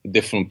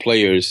different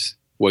players,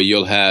 where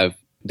you'll have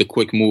the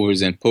quick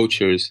movers and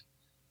poachers,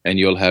 and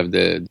you'll have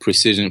the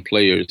precision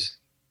players.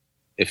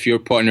 If your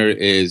partner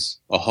is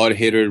a hard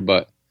hitter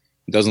but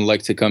doesn't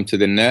like to come to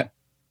the net,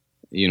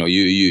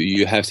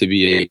 you have to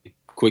be a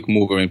quick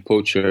mover and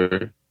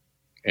poacher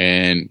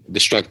and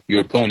distract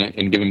your opponent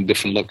and give him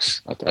different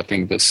looks. I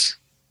think that's.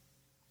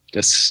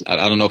 I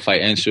don't know if I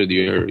answered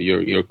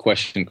your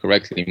question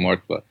correctly,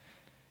 Mark, but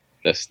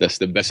that's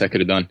the best I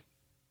could have done.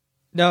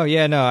 No,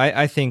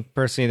 I think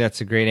personally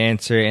that's a great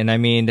answer. And I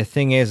mean, the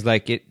thing is,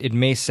 like, it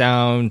may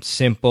sound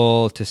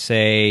simple to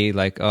say,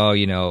 like, oh,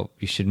 you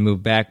should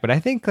move back, but I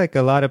think like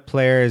a lot of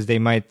players, they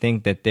might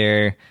think that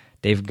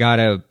they've got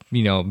to,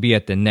 be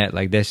at the net.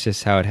 Like, that's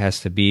just how it has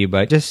to be.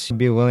 But just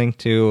be willing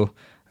to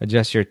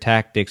adjust your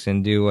tactics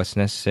and do what's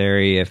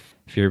necessary if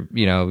you're,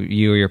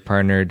 you or your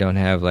partner don't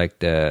have like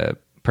the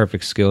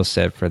perfect skill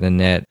set for the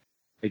net.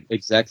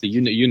 Exactly.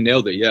 You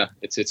nailed it. Yeah.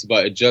 It's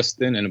about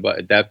adjusting and about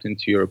adapting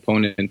to your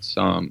opponent's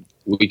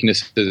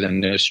weaknesses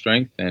and their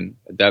strength, and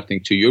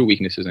adapting to your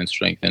weaknesses and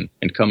strength,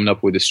 and coming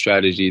up with a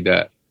strategy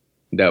that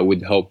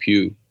would help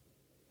you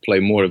play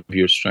more of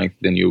your strength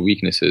than your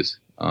weaknesses.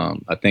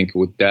 I think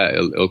with that,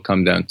 it'll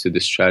come down to the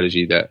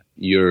strategy that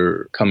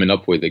you're coming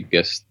up with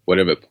against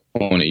whatever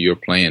opponent you're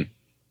playing.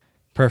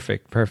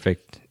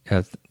 Perfect.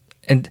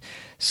 And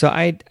so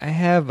I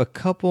have a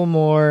couple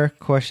more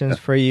questions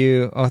for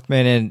you,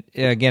 Othman. And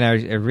again,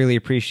 I really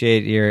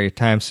appreciate your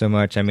time so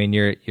much. I mean,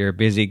 you're a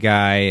busy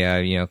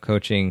guy,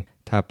 coaching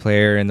top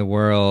player in the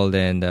world,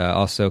 and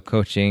also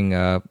coaching,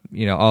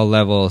 all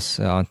levels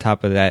on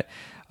top of that.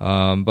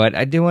 But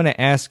I do want to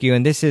ask you,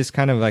 and this is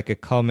kind of like a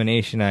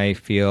culmination, I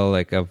feel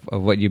like, of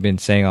what you've been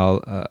saying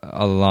all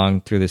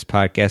along through this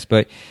podcast.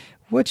 But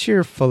what's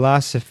your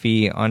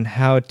philosophy on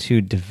how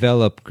to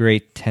develop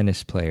great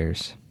tennis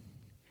players?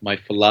 My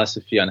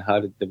philosophy on how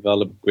to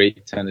develop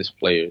great tennis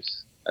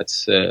players.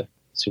 That's a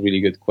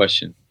really good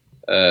question.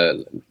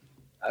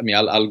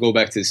 I'll go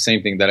back to the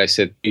same thing that I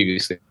said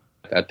previously.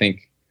 I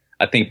think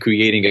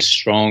creating a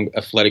strong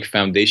athletic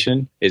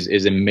foundation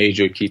is a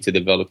major key to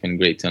developing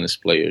great tennis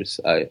players.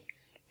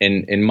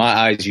 In my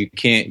eyes, you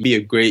can't be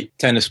a great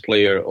tennis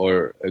player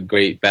or a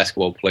great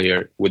basketball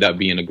player without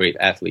being a great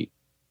athlete.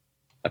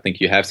 I think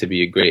you have to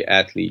be a great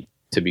athlete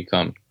to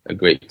become a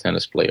great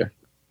tennis player.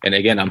 And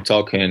again, I'm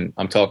talking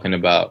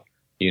about,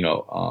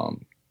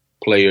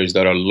 players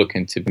that are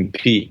looking to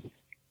compete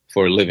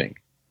for a living.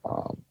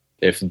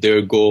 If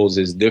their goals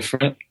is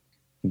different,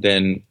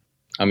 then,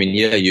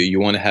 you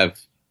want to have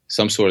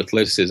some sort of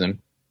athleticism,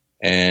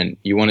 and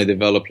you want to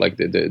develop like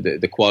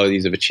the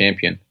qualities of a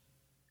champion.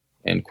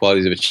 And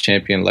qualities of a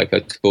champion, like I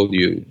told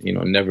you,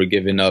 never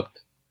giving up,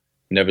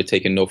 never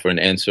taking no for an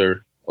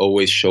answer,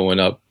 always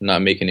showing up,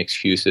 not making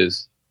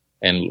excuses,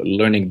 and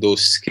learning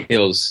those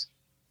skills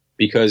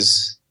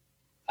because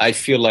I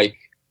feel like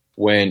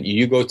when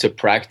you go to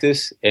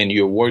practice and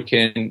you're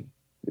working,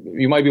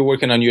 you might be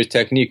working on your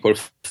technique or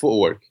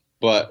footwork,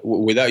 but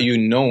without you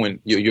knowing,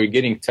 you're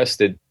getting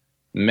tested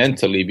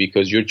mentally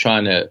because you're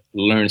trying to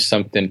learn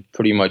something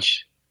pretty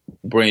much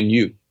brand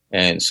new.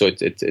 And so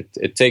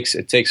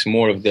it takes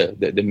more of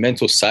the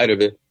mental side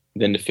of it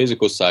than the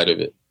physical side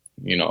of it.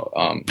 You know,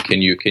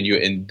 can you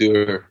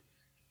endure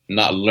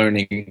not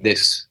learning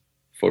this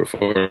for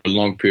a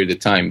long period of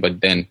time, but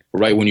then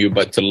right when you're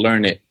about to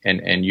learn it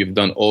and you've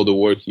done all the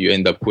work, you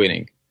end up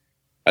quitting.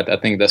 I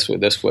think that's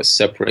what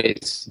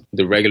separates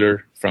the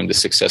regular from the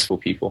successful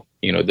people.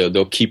 You know,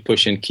 they'll keep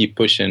pushing,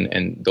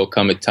 and there'll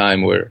come a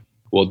time where,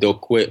 well, they'll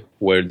quit,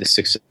 where the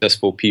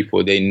successful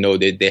people, they know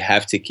that they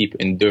have to keep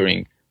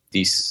enduring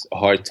these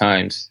hard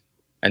times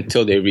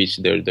until they reach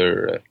their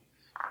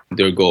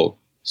goal.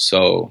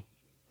 So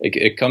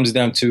it comes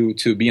down to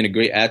being a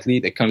great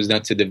athlete. It comes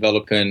down to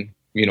developing,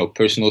 you know,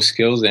 personal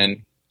skills,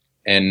 and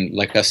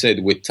like I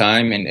said, with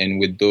time and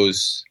with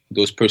those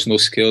personal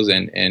skills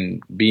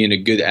and being a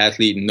good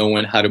athlete,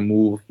 knowing how to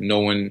move,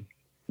 knowing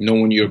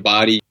your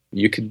body,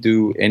 you could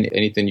do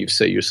anything you've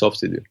set yourself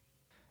to do.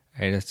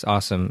 All right, that's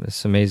awesome.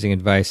 That's amazing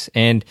advice.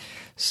 And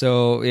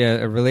so, yeah,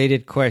 a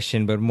related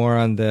question, but more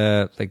on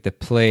the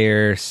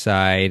player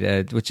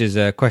side, which is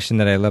a question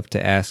that I love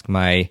to ask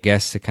my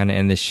guests to kind of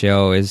end the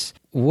show, is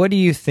what do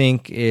you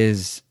think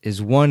is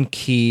one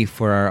key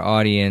for our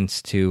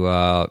audience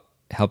to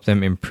help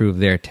them improve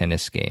their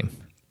tennis game?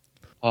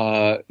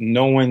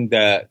 Knowing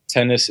that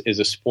tennis is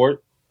a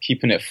sport,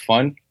 keeping it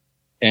fun.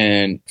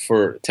 And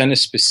for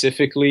tennis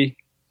specifically,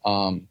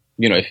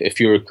 you know, if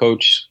you're a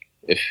coach,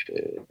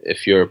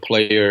 if you're a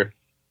player,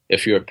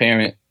 if you're a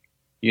parent,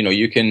 you know,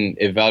 you can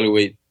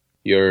evaluate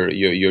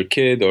your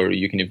kid, or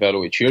you can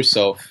evaluate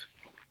yourself,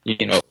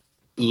 you know,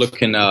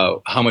 looking at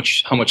how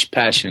much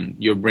passion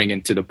you're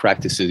bringing to the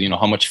practices, you know,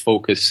 how much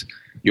focus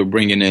you're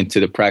bringing into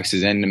the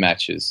practices and the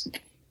matches.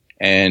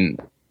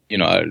 And, you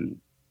know,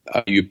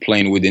 are you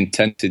playing with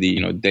intensity, you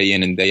know, day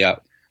in and day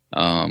out?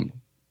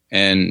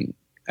 And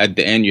at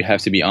the end, you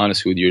have to be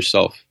honest with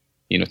yourself,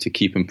 you know, to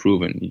keep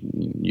improving.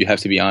 You have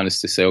to be honest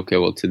to say, okay,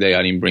 well, today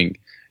I didn't bring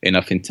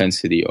enough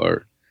intensity,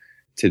 or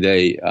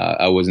today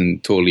I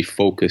wasn't totally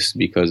focused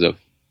because of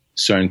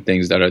certain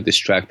things that are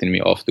distracting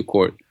me off the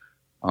court.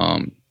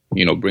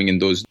 You know, bringing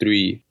those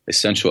 3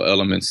 essential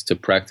elements to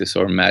practice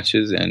or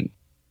matches and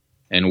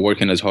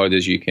working as hard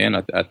as you can.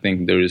 I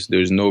think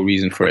there's no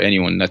reason for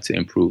anyone not to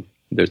improve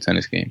their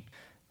tennis game.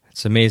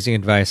 That's amazing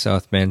advice,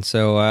 Othman.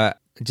 So I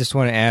just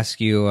want to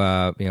ask you,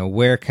 you know,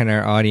 where can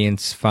our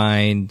audience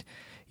find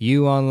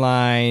you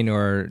online,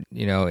 or,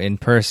 you know, in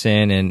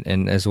person,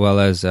 and as well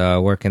as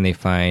where can they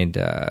find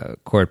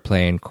Court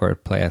Play and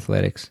Court Play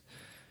Athletics?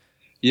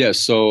 Yeah,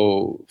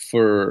 so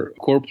for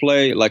Court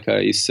Play, like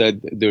I said,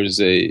 there's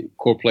a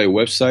Court Play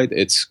website.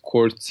 It's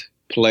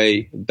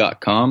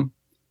courtplay.com.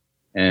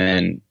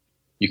 And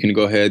you can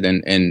go ahead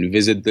and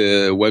visit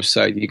the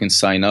website. You can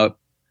sign up.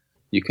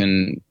 You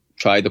can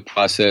try the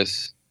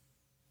process,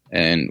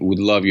 and would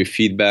love your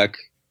feedback.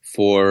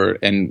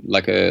 And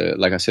like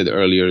I said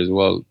earlier as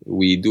well,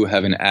 we do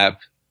have an app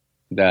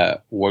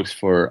that works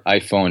for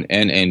iPhone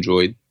and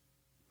Android,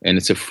 and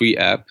it's a free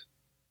app.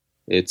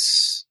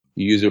 It's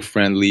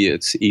user-friendly.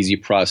 It's easy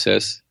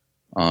process.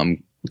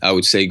 I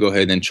would say go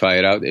ahead and try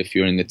it out if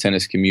you're in the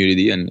tennis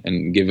community,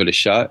 and give it a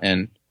shot.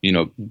 And, you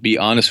know, be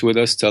honest with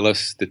us. Tell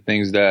us the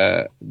things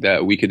that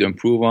we could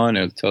improve on,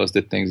 and tell us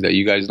the things that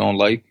you guys don't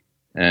like,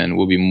 and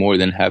we'll be more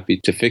than happy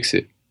to fix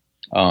it.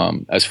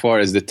 As far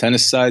as the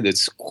tennis side,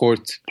 it's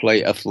Court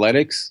Play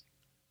Athletics.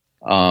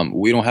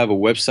 We don't have a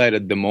website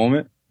at the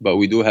moment, but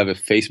we do have a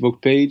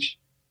Facebook page,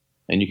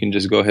 and you can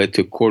just go ahead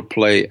to Court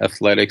Play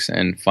Athletics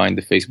and find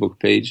the Facebook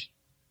page.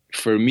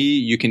 For me,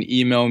 you can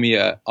email me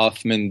at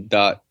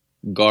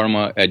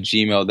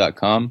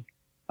othman.garma@gmail.com.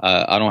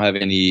 I don't have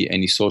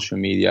any social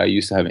media. I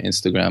used to have an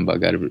Instagram, but I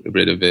got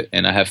rid of it.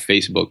 And I have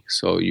Facebook,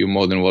 so you're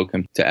more than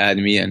welcome to add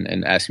me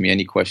and ask me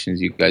any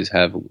questions you guys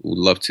have. Would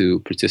love to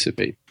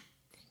participate.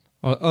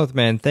 Well,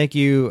 Othman, thank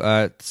you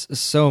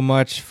so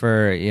much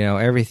for, you know,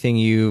 everything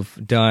you've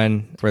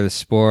done for the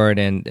sport,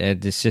 and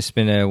it's just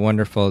been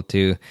wonderful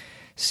to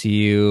see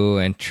you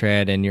and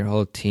Tread and your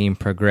whole team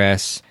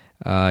progress,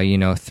 you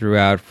know,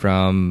 throughout,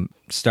 from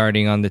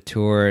starting on the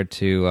tour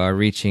to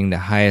reaching the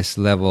highest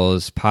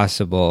levels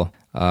possible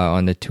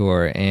on the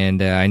tour.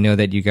 And I know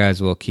that you guys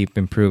will keep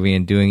improving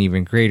and doing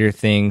even greater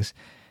things.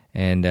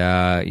 And,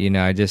 you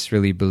know, I just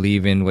really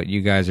believe in what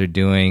you guys are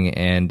doing,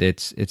 and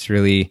it's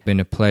really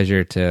been a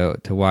pleasure to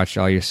watch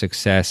all your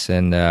success,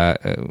 and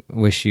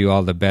wish you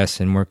all the best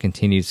and more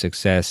continued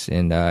success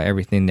in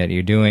everything that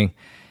you're doing.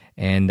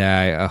 And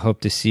I hope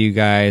to see you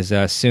guys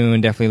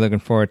soon. Definitely looking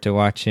forward to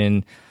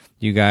watching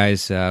you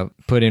guys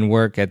put in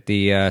work at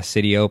the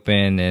City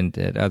Open and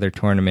at other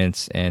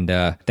tournaments. And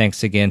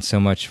thanks again so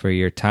much for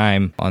your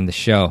time on the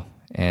show,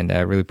 and I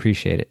really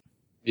appreciate it.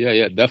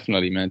 Yeah,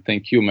 definitely, man.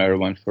 Thank you,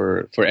 Marwan,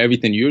 for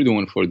everything you're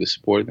doing for the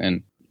sport.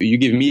 And you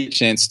give me a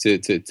chance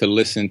to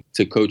listen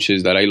to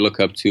coaches that I look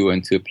up to,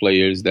 and to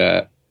players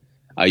that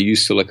I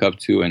used to look up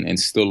to and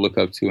still look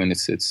up to, and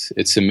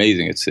it's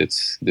amazing.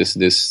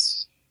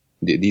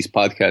 These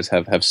podcasts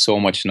have so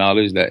much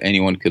knowledge that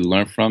anyone could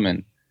learn from,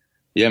 and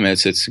yeah, man,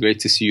 it's great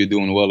to see you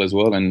doing well as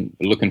well, and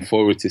looking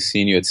forward to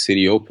seeing you at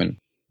City Open.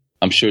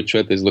 I'm sure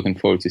Tret is looking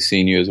forward to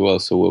seeing you as well,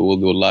 so we'll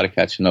do a lot of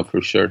catching up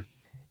for sure.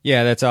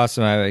 Yeah, that's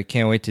awesome. I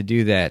can't wait to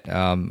do that.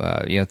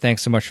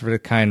 Thanks so much for the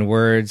kind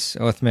words,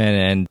 Othman,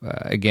 and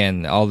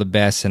again, all the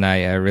best. And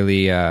I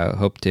really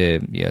hope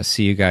to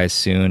see you guys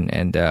soon,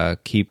 and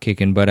keep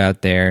kicking butt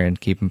out there and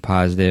keeping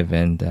positive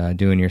and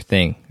doing your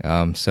thing.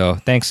 So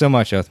thanks so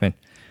much, Othman.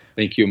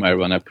 Thank you,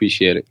 Myron. I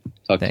appreciate it.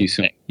 Talk to you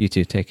soon. You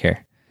too. Take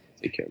care.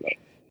 Take care. Bye.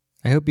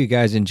 I hope you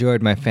guys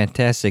enjoyed my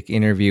fantastic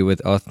interview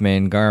with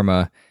Othman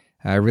Garma.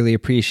 I really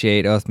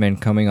appreciate Othman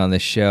coming on the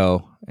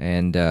show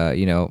and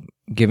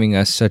giving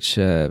us such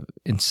a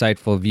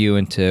insightful view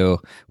into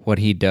what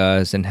he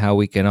does and how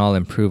we can all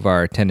improve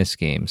our tennis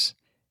games.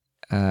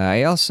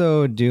 I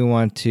also do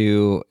want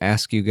to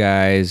ask you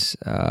guys,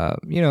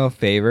 a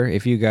favor.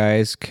 If you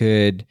guys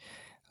could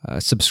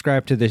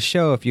subscribe to the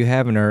show if you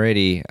haven't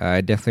already,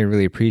 I definitely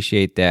really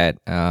appreciate that.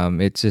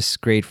 It's just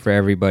great for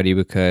everybody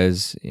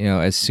because,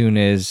 as soon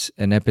as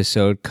an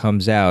episode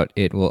comes out,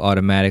 it will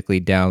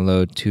automatically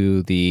download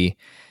to the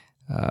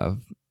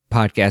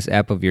podcast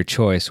app of your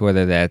choice,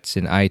 whether that's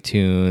in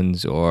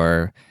iTunes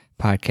or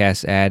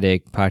Podcast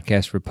Addict,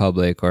 Podcast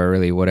Republic, or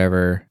really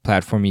whatever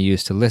platform you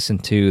use to listen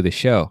to the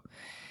show.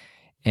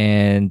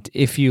 And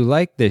if you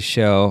like this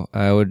show,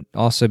 it would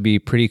also be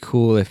pretty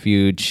cool if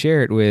you'd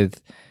share it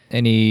with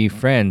any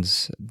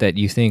friends that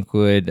you think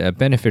would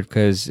benefit,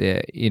 because,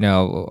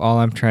 all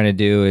I'm trying to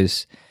do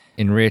is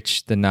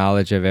enrich the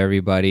knowledge of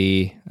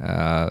everybody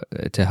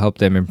to help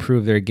them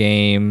improve their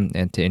game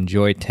and to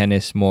enjoy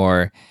tennis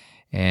more.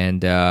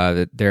 And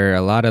there are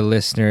a lot of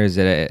listeners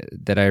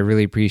that I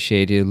really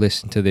appreciate who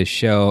listen to this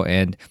show,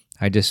 and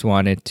I just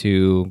wanted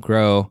to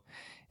grow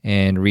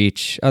and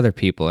reach other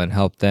people and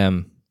help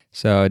them.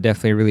 So I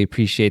definitely really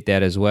appreciate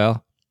that as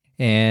well.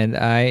 And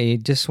I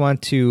just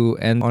want to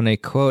end on a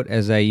quote,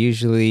 as I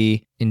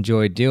usually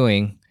enjoy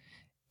doing.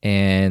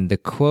 And the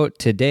quote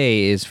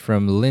today is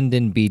from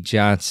Lyndon B.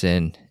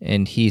 Johnson,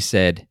 and he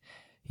said,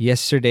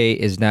 "Yesterday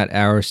is not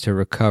ours to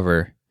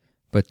recover,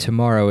 but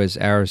tomorrow is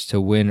ours to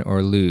win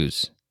or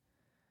lose."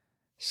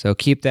 So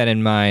keep that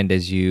in mind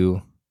as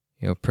you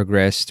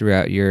progress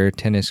throughout your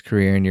tennis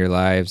career and your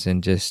lives,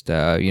 and just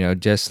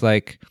just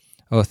like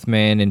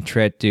Othman and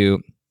Tret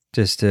do,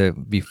 just to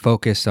be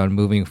focused on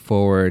moving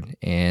forward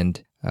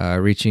and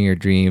reaching your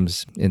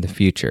dreams in the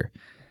future.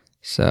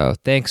 So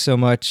thanks so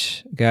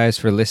much, guys,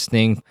 for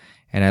listening,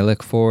 and I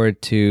look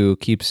forward to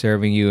keep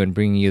serving you and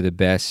bringing you the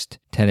best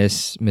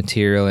tennis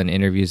material and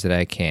interviews that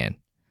I can.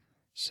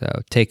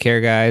 So take care,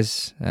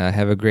 guys.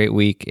 Have a great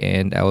week,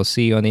 and I will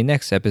see you on the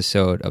next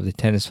episode of the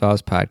Tennis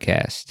Files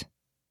Podcast.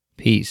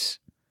 Peace.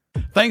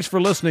 Thanks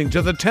for listening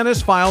to the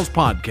Tennis Files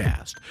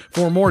Podcast.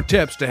 For more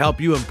tips to help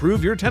you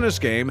improve your tennis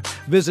game,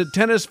 visit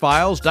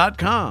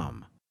tennisfiles.com.